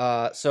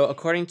 So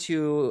according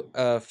to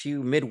a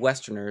few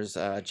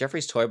Midwesterners,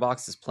 Jeffrey's Toy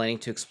Box is planning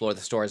to explore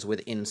the stores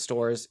within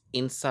stores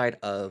inside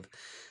of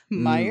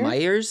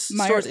Myers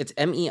stores. It's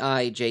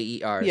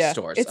MEIJER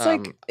stores.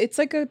 It's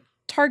like a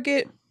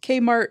Target,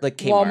 Kmart, like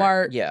Kmart,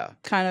 Walmart, yeah,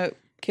 kind of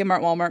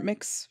Kmart Walmart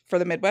mix for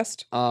the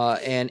Midwest.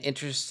 And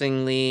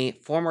interestingly,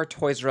 former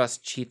Toys R Us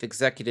chief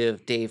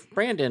executive Dave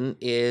Brandon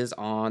is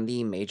on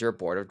the major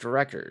board of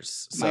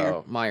directors.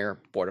 So Meyer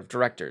board of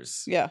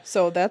directors. Yeah,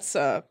 so that's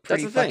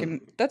pretty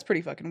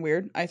fucking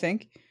weird, I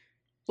think.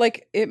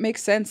 It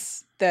makes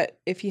sense that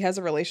if he has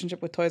a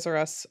relationship with Toys R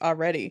Us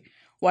already,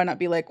 why not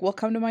be like, well,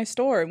 come to my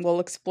store and we'll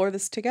explore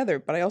this together.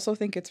 But I also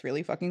think it's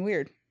really fucking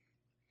weird.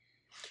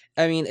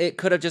 I mean, it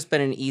could have just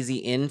been an easy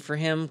in for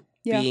him.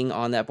 Yeah. Being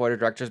on that board of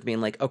directors,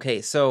 being like,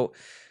 okay, so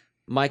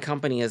my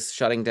company is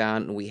shutting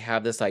down and we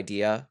have this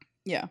idea.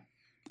 Yeah.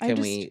 Can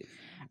we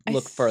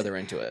look further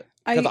into it?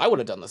 Because I would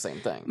have done the same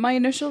thing. My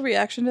initial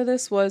reaction to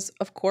this was,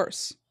 of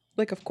course.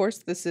 Of course,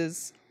 this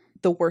is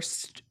the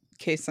worst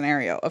case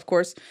scenario. Of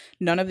course,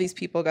 none of these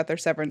people got their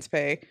severance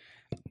pay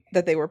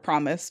that they were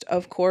promised.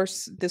 Of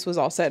course, this was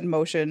all set in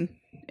motion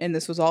and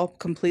this was all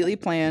completely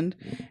planned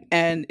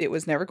and it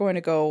was never going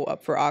to go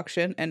up for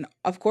auction. And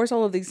of course,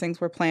 all of these things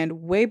were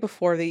planned way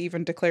before they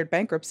even declared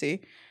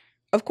bankruptcy.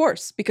 Of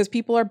course, because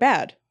people are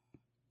bad.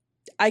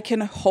 I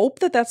can hope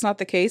that that's not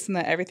the case and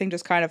that everything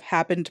just kind of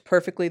happened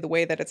perfectly the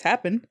way that it's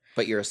happened.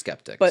 But you're a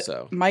skeptic. But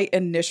so my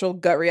initial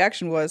gut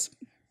reaction was,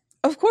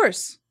 of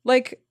course,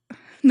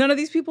 none of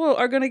these people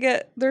are going to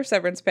get their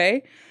severance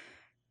pay.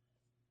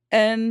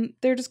 And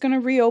they're just going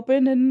to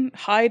reopen and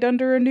hide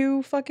under a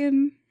new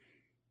fucking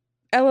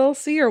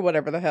LLC or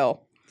whatever the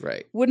hell.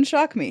 Right. Wouldn't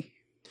shock me.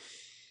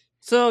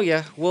 So,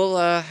 yeah, we'll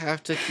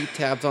have to keep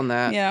tabs on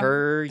that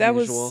per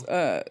usual.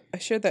 I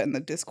shared that in the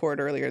Discord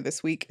earlier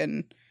this week,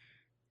 and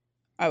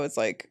I was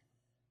like,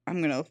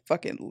 I'm going to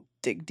fucking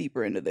dig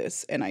deeper into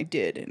this. And I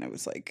did, and I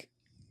was like,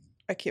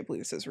 I can't believe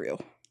this is real.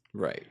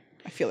 Right.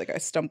 I feel like I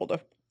stumbled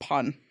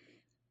upon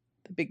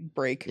the big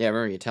break. Yeah, I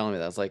remember you telling me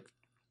that. I was like,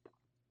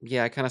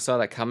 yeah, I kind of saw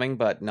that coming,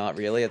 but not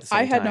really at the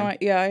same time.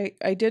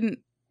 I didn't.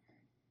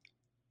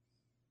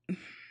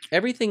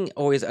 Everything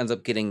always ends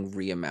up getting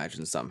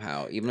reimagined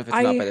somehow, even if it's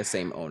not by the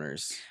same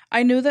owners.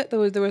 I knew that there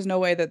was no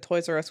way that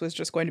Toys R Us was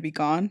just going to be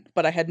gone,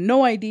 but I had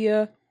no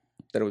idea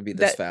that it would be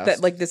this fast.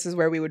 That this is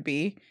where we would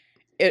be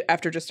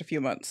after just a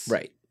few months.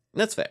 Right.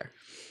 That's fair.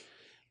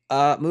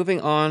 Moving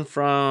on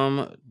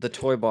from the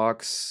toy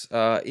box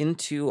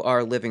into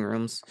our living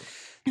rooms.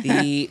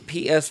 The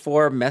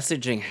PS4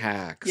 messaging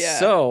hack. Yeah.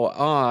 So,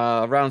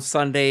 around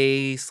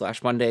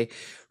Sunday/Monday,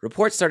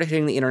 reports started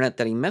hitting the internet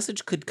that a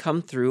message could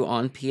come through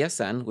on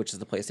PSN, which is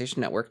the PlayStation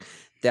Network,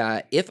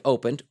 that if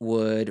opened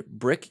would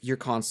brick your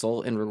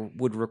console and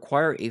would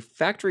require a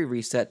factory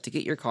reset to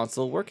get your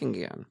console working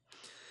again.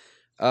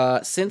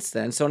 Since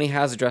then, Sony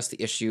has addressed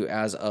the issue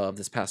as of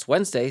this past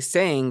Wednesday,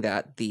 saying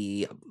that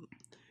the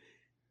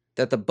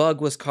that the bug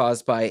was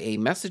caused by a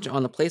message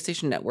on the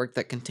PlayStation Network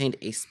that contained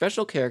a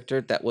special character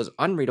that was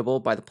unreadable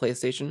by the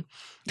PlayStation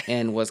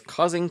and was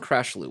causing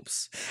crash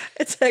loops.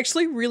 It's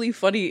actually really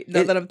funny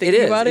now that I'm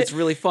thinking about it. It's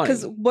really funny.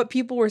 Because what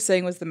people were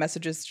saying was the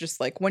message is just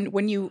like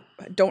when you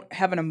don't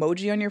have an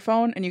emoji on your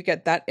phone and you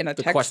get that in a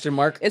The text. question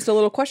mark? It's a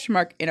little question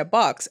mark in a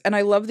box. And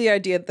I love the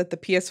idea that the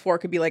PS4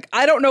 could be like,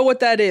 I don't know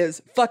what that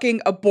is.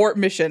 Fucking abort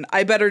mission.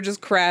 I better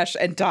just crash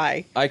and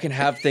die. I can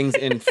have things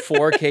in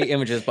 4K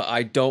images, but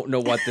I don't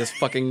know what this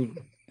fucking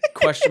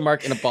question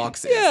mark in a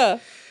box is. Yeah.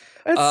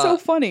 That's so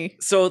funny.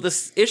 So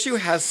this issue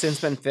has since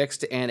been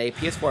fixed, and a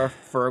PS4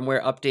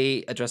 firmware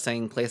update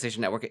addressing PlayStation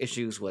Network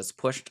issues was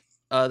pushed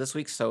this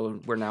week. So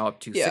we're now up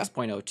to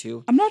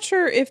 6.02. I'm not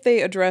sure if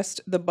they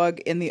addressed the bug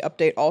in the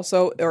update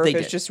also, or They if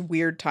it's did. just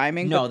weird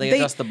timing. No, but they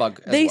addressed the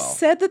bug as They well.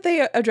 said that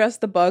they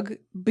addressed the bug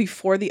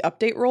before the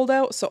update rolled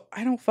out, so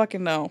I don't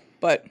fucking know.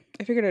 But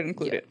I figured I'd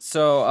include it.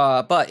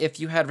 So, but if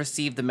you had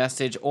received the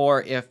message,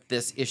 or if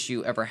this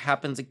issue ever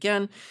happens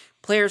again,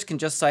 players can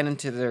just sign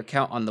into their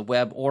account on the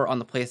web or on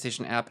the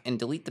PlayStation app and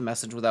delete the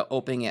message without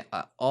opening it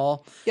at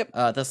all. Yep.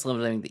 Thus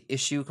limiting the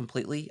issue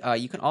completely.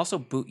 You can also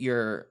boot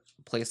your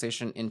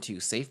PlayStation into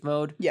safe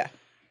mode. Yeah.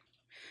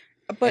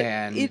 But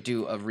and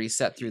do a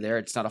reset through there.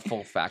 It's not a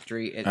full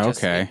factory. It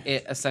Okay.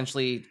 It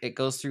essentially it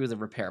goes through the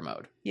repair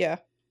mode. yeah.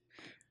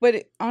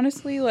 But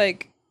honestly,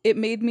 like, it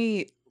made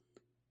me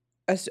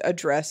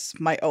address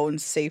my own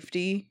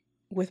safety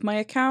with my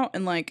account.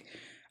 And, like,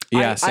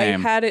 Yeah, I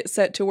same. had it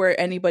set to where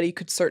anybody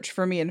could search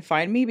for me and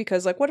find me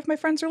because, like, what if my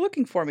friends are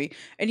looking for me?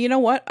 And you know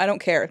what? I don't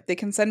care. They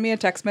can send me a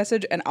text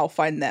message and I'll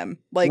find them.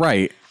 Like,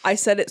 Right. I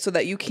set it so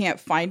that you can't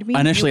find me.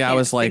 Initially, You I can't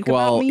was like, think about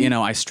well, me. you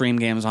know, I stream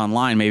games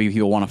online. Maybe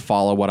people want to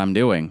follow what I'm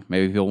doing.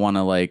 Maybe people want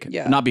to, like,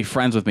 Yeah. not be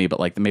friends with me, but,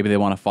 like, maybe they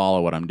want to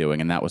follow what I'm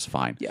doing. And that was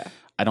fine. Yeah.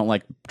 I don't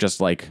like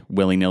just, like,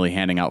 willy-nilly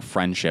handing out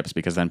friendships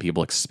because then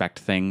people expect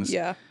things.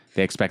 Yeah.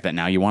 They expect that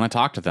now you want to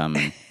talk to them.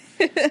 And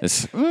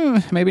it's,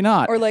 maybe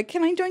not. Or like,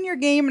 can I join your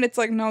game? And it's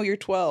like, no, you're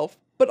 12.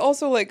 But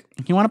also, like,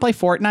 You want to play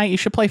Fortnite? You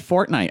should play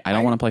Fortnite. I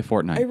don't want to play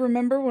Fortnite. I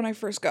remember when I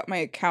first got my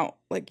account,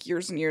 like,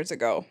 years and years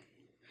ago.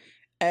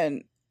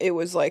 And it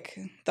was like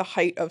the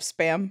height of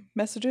spam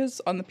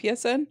messages on the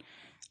PSN.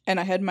 And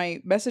I had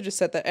my messages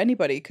set that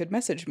anybody could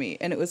message me.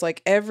 And it was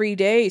like every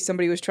day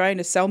somebody was trying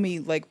to sell me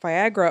like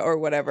Viagra or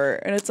whatever.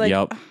 And it's like,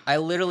 Yep. I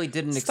literally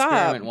did an Stop.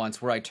 experiment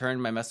once where I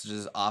turned my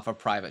messages off of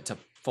private to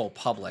full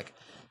public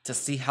to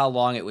see how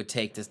long it would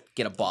take to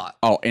get a bot.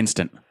 Oh,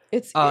 instant.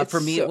 it's For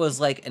me, so, it was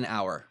like an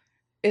hour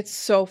it's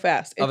so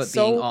fast. of It's it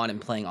being so on and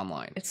playing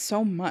online. It's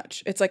so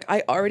much. It's like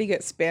I already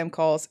get spam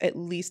calls at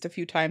least a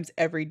few times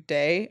every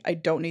day. I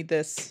don't need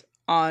this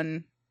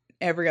on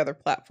every other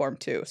platform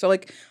too. So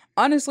like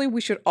honestly,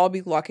 we should all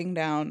be locking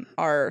down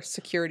our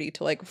security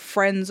to like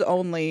friends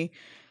only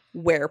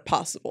where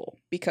possible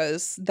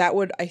because that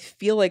would I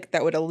feel like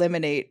that would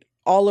eliminate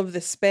all of the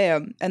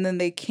spam and then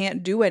they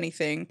can't do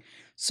anything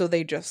so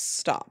they just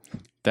stop.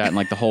 That and,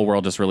 like, the whole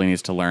world just really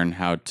needs to learn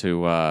how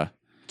to,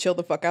 Chill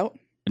the fuck out.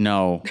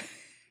 no,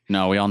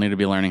 we all need to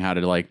be learning how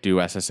to, like,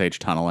 do SSH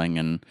tunneling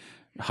and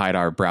hide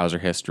our browser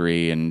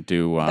history and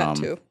do That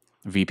too.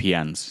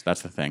 VPNs.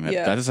 That's the thing.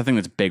 Yeah. That is the thing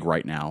that's big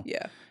right now.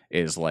 Yeah.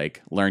 Is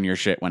like learn your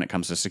shit when it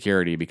comes to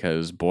security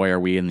because boy are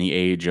we in the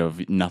age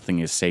of nothing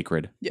is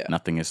sacred. Yeah.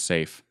 Nothing is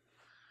safe.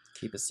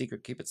 Keep it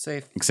secret, keep it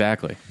safe.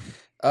 Exactly.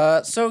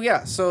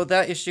 So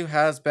that issue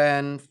has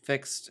been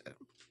fixed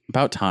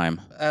About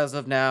time. as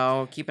of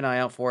now. Keep an eye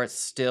out for it.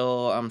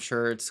 Still, I'm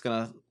sure it's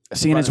gonna.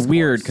 See, and run it's its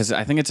weird course. because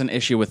I think it's an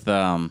issue with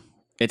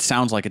it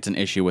sounds like it's an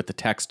issue with the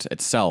text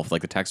itself,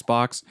 like the text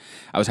box.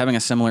 I was having a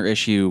similar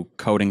issue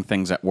coding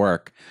things at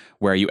work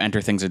where you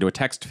enter things into a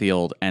text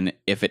field, and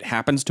if it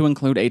happens to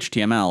include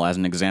HTML as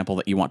an example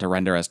that you want to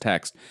render as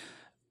text,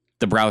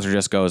 the browser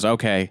just goes,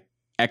 okay,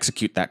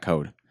 execute that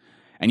code.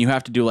 And you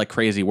have to do like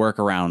crazy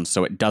workarounds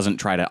so it doesn't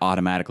try to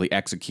automatically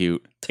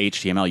execute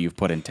HTML you've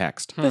put in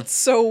text. That's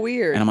so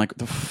weird. And I'm like,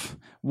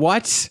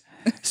 what?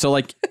 So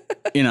like,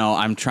 you know,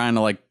 I'm trying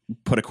to like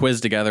put a quiz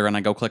together and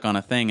I go click on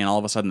a thing and all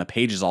of a sudden the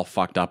page is all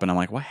fucked up and I'm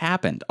like, what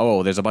happened?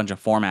 Oh, there's a bunch of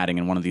formatting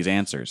in one of these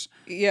answers.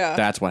 Yeah.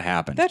 That's what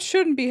happened. That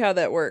shouldn't be how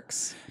that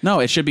works. No,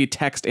 it should be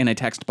text in a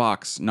text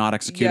box, not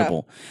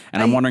executable.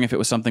 And I'm wondering if it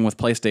was something with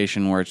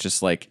PlayStation where it's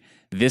just like,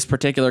 this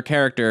particular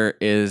character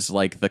is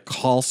like the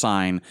call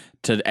sign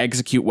to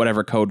execute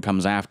whatever code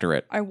comes after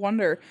it. I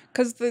wonder,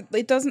 because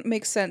it doesn't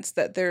make sense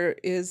that there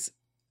is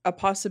a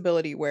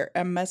possibility where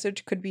a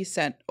message could be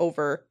sent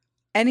over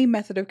any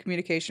method of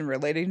communication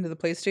relating to the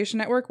PlayStation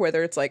Network,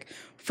 whether it's like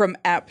from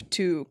app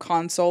to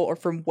console or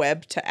from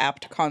web to app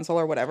to console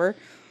or whatever.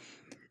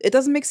 It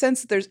doesn't make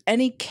sense that there's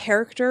any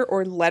character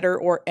or letter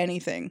or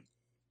anything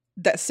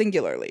that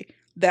singularly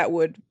that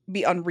would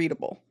be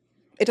unreadable.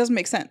 It doesn't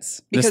make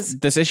sense because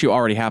This issue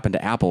already happened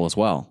to Apple as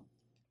well,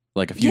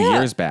 like a few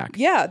years back.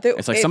 Yeah,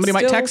 It's like somebody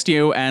might text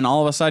you and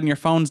all of a sudden your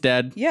phone's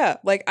dead. Yeah,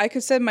 like I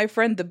could send my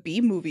friend the B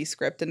movie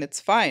script and it's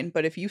fine,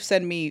 but if you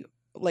send me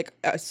like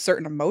a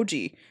certain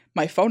emoji,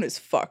 my phone is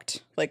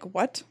fucked. Like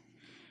what?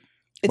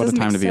 What a doesn't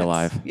time make to be sense.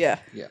 alive. Yeah.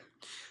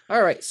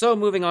 All right, so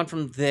moving on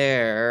from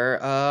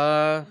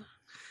there,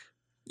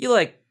 you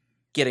like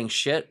getting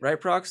shit,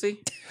 right,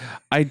 Proxy?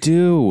 I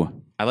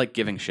do. I like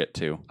giving shit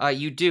too.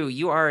 You do.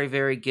 You are a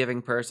very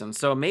giving person,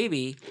 so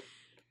maybe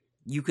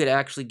you could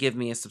actually give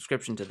me a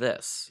subscription to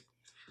this.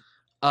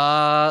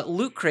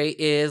 Loot Crate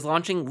is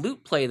launching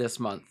Loot Play this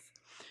month,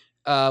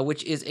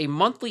 which is a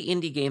monthly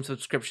indie game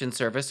subscription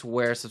service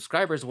where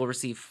subscribers will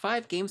receive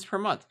 5 games per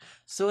month.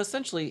 So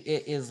essentially,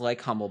 it is like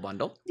Humble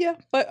Bundle. Yeah,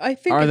 but I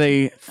think Are it's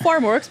they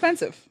far more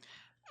expensive.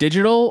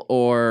 digital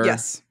or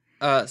Yes.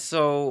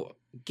 So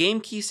game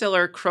key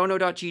seller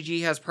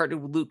Chrono.gg has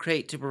partnered with Loot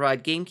Crate to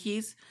provide game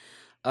keys.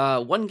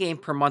 1 game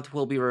per month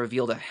will be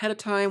revealed ahead of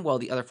time, while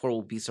the other 4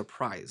 will be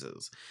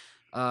surprises.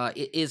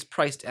 It is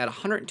priced at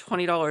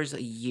 $120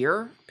 a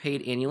year,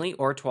 paid annually,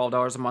 or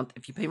 $12 a month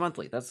if you pay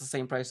monthly. That's the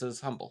same price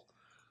as Humble.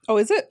 Oh,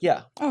 is it?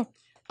 Yeah. Oh.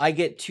 I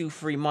get 2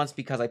 free months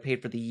because I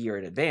paid for the year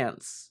in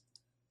advance,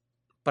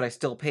 but I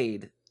still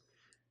paid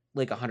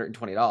like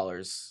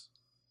 $120.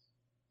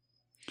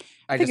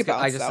 I think it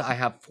balances out. I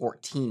have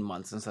 14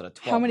 months instead of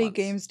 12 How many months.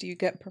 games do you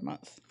get per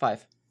month?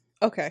 5.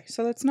 Okay,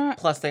 so that's not.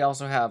 Plus, they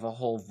also have a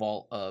whole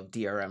vault of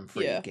DRM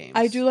free Yeah, games.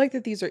 I do like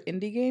that these are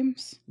indie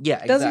games. Yeah,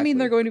 exactly. Doesn't mean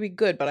they're going to be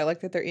good, but I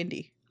like that they're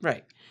indie.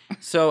 Right.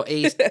 So,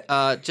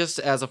 just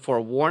as a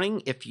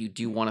forewarning, if you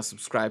do want to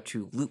subscribe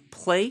to Loot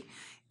Play,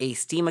 a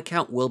Steam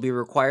account will be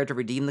required to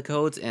redeem the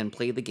codes and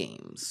play the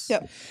games.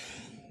 Yep.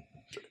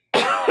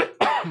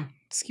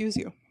 Excuse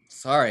you.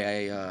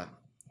 Sorry, I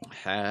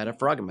had a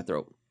frog in my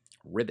throat.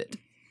 Ribbit.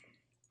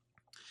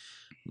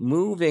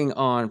 Moving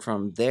on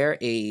from there,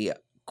 a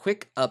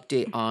quick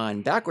update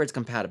on backwards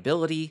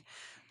compatibility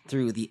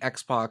through the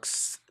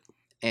Xbox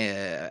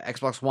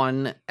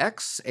One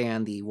X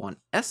and the One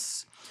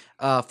S.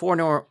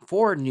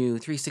 4 new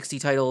 360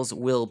 titles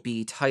will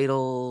be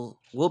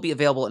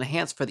available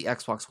enhanced for the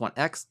Xbox One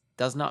X.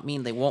 Does not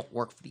mean they won't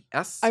work for the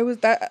S. I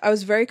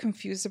was very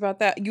confused about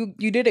that. You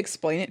did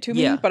explain it to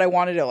me, Yeah. but I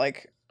wanted to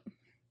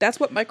that's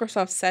what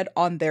Microsoft said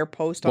on their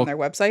post on their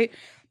website,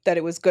 that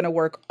it was going to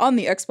work on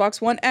the Xbox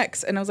One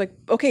X. And I was like,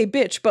 okay,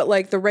 bitch, but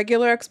the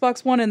regular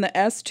Xbox One and the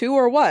S too,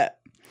 or what?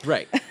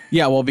 Right.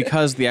 Yeah, well,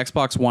 because the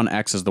Xbox One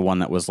X is the one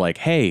that was like,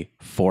 hey,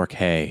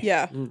 4K.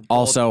 Yeah.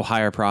 Also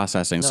higher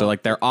processing. So No.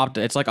 like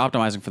it's like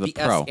optimizing for the, The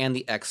Pro. S and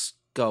the X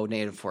go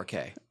native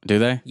 4K. Do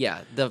they?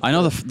 Yeah. I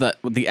know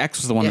the X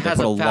was the one it that they has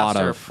put a lot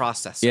faster of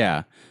processor.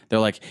 Yeah. They're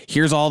like,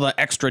 here's all the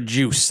extra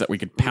juice that we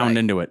could pound Right.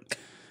 into it.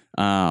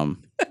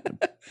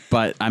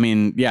 But I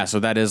mean, yeah,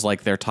 so that is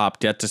like their top.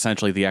 That's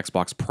essentially the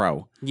Xbox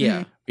Pro.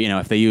 Yeah. You know,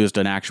 if they used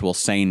an actual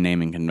sane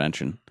naming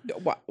convention.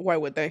 Why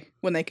would they?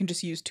 When they can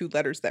just use 2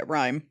 letters that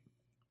rhyme.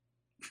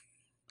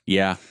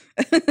 Yeah.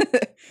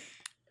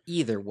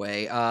 Either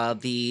way,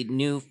 the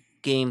new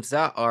games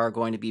that are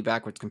going to be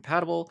backwards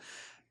compatible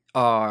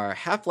are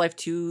Half-Life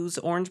 2's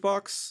Orange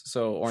Box,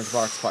 so Orange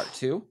Box Part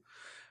 2.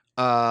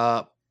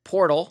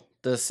 Portal,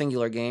 the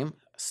singular game,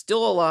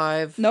 still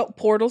alive. Nope,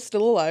 Portal's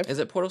still alive. Is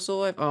it Portal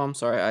still alive? Oh, I'm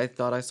sorry. I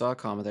thought I saw a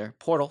comma there.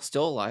 Portal,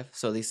 still alive,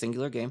 so the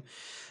singular game.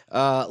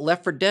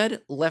 Left 4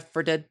 Dead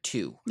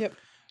 2. Yep.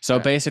 So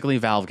basically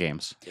Valve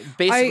games.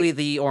 Basically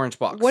the Orange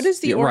Box. What is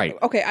the You're right.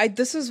 Okay,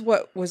 this is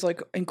what was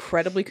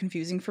incredibly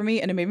confusing for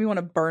me, and it made me want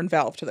to burn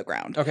Valve to the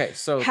ground. Okay,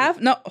 so...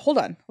 Hold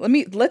on.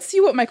 Let's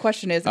see what my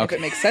question is and Okay. if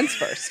it makes sense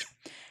first.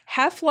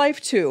 Half-Life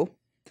 2,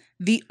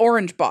 the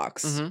Orange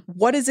Box. Mhm.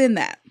 What is in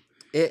that?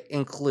 It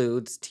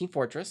includes Team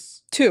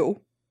Fortress. 2.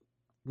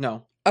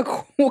 No.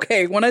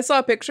 Okay, when I saw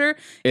a picture,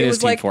 It was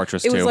is Team like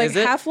Fortress it was 2. like Is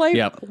it? Half-Life.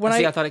 Yep. When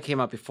I thought it came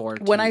out before.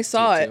 I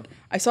saw T2. it,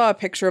 I saw a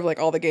picture of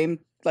all the game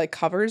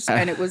covers,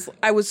 and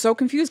I was so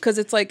confused because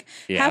it's like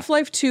Yeah.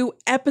 Half-Life 2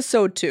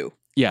 Episode 2,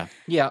 Yeah.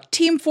 Yeah.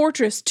 Team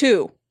Fortress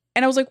 2,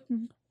 and I was like,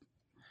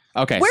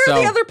 Okay. where so,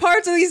 are the other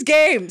parts of these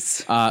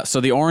games? So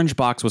the Orange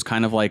Box was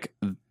kind of like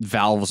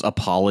Valve's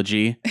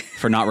apology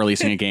for not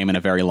releasing a game in a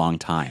very long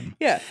time.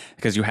 Yeah.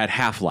 Because you had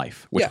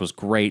Half-Life, which Yeah. was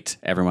great.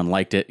 Everyone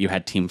liked it. You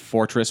had Team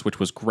Fortress, which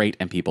was great,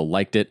 and people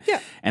liked it. Yeah.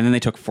 And then they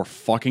took for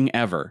fucking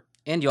ever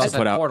And you to also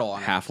put had out Portal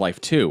on it.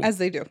 Half-Life 2. As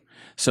they do.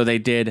 So they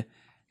did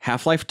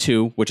Half-Life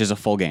 2, which is a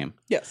full game.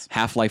 Yes.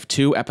 Half-Life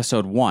 2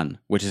 Episode 1,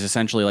 which is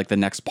essentially like the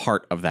next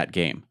part of that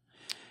game.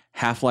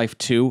 Half-Life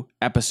 2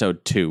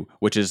 Episode 2,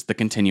 which is the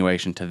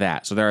continuation to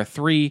that. So there are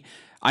 3.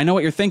 I know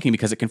what you're thinking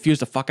because it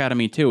confused the fuck out of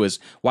me too, is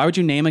why would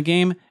you name a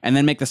game and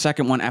then make the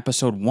second one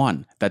Episode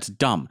 1? That's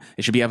dumb.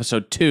 It should be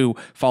Episode 2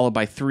 followed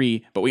by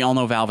 3, but we all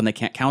know Valve and they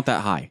can't count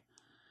that high.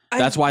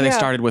 That's why they yeah.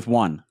 started with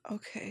 1.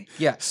 Okay.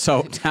 Yeah.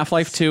 So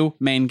Half-Life 2,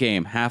 main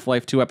game.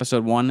 Half-Life 2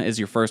 Episode 1 is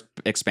your first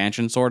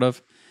expansion, sort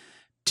of.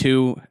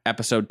 2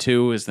 Episode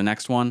 2 is the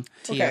next one.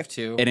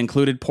 TF2. It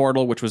included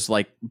Portal, which was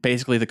like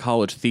basically the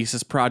college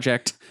thesis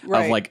project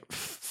Right. of like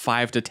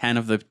 5 to 10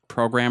 of the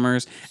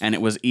programmers, and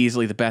it was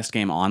easily the best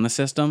game on the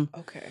system.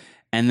 Okay.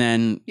 And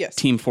then Yes.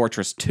 Team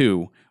Fortress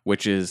 2,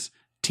 which is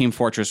Team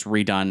Fortress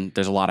redone.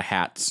 There's a lot of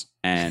hats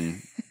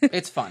and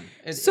It's fun.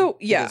 So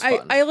yeah, it is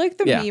fun. I like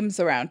the Yeah. memes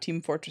around Team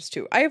Fortress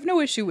 2. I have no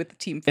issue with the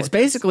Team Fortress. it's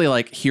basically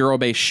like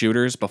hero-based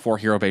shooters before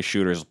hero-based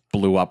shooters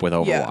blew up with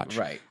Overwatch.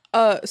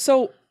 Right.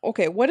 So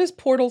okay, what is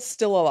Portal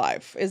Still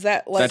Alive? Is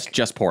that like That's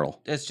just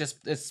Portal.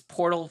 It's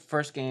Portal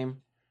first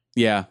game,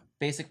 Yeah.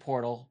 basic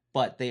Portal,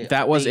 but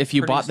That was they if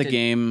you bought the produced it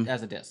game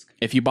as a disc.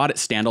 if you bought it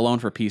standalone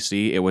for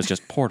PC, it was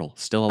just Portal,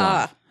 Still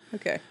Alive.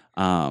 okay?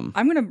 Um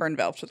I'm gonna burn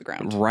Valve to the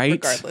ground, Right?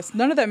 regardless.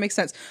 None of that makes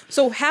sense.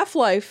 So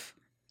Half-Life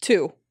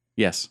 2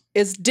 yes.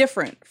 is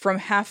different from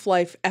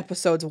Half-Life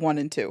episodes 1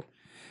 and 2.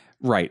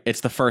 Right. It's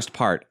the first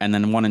part, and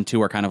then 1 and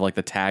 2 are kind of like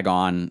the tag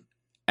on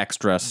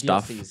extra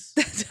stuff. DLCs.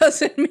 That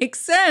doesn't make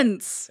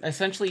sense.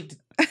 Essentially,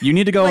 You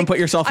need to go Like, and put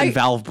yourself in I-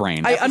 Valve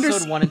brain. I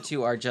episode underst- 1 and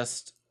 2 are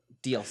just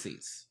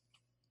DLCs.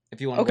 If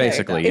you want to Okay.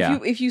 Basically, if yeah.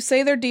 if you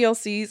say they're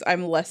DLCs,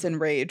 I'm less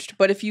enraged.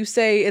 But if you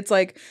say it's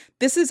like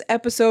this is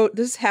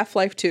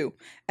Half-Life 2,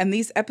 and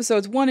these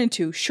episodes 1 and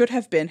 2 should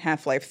have been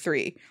Half-Life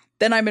 3,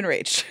 then I'm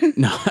enraged.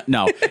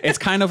 No. It's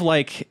kind of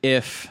like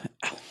if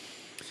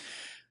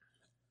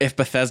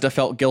Bethesda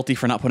felt guilty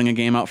for not putting a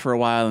game out for a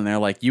while, and they're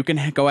like, you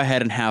can go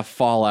ahead and have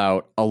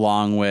Fallout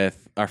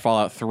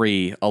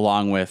 3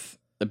 along with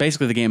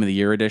basically the Game of the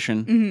Year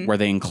edition, Mhm. where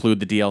they include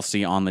the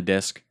DLC on the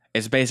disc.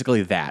 It's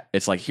basically that.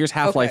 It's like, here's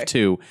Half-Life Okay.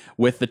 2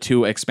 with the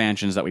 2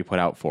 expansions that we put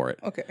out for it.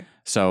 Okay.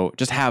 So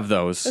just have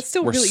those. That's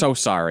still We're really- so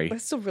sorry.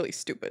 That's still really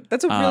stupid.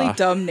 That's a really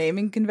dumb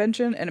naming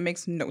convention, and it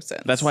makes no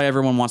sense. That's why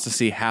everyone wants to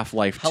see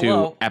Half-Life 2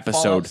 Hello,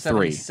 Episode Fallout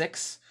 3.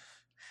 76.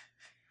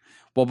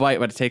 Well,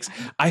 but it takes.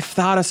 I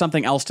thought of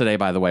something else today,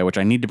 by the way, which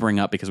I need to bring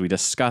up because we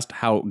discussed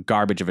how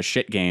garbage of a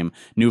shit game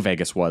New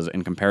Vegas was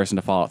in comparison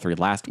to Fallout 3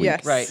 last week.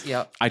 Yes. Right,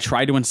 yep. I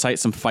tried to incite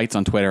some fights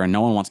on Twitter, and no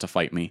one wants to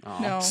fight me. Aw.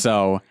 No.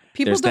 So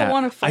People there's don't that.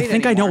 wanna fight I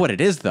think I know anymore. what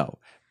it is, though.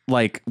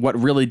 Like, what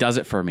really does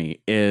it for me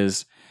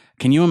is,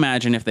 can you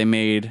imagine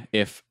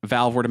if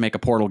Valve were to make a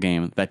Portal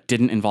game that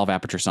didn't involve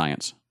Aperture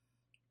Science?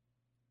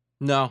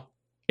 No.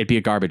 It'd be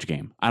a garbage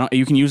game.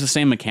 You can use the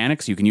same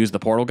mechanics, you can use the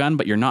Portal gun,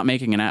 but you're not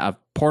making a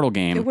Portal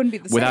game It wouldn't be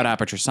the without same.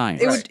 Aperture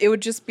Science. It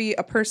would just be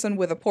a person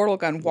with a portal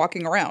gun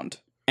walking around.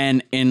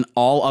 And in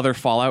all other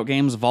Fallout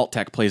games, Vault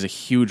Tech plays a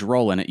huge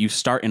role in it. You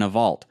start in a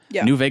vault.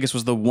 Yeah. New Vegas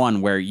was the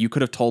one where you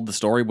could have told the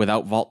story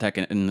without Vault Tech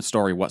in the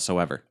story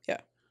whatsoever. You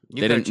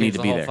They could have didn't need changed to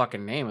the be whole there.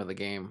 fucking name of the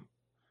game.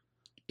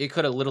 It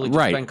could have literally just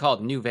Right. been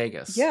called New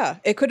Vegas. Yeah,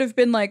 it could have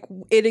been like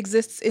it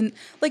exists in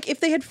like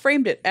if they had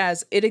framed it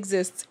as it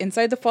exists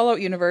inside the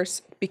Fallout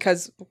universe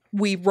because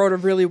we wrote a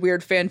really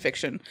weird fan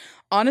fiction.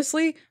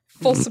 Honestly,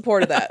 full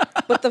support of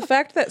that. But the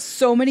fact that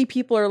so many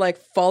people are like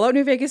Fallout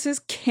New Vegas is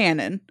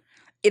canon.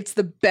 It's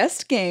the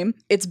best game.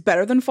 It's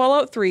better than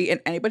Fallout 3 and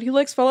anybody who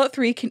likes Fallout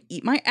 3 can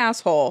eat my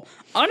asshole.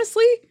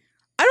 Honestly,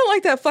 I don't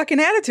like that fucking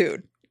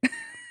attitude.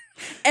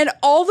 And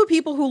all the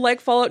people who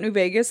like Fallout New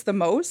Vegas the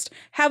most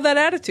have that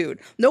attitude.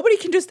 Nobody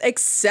can just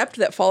accept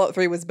that Fallout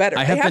 3 was better.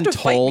 I They have have been to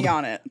fight told- me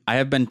on it. I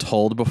have been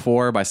told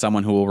before by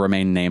someone who will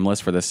remain nameless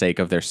for the sake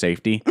of their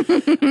safety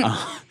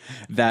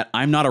that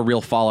I'm not a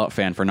real Fallout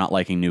fan for not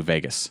liking New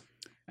Vegas.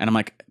 And I'm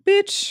like,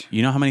 Bitch,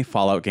 you know how many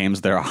Fallout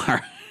games there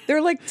are?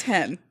 they're like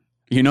 10.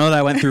 You know that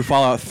I went through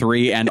Fallout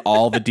 3 and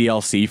all the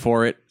DLC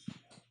for it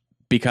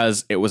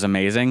because it was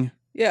amazing?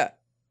 Yeah.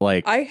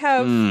 Like, I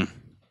have mm,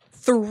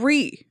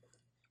 3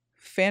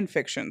 fan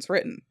fictions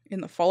written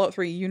in the Fallout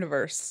 3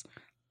 universe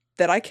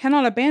that I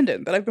cannot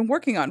abandon, that I've been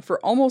working on for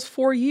almost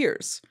 4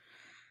 years.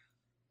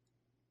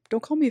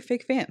 Don't call me a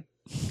fake fan.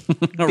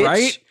 Bitch.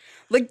 right?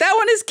 Like, that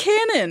one is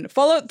canon.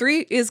 Fallout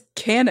 3 is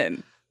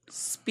canon.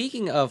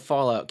 Speaking of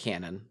Fallout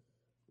canon,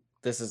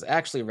 this is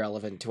actually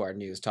relevant to our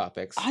news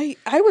topics. I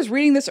was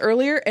reading this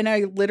earlier and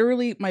I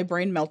literally, my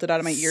brain melted out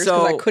of my ears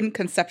because I So- couldn't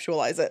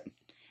conceptualize it.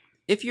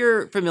 If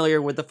you're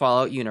familiar with the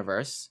Fallout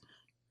universe,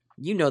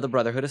 you know the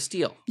Brotherhood of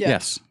Steel. Yeah.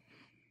 Yes.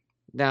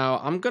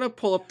 Now, I'm going to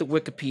pull up the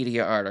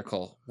Wikipedia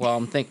article while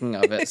I'm thinking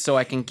of it so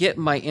I can get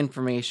my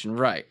information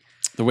right.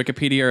 The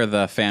Wikipedia or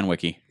the fan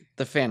wiki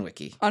The fan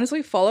wiki.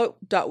 Honestly,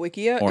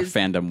 Fallout.wikia or is,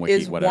 fandom wiki,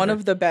 is whatever. one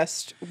of the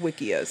best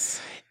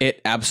wikias. It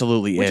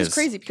absolutely Which is. is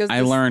crazy because I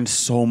this- learned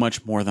so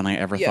much more than I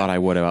ever Yeah. thought I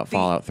would about The-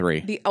 Fallout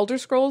 3. The Elder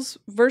Scrolls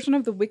version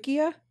of the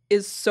Wikia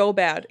is so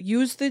bad.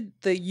 Use the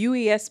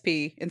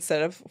UESP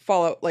instead of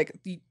Fallout, like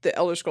the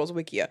Elder Scrolls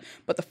Wikia.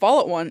 But the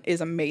Fallout one is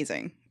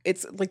amazing.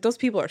 It's like those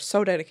people are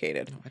so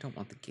dedicated. No, I don't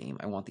want the game.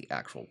 I want the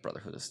actual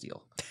Brotherhood of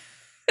Steel.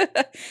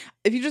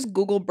 If you just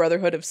Google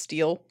Brotherhood of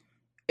Steel,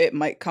 it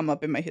might come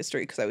up in my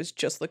history because I was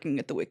just looking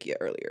at the Wikia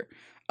earlier.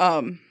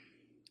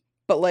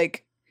 But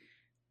like,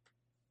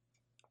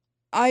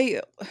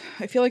 I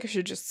feel like I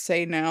should just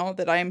say now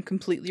that I am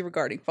completely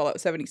regarding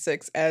Fallout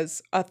 76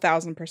 as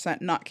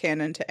 1,000% not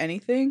canon to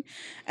anything,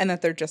 and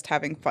that they're just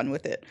having fun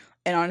with it.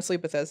 And honestly,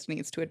 Bethesda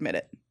needs to admit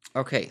it.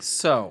 Okay,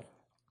 so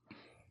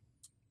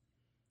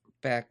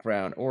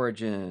background,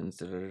 origins.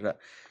 Da, da, da, da.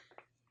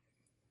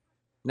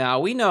 Now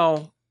we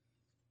know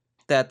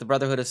that the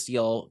Brotherhood of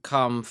Steel,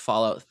 come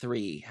Fallout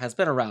 3, has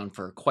been around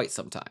for quite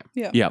some time.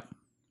 Yep.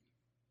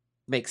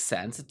 Makes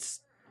sense. It's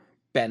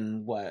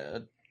been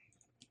what,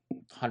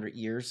 100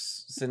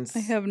 years since I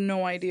have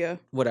no idea.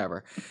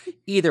 whatever.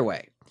 Either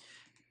way,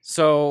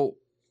 so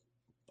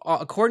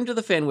according to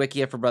the fan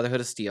wiki for Brotherhood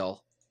of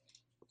Steel,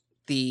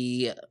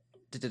 the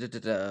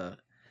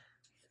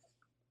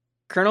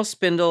Colonel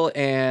Spindle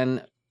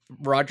and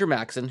Roger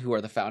Maxson, who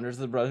are the founders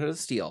of the Brotherhood of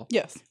Steel,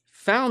 Yes.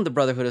 found the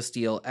Brotherhood of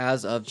Steel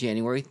as of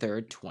January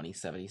 3rd,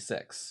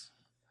 2076.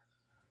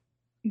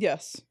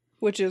 Yes.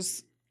 Which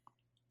is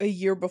a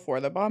year before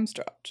the bombs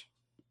dropped.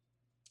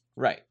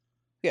 Right.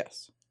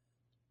 Yes.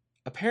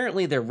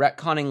 Apparently, they're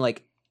retconning,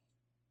 like,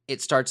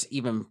 it starts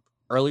even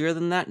earlier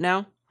than that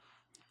now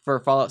for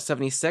Fallout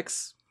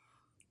 76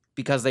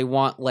 because they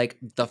want, like,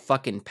 the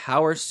fucking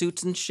power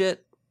suits and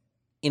shit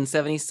in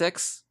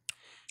 76.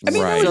 I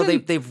mean, right. So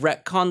they've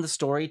retconned the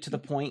story to the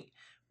point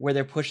where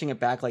they're pushing it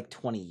back like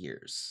 20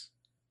 years.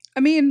 I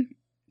mean,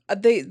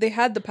 they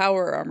had the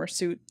power armor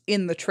suit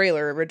in the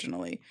trailer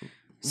originally.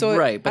 So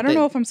Right, but I don't they-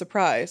 know if I'm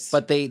surprised.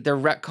 But they're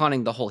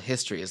retconning the whole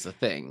history is the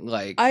thing.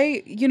 Like,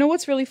 you know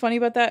what's really funny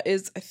about that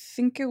is I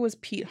think it was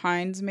Pete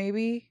Hines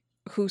maybe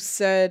who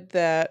said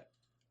that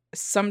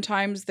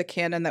sometimes the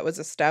canon that was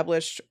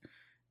established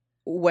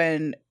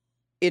when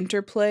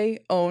Interplay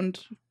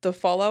owned the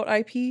Fallout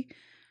IP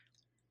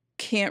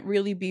can't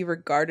really be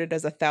regarded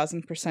as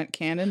 1,000%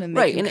 canon, and they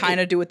Right, can and kind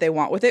of do what they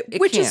want with it, it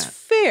which is can't.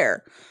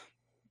 fair.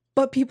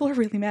 But people are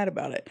really mad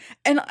about it.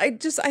 And I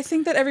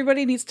think that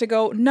everybody needs to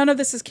go, none of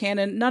this is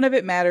canon. None of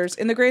it matters.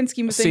 In the grand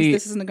scheme of things, See,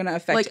 this isn't going to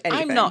affect like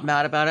anything. I'm not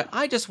mad about it.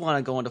 I just want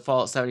to go into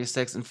Fallout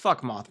 76 and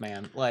fuck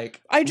Mothman.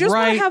 Like, I just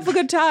want Right. to have a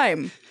good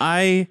time.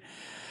 I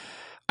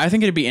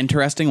think it'd be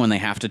interesting when they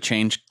have to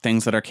change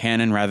things that are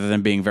canon rather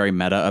than being very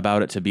meta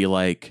about it to be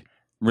like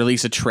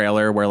release a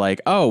trailer where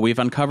like, oh, we've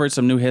uncovered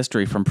some new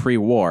history from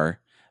pre-war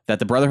that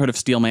the Brotherhood of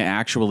Steel may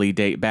actually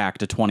date back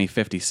to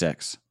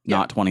 2056,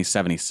 not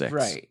 2076.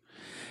 right.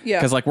 Yeah.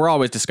 Because like we're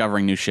always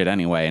discovering new shit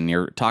anyway, and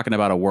you're talking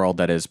about a world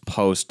that is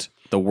post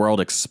the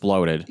world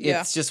exploded. Yeah.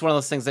 It's just one of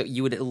those things that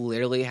you would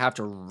literally have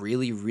to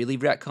really, really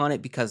retcon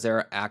it because there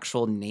are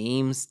actual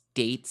names,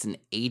 dates, and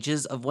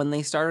ages of when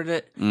they started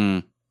it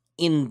Mm.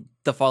 in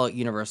the Fallout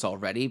universe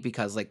already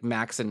because like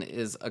Maxson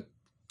is a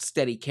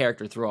steady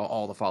character throughout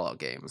all the Fallout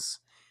games.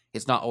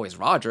 It's not always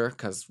Roger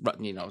because,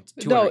 you know, it's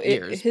 200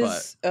 years,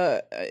 his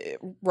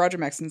Roger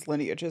Maxson's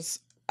lineage is,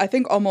 I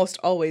think, almost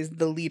always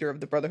the leader of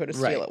the Brotherhood of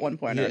Steel Right. at one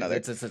point or Yeah, another.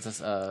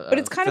 But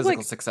It's kind of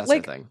like successor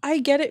like thing. I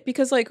get it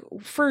because like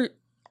for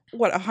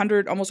what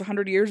almost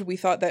 100 years we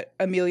thought that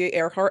Amelia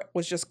Earhart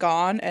was just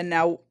gone, and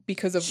now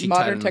because of She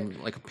modern tied tech,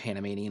 on, like a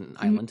Panamanian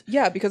island.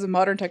 yeah, because of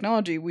modern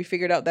technology, we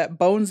figured out that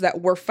bones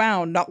that were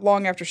found not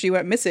long after she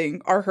went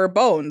missing are her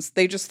bones.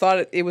 They just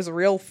thought it was a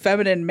real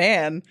feminine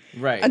man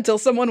Right. until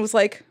someone was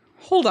like,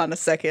 "Hold on a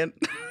second,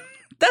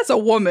 that's a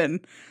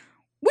woman.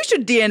 We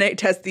should DNA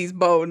test these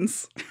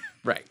bones."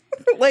 Right.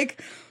 Like,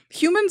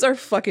 humans are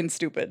fucking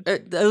stupid.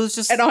 It was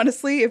just And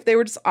honestly, if they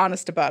were just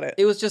honest about it.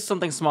 it was just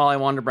something small I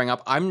wanted to bring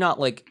up. I'm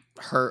not like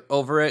hurt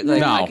over it.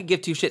 Like No. I could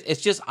give two shit.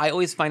 It's just I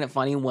always find it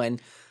funny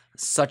when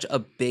such a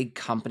big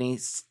company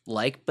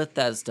like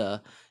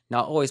Bethesda,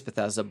 not always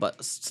Bethesda, but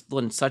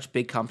when such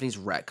big companies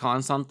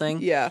retcon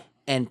something Yeah.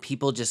 and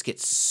people just get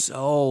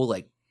so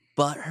like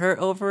butthurt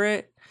over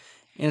it.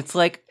 And it's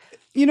like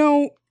You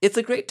know, it's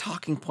a great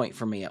talking point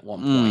for me at one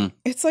Mm. point.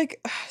 it's like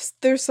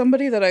there's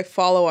somebody that I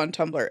follow on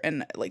Tumblr,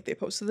 and like they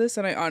posted this,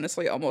 and I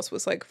honestly almost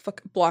was like,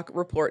 fuck, block,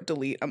 report,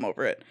 delete, I'm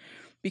over it.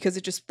 Because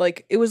it just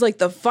like, it was like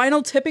the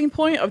final tipping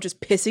point of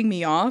just pissing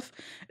me off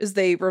is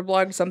they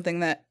reblogged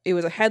something that it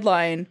was a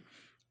headline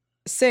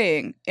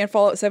saying in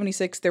Fallout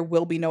 76 there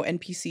will be no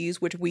NPCs,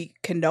 which we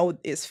can know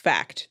is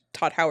fact.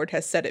 Todd Howard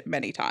has said it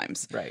many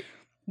times. Right.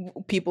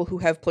 People who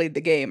have played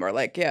the game are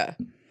like, yeah,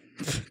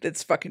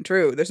 it's fucking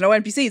true. There's no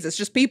NPCs. It's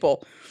just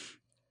people.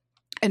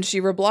 And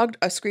she reblogged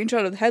a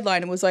screenshot of the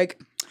headline and was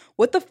like,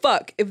 what the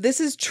fuck? If this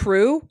is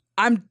true,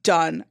 I'm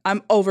done.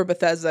 I'm over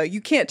Bethesda.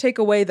 You can't take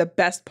away the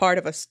best part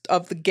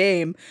of the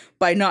game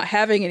by not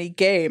having any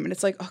game. And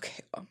it's like,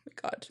 okay, oh my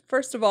God.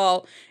 First of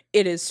all,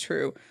 it is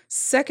true.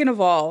 Second of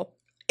all,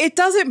 it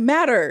doesn't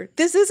matter.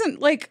 This isn't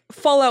like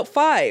Fallout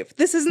 5.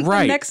 This isn't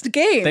Right. the next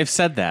game. They've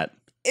said that.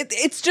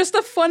 It's just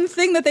a fun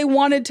thing that they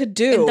wanted to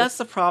do. And that's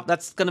the problem.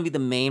 That's going to be the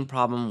main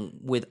problem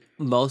with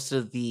most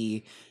of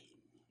the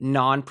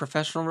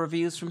non-professional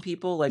reviews from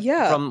people, like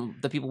Yeah. from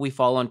the people we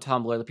follow on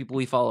Tumblr, the people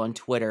we follow on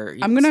Twitter,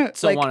 I'm gonna,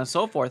 so like, on and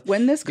so forth.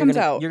 when this comes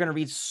out, you're gonna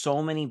read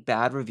so many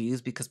bad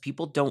reviews because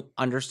people don't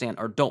understand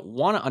or don't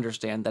want to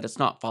understand that it's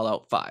not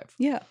Fallout 5.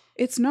 yeah,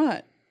 it's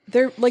not.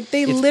 They're like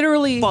they It's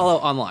literally.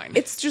 Fallout Online.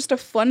 It's just a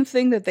fun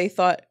thing that they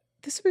thought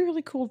this would be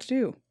really cool to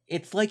do.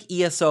 It's like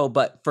ESO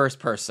but first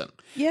person.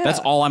 Yeah, That's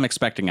all I'm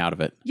expecting out of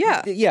it.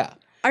 Yeah, Yeah.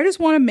 I just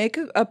want to make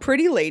a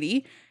pretty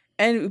lady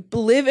and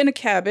live in a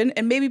cabin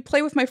and maybe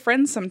play with my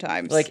friends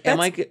sometimes. Like, am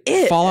That's I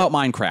it? Fallout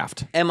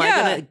Minecraft. Am I Yeah.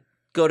 gonna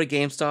go to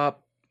GameStop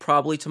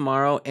probably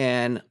tomorrow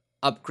and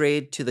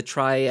upgrade to the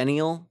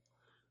Triennial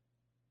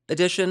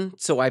edition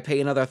so I pay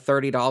another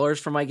 $30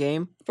 for my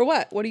game? For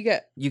what? What do you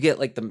get? You get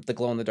like the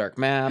glow in the dark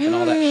map and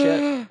all that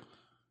shit.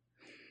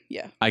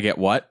 Yeah, I get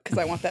what? because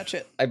I want that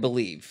shit. I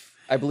believe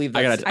I'm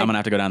that's, gonna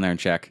have to go down there and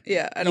check.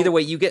 Yeah, I don't. either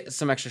way you get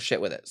some extra shit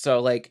with it. So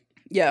like,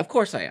 Yeah, of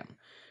course I am.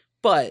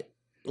 But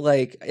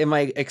like, am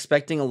I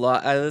expecting a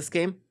lot out of this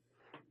game?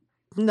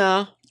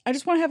 No. I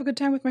just want to have a good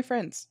time with my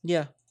friends.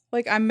 Yeah.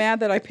 Like, I'm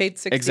mad that I paid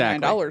 $69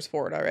 Exactly.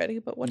 for it already,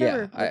 but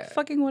whatever.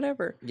 Fucking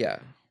whatever. Yeah.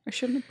 I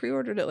shouldn't have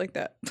pre-ordered it like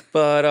that.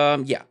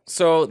 But yeah,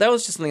 so that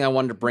was just something I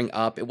wanted to bring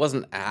up. It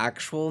wasn't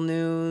actual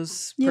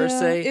news per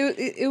se.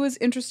 It was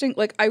interesting.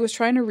 Like, I was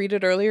trying to read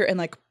it earlier, and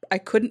like I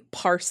couldn't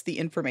parse the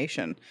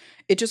information.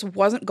 It just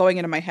wasn't going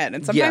into my head.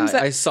 And sometimes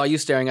I saw you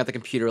staring at the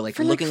computer, like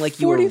for, looking like, like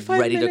you were 45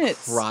 ready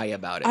minutes. to cry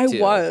about it. I too.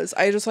 was.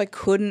 I just like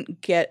couldn't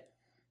get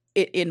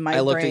it in my brain.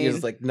 I looked at you and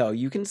was like, no,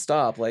 you can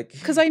stop. Like,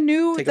 because I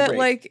knew take a that break.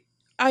 like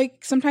I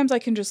sometimes I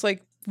can just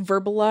like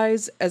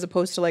verbalize as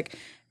opposed to like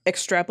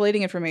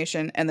extrapolating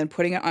information and then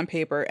putting it on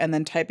paper and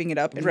then typing it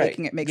up and Right.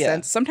 making it make Yeah.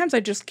 sense. Sometimes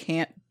I just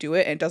can't do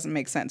it and it doesn't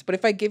make sense. But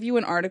if I give you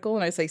an article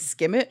and I say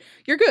skim it,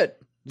 you're good.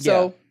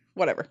 So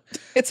whatever.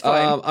 It's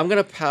fine. I'm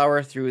gonna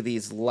power through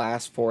these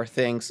last 4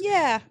 things.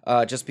 Yeah.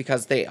 Just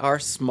because they are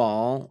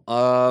small.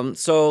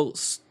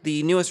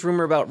 The newest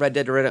rumor about Red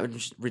Dead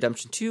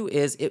Redemption 2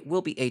 is it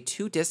will be a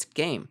 2-disc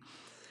game.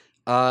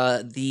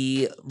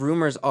 The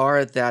rumors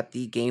are that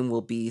the game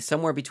will be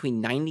somewhere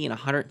between 90 and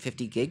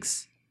 150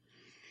 gigs.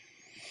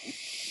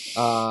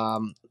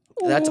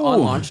 That's on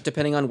Ooh. launch,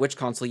 depending on which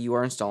console you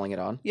are installing it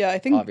on. Yeah, I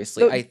think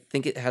Obviously, I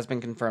think it has been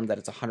confirmed that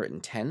it's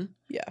 110.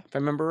 Yeah. If I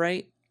remember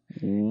right.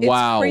 It's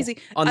Wow. crazy.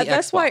 On the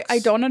That's why I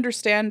Xbox. don't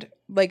understand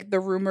like the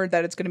rumor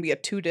that it's going to be a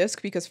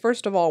 2-disc because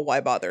first of all, why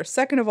bother?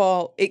 Second of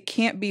all, it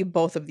can't be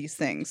both of these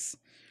things.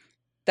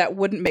 That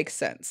wouldn't make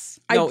sense.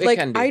 No, it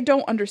can be. I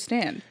don't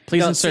understand. Please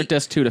No, insert see-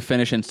 disc 2 to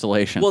finish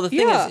installation. Well, the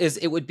thing Yeah. is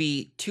it would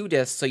be 2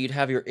 discs, so you'd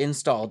have your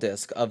install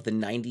disc of the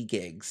 90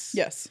 gigs.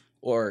 Yes.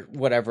 Or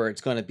whatever it's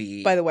going to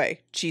be. By the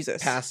way,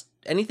 Jesus. Past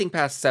anything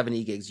past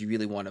 70 gigs, you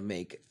really want to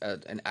make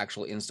an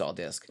actual install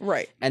disc.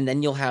 Right. And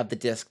then you'll have the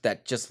disc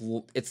that just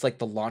it's like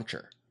the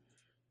launcher.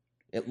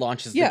 It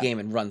launches Yeah. the game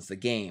and runs the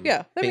game.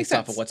 Yeah, that makes based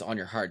off sense. of what's on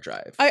your hard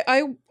drive.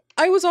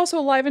 I was also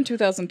alive in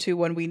 2002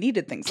 when we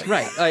needed things like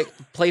Right, that.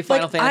 like play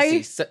Final Like, I-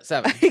 Fantasy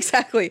 7.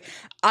 Exactly.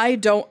 I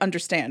don't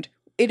understand.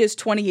 It is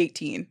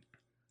 2018.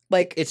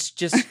 Like It's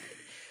just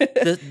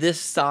this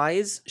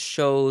size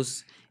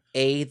shows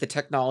the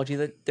technology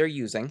that they're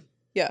using.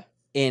 Yeah.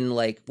 In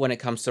like when it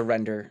comes to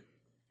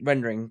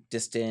rendering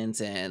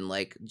distance and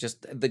like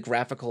just the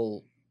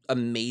graphical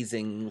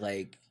amazing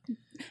like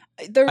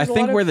there's I a think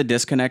lot of, where the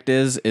disconnect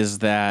is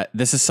that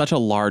this is such a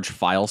large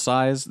file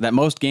size that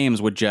most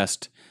games would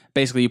just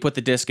basically you put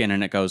the disc in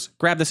and it goes,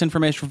 grab this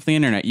information from the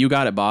internet. You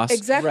got it, boss.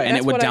 Exactly. Right. And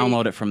that's it would what I-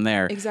 download it from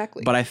there.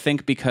 Exactly. But I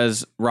think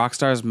because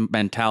Rockstar's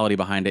mentality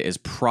behind it is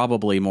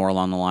probably more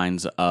along the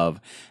lines of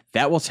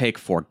that will take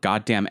for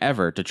goddamn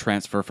ever to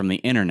transfer from the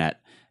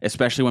internet,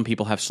 especially when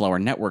people have slower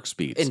network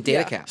speeds. in data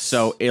Yeah. caps.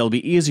 So it'll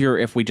be easier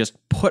if we just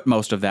put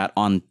most of that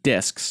on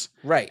discs.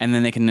 Right. And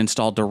then they can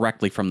install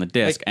directly from the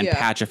disc Like, and yeah.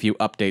 patch a few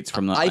updates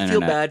from the I internet.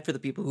 feel bad for the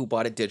people who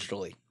bought it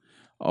digitally.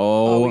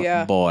 Oh,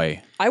 yeah.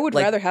 boy. I would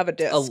like, rather have a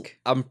disc.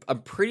 I'm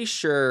pretty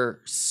sure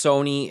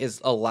Sony is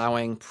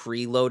allowing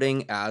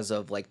preloading as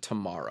of like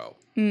tomorrow.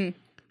 Mm.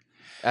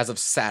 As of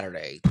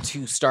Saturday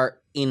to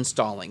start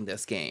installing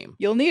this game.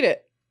 You'll need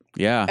it.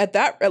 Yeah. At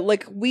that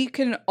like we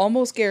can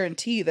almost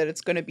guarantee that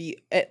it's going to be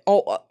at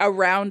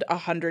around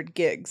 100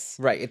 gigs.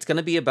 Right. It's going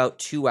to be about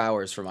 2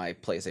 hours for my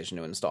PlayStation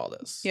to install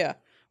this. Yeah.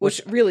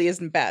 Which really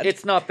isn't bad.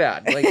 It's not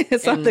bad. Like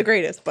it's not and, the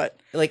greatest, but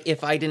like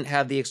if I didn't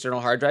have the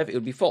external hard drive, it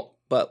would be full.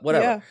 But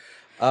whatever.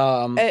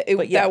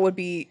 But yeah, that would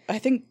be I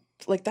think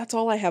like that's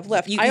all I have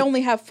left. You- I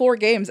only have 4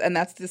 games and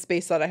that's the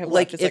space that I have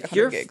like left. It's like if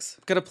 100 you're gigs.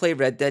 gonna play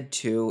Red Dead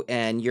 2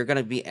 and you're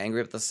gonna be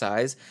angry with the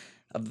size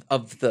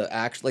of the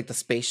actual like the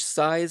space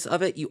size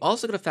of it, you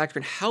also gotta factor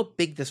in how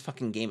big this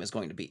fucking game is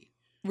going to be.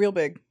 Real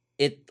big.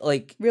 It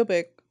like Real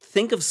big.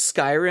 think of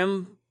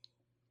Skyrim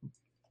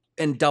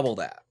and double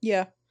that.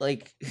 Yeah.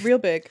 Like Real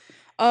big.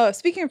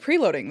 Speaking of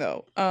preloading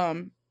though,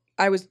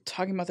 I was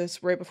talking about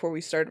this right before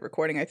we started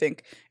recording, I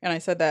think, and I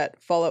said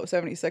that Fallout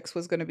 76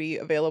 was going to be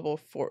available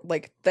for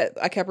like that.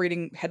 I kept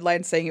reading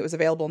headlines saying it was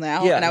available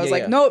now, Yeah, and I was yeah,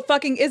 like, yeah. no, it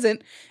fucking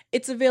isn't.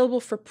 It's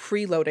available for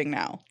preloading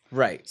now.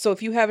 right. So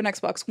if you have an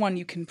Xbox One,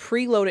 you can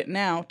preload it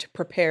now to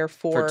prepare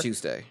for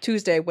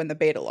Tuesday. when the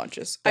beta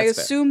launches. I That's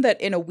fair. assume that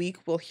in a week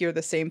we'll hear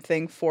the same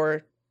thing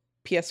for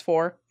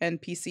PS4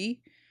 and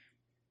PC.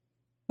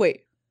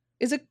 Wait,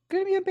 is it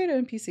going to be a beta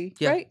in PC?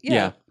 Yeah. Right?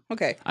 Yeah.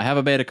 Okay. I have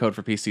a beta code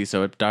for PC,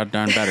 so it darn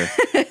better.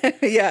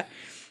 Yeah.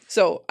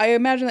 So I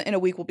imagine that in a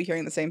week we'll be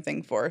hearing the same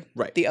thing for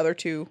Right. the other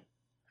 2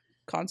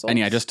 consoles. And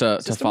yeah, just to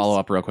systems? follow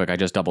up real quick, I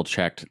just double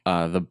checked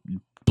the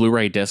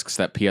Blu-ray discs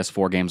that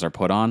PS4 games are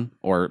put on,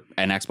 or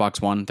an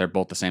Xbox One, they're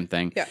both the same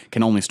thing. Yeah.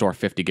 Can only store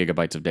 50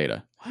 gigabytes of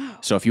data. Wow.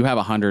 So if you have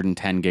a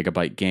 110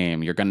 gigabyte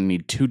game, you're going to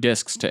need 2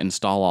 discs to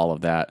install all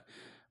of that,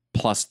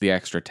 plus the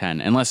extra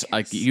 10. Unless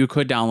like you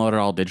could download it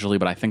all digitally,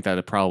 but I think that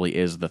it probably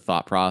is the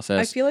thought I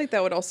process. feel like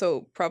that would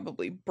also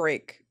probably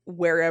break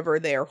wherever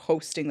they are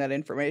hosting that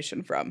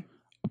information from.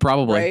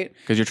 Probably Right?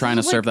 because you're trying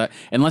to Like- serve that.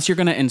 Unless you're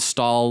going to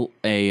install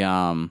a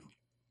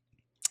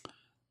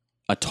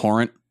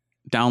torrent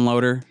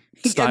downloader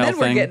style and then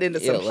thing. we're getting into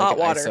some hot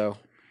water. So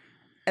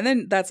And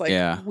then that's like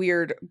Yeah.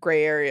 weird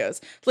gray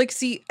areas. Like,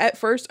 see, at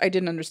first I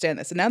didn't understand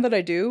this. And now that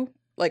I do,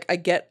 like, I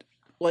get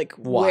like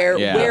Why?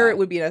 where it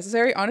would be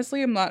necessary.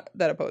 Honestly, I'm not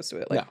that opposed to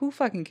it. Like, No. who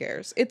fucking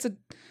cares?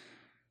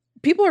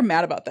 People are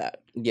mad about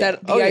that. Yeah.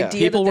 That the Oh, yeah.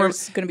 idea People that were-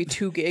 there's going to be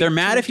 2 gigs. They're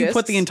mad 2 if you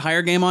put the discs.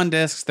 entire game on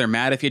discs. They're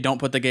mad if you don't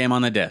put the game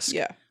on the disc.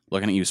 Yeah.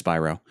 Looking at you,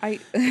 Spyro. I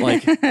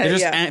Like, they're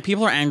just yeah.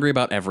 people are angry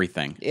about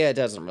everything. Yeah, it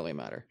doesn't really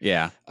matter.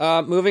 Yeah.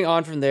 Moving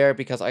on from there,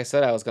 because I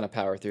said I was going to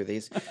power through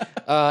these.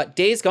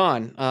 Days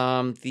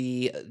Gone,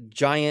 the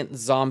giant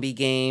zombie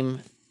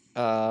game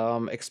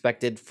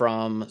expected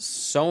from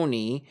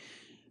Sony,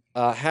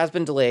 has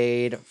been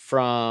delayed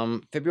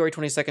from February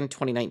 22nd,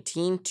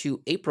 2019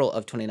 to April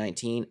of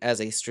 2019 as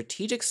a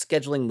strategic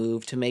scheduling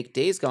move to make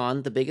Days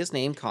Gone the biggest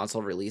name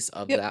console release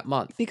of Yep. that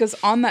month. Because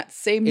on that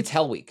same It's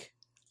Hell Week.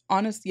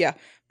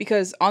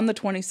 because on the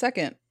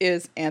 22nd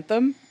is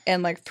Anthem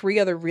and like 3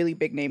 other really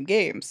big name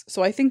games.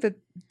 So I think that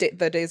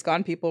the Days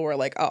Gone people were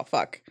like, "Oh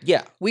fuck.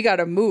 Yeah. We got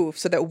to move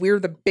so that we're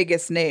the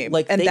biggest name."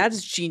 Like, and they-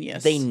 that's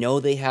genius. They know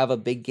they have a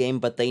big game,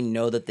 but they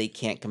know that they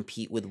can't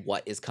compete with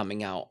what is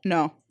coming out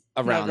No.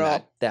 around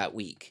at all. that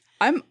week.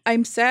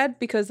 I'm sad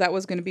because that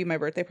was going to be my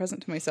birthday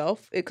present to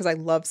myself because I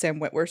love Sam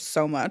Witwer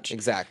so much.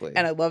 Exactly.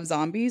 And I love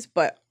zombies,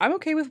 but I'm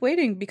okay with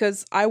waiting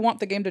because I want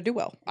the game to do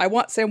well. I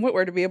want Sam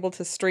Witwer to be able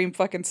to stream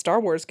fucking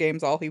Star Wars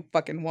games all he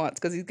fucking wants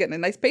because he's getting a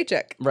nice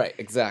paycheck. Right,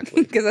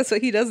 exactly. Because that's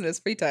what he does in his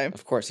free time.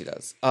 Of course he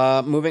does.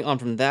 Moving on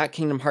from that,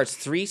 Kingdom Hearts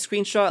 3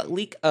 screenshot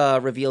leak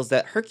reveals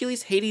that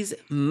Hercules, Hades,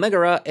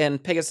 Megara,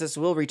 and Pegasus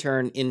will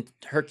return in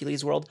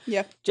Hercules World,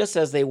 Yeah. just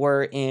as they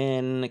were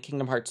in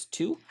Kingdom Hearts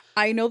 2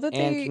 I know that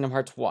and they. Kingdom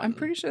Hearts 1. I'm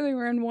pretty sure they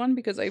were in 1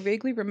 because I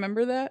vaguely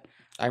remember that.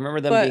 I remember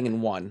them but- being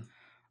in 1.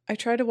 I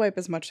tried to wipe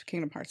as much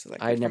Kingdom Hearts as I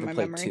could I from never my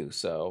played memory. 2,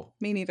 so...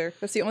 Me neither.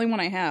 That's the only one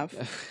I have.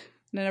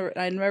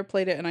 I never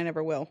played it, and I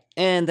never will.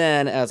 And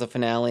then as a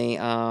finale,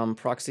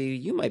 Proxy,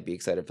 you might be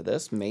excited for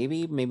this.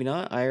 Maybe, maybe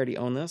not. I already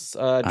own this.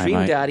 Dream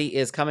might. Daddy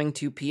is coming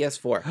to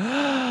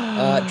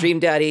PS4. Dream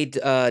Daddy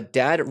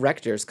Dad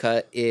Rector's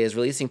Cut is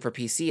releasing for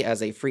PC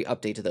as a free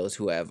update to those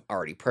who have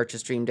already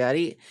purchased Dream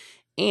Daddy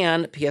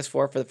and PS4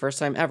 for the first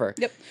time ever.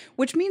 Yep.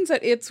 Which means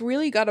that it's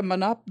really got a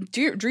monopoly.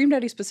 Dream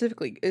Daddy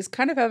specifically is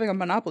kind of having a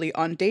monopoly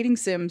on dating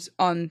sims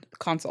on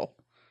console.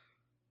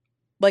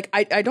 Like,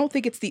 I don't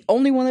think it's the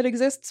only one that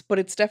exists, but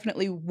it's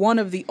definitely one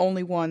of the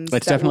only ones.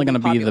 It's that definitely will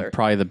going to be popular.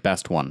 probably the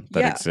best one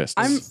that exists.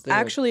 I'm They're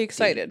actually deep.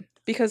 excited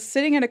because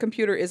sitting at a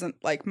computer isn't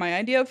like my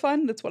idea of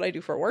fun. That's what I do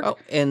for work. Oh,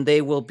 and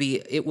it will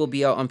be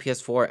out on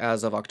PS4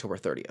 as of October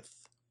 30th.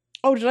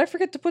 Oh, did I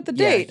forget to put the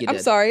Yeah, date? you I'm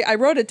did. sorry. I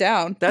wrote it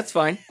down. That's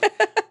fine.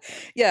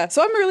 Yeah,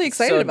 so I'm really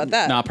excited So, about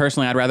that. No,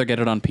 personally, I'd rather get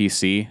it on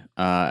PC.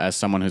 As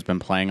someone who's been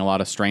playing a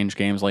lot of strange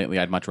games lately,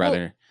 I'd much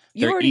rather.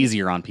 you They're already-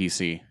 easier on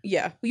PC.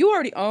 Yeah, you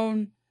already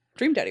own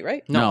Dream Daddy,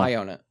 right? No, No. I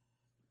own it.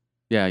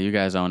 Yeah, you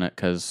guys own it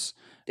because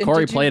And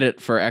Corey did you- played it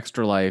for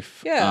Extra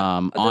Life Yeah,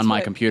 on that's my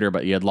what I- computer,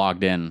 but you had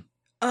logged in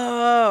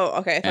Oh,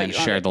 okay. I thought and you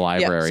owned shared it. the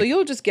library. Yeah, so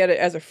you'll just get it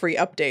as a free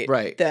update,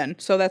 Right. Then,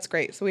 so that's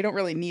great. So we don't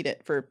really need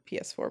it for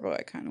PS4, but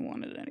I kind of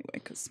wanted it anyway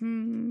because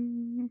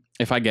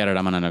If I get it,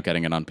 I'm going to end up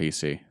getting it on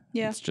PC.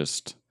 yeah, It's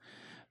just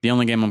the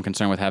only game I'm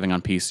concerned with having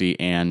on PC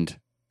and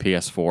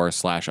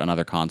PS4 /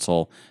 another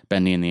console,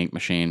 Bendy and the Ink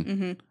Machine,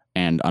 hmm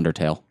and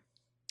Undertale.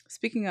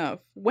 Speaking of,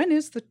 when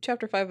is the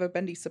Chapter 5 of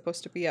Bendy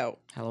supposed to be out?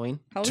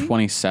 Halloween? Halloween?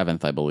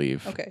 27th, I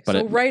believe. Okay, But so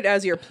it- right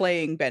as you're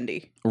playing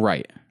Bendy.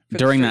 Right. For the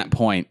During stream. that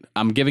point,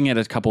 I'm giving it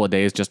a couple of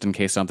days just in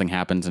case something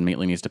happens and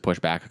Meatly needs to push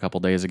back a couple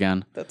days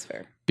again That's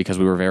fair. because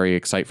we were very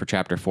excited for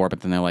Chapter 4,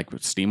 but then they're like,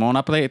 Steam won't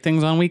update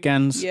things on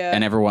weekends. Yeah.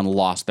 And everyone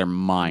lost their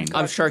mind.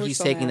 I'm sure people are he's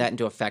so taking mad. that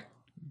into effect,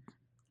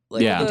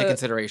 like, Yeah. into The-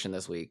 consideration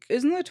this week.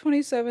 Isn't the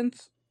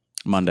 27th?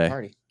 Monday.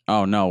 Party.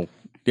 Oh, no.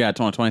 Yeah,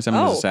 27th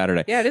is Oh, a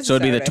Saturday. Yeah, it is. So a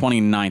it'd be the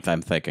Saturday. 29th,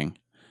 I'm thinking.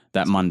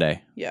 That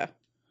Monday. Yeah,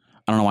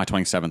 I don't know why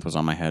 27th was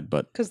on my head,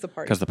 but because the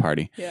party. because the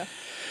party. Yeah,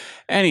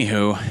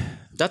 Anywho,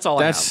 That's all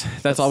that's I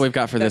have. that's all we've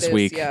got for That this is,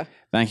 week. yeah.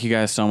 Thank you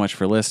guys so much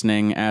for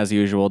listening. As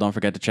usual, don't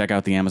forget to check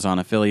out the Amazon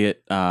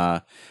affiliate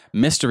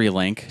mystery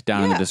link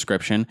down in the Yeah.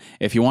 description.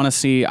 If you want to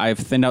see, I've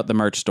thinned out the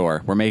merch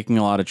store. We're making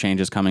a lot of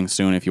changes coming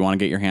soon. If you want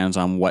to get your hands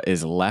on what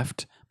is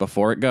left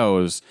before it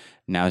goes,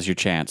 now's your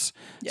chance.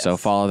 So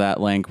Yes. follow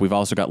that link. We've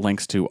also got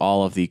links to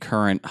all of the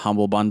current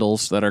Humble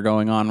bundles that are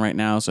going on right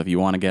now. So if you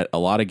want to get a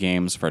lot of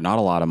games for not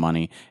a lot of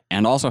money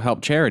and also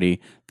help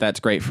charity, that's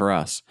great for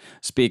us.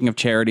 Speaking of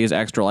charities,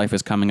 Extra Life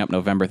is coming up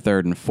November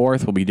 3rd and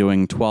 4th. We'll be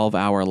doing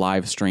 12-hour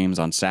live streams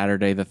on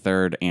Saturday the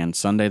 3rd and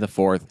Sunday the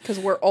 4th. Because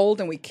we're old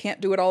and we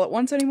can't do it all at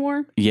once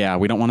anymore. Yeah,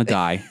 we don't want to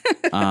die.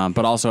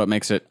 But also it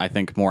makes it, I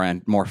think,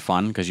 more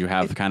fun because you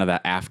have kind of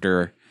that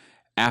after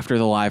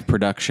the live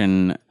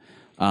production.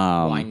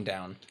 Wind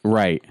down.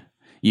 Right.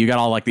 You got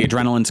all like the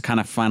adrenaline's kind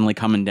of finally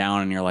coming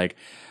down and you're like,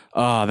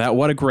 oh,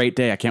 what a great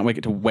day. I can't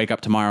wait to wake up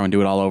tomorrow and do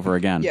it all over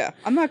again. Yeah,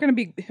 I'm not going to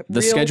be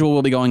The schedule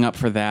will be going up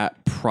for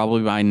that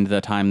probably by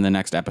the time the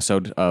next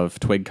episode of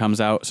Twig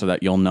comes out so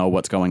that you'll know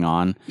what's going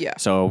on. Yeah.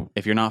 So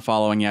if you're not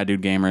following Yeah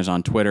Dude Gamers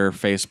on Twitter,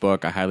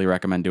 Facebook, I highly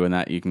recommend doing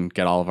that. You can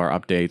get all of our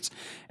updates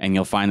and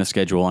you'll find the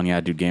schedule on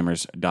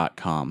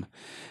yeahdudegamers.com.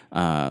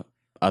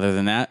 Other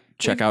than that,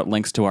 check out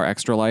links to our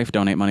Extra Life.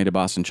 Donate money to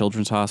Boston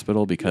Children's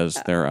Hospital because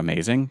they're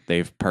amazing.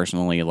 They've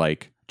personally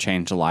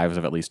changed the lives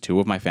of at least 2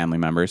 of my family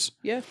members.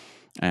 Yeah.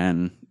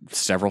 And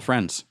several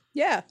friends.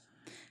 Yeah.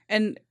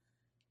 And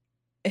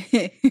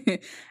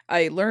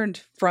I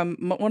learned from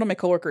one of my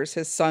coworkers,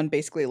 his son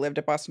basically lived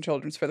at Boston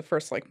Children's for the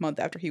first month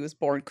after he was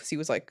born because he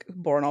was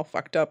born all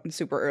fucked up and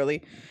super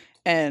early.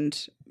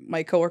 And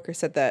my coworker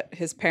said that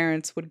his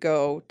parents would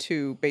go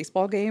to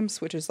baseball games,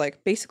 which is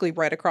basically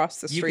right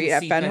across the street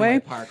at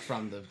Fenway. Park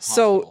from the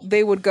so hospital.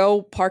 they would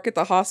go park at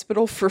the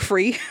hospital for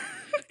free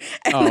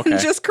and then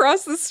just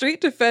cross the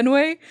street to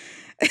Fenway.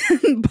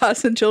 And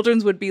Boston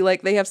Children's would be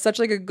they have such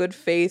a good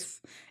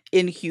faith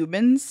in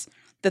humans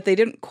that they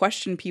didn't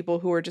question people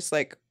who were just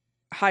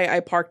hi, I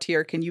parked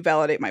here. Can you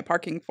validate my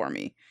parking for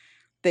me?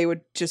 They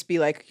would just be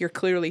you're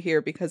clearly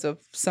here because of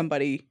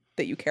somebody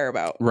that you care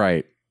about.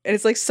 Right. And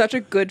it's such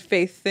a good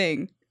faith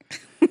thing.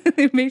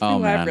 It makes me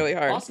laugh really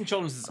hard. Boston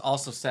Children's has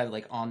also said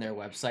on their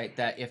website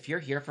that if you're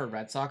here for a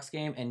Red Sox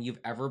game and you've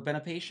ever been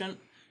a patient,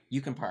 you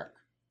can park.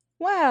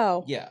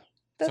 Wow. Yeah.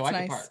 That's so I nice.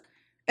 can park.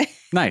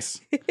 Nice.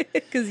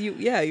 Because you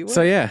would.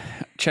 So yeah,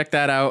 check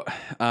that out.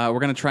 We're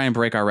going to try and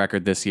break our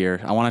record this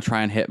year. I want to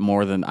try and hit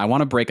I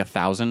want to break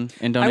 1,000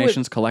 in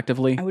donations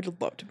collectively. I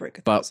would love to break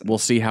 1,000. But we'll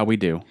see how we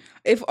do.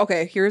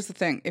 Here's the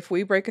thing. If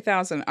we break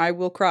 1,000, I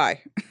will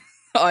cry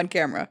on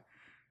camera.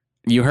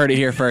 You heard it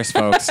here first,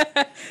 folks.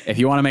 If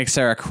you want to make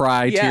Sarah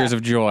cry tears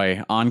of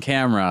joy on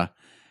camera,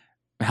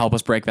 help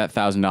us break that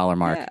 $1,000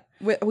 mark.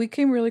 Yeah. We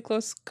came really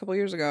close a couple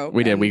years ago.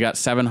 We did. We got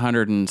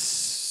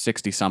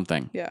 760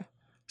 something. Yeah.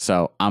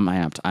 So I'm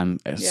amped. I'm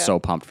so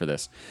pumped for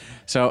this.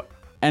 So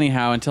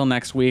anyhow, until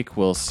next week,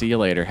 we'll see you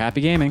later. Happy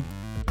gaming.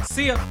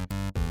 See ya.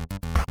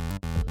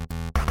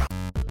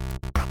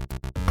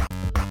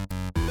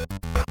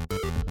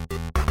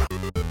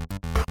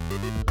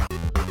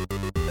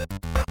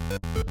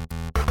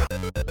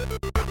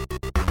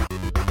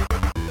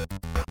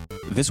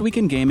 This Week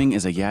in Gaming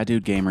is a Yeah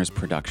Dude Gamers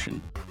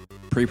production.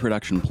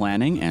 Pre-production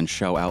planning and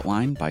show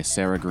outline by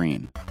Sarah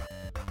Green.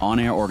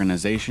 On-air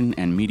organization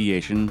and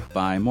mediation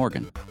by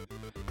Morgan.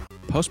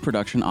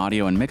 Post-production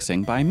audio and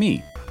mixing by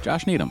me,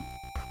 Josh Needham.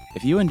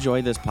 If you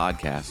enjoyed this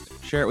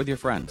podcast, share it with your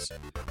friends.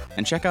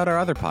 And check out our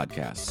other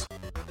podcasts.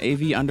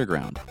 AV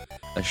Underground,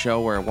 a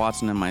show where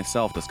Watson and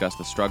myself discuss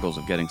the struggles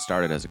of getting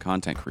started as a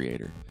content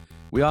creator.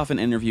 We often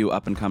interview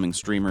up-and-coming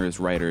streamers,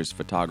 writers,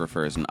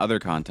 photographers, and other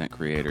content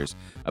creators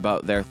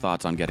about their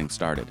thoughts on getting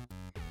started.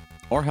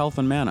 Or Health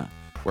and Mana,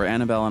 where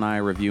Annabelle and I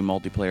review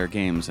multiplayer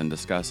games and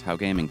discuss how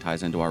gaming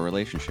ties into our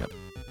relationship.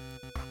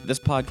 This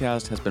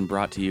podcast has been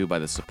brought to you by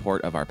the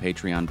support of our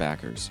Patreon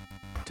backers.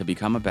 To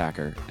become a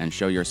backer and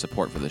show your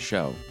support for the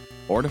show,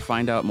 or to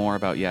find out more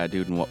about Yeah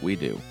Dude and what we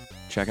do,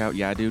 check out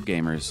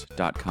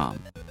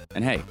yeahdudegamers.com.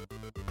 And hey,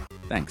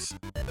 thanks.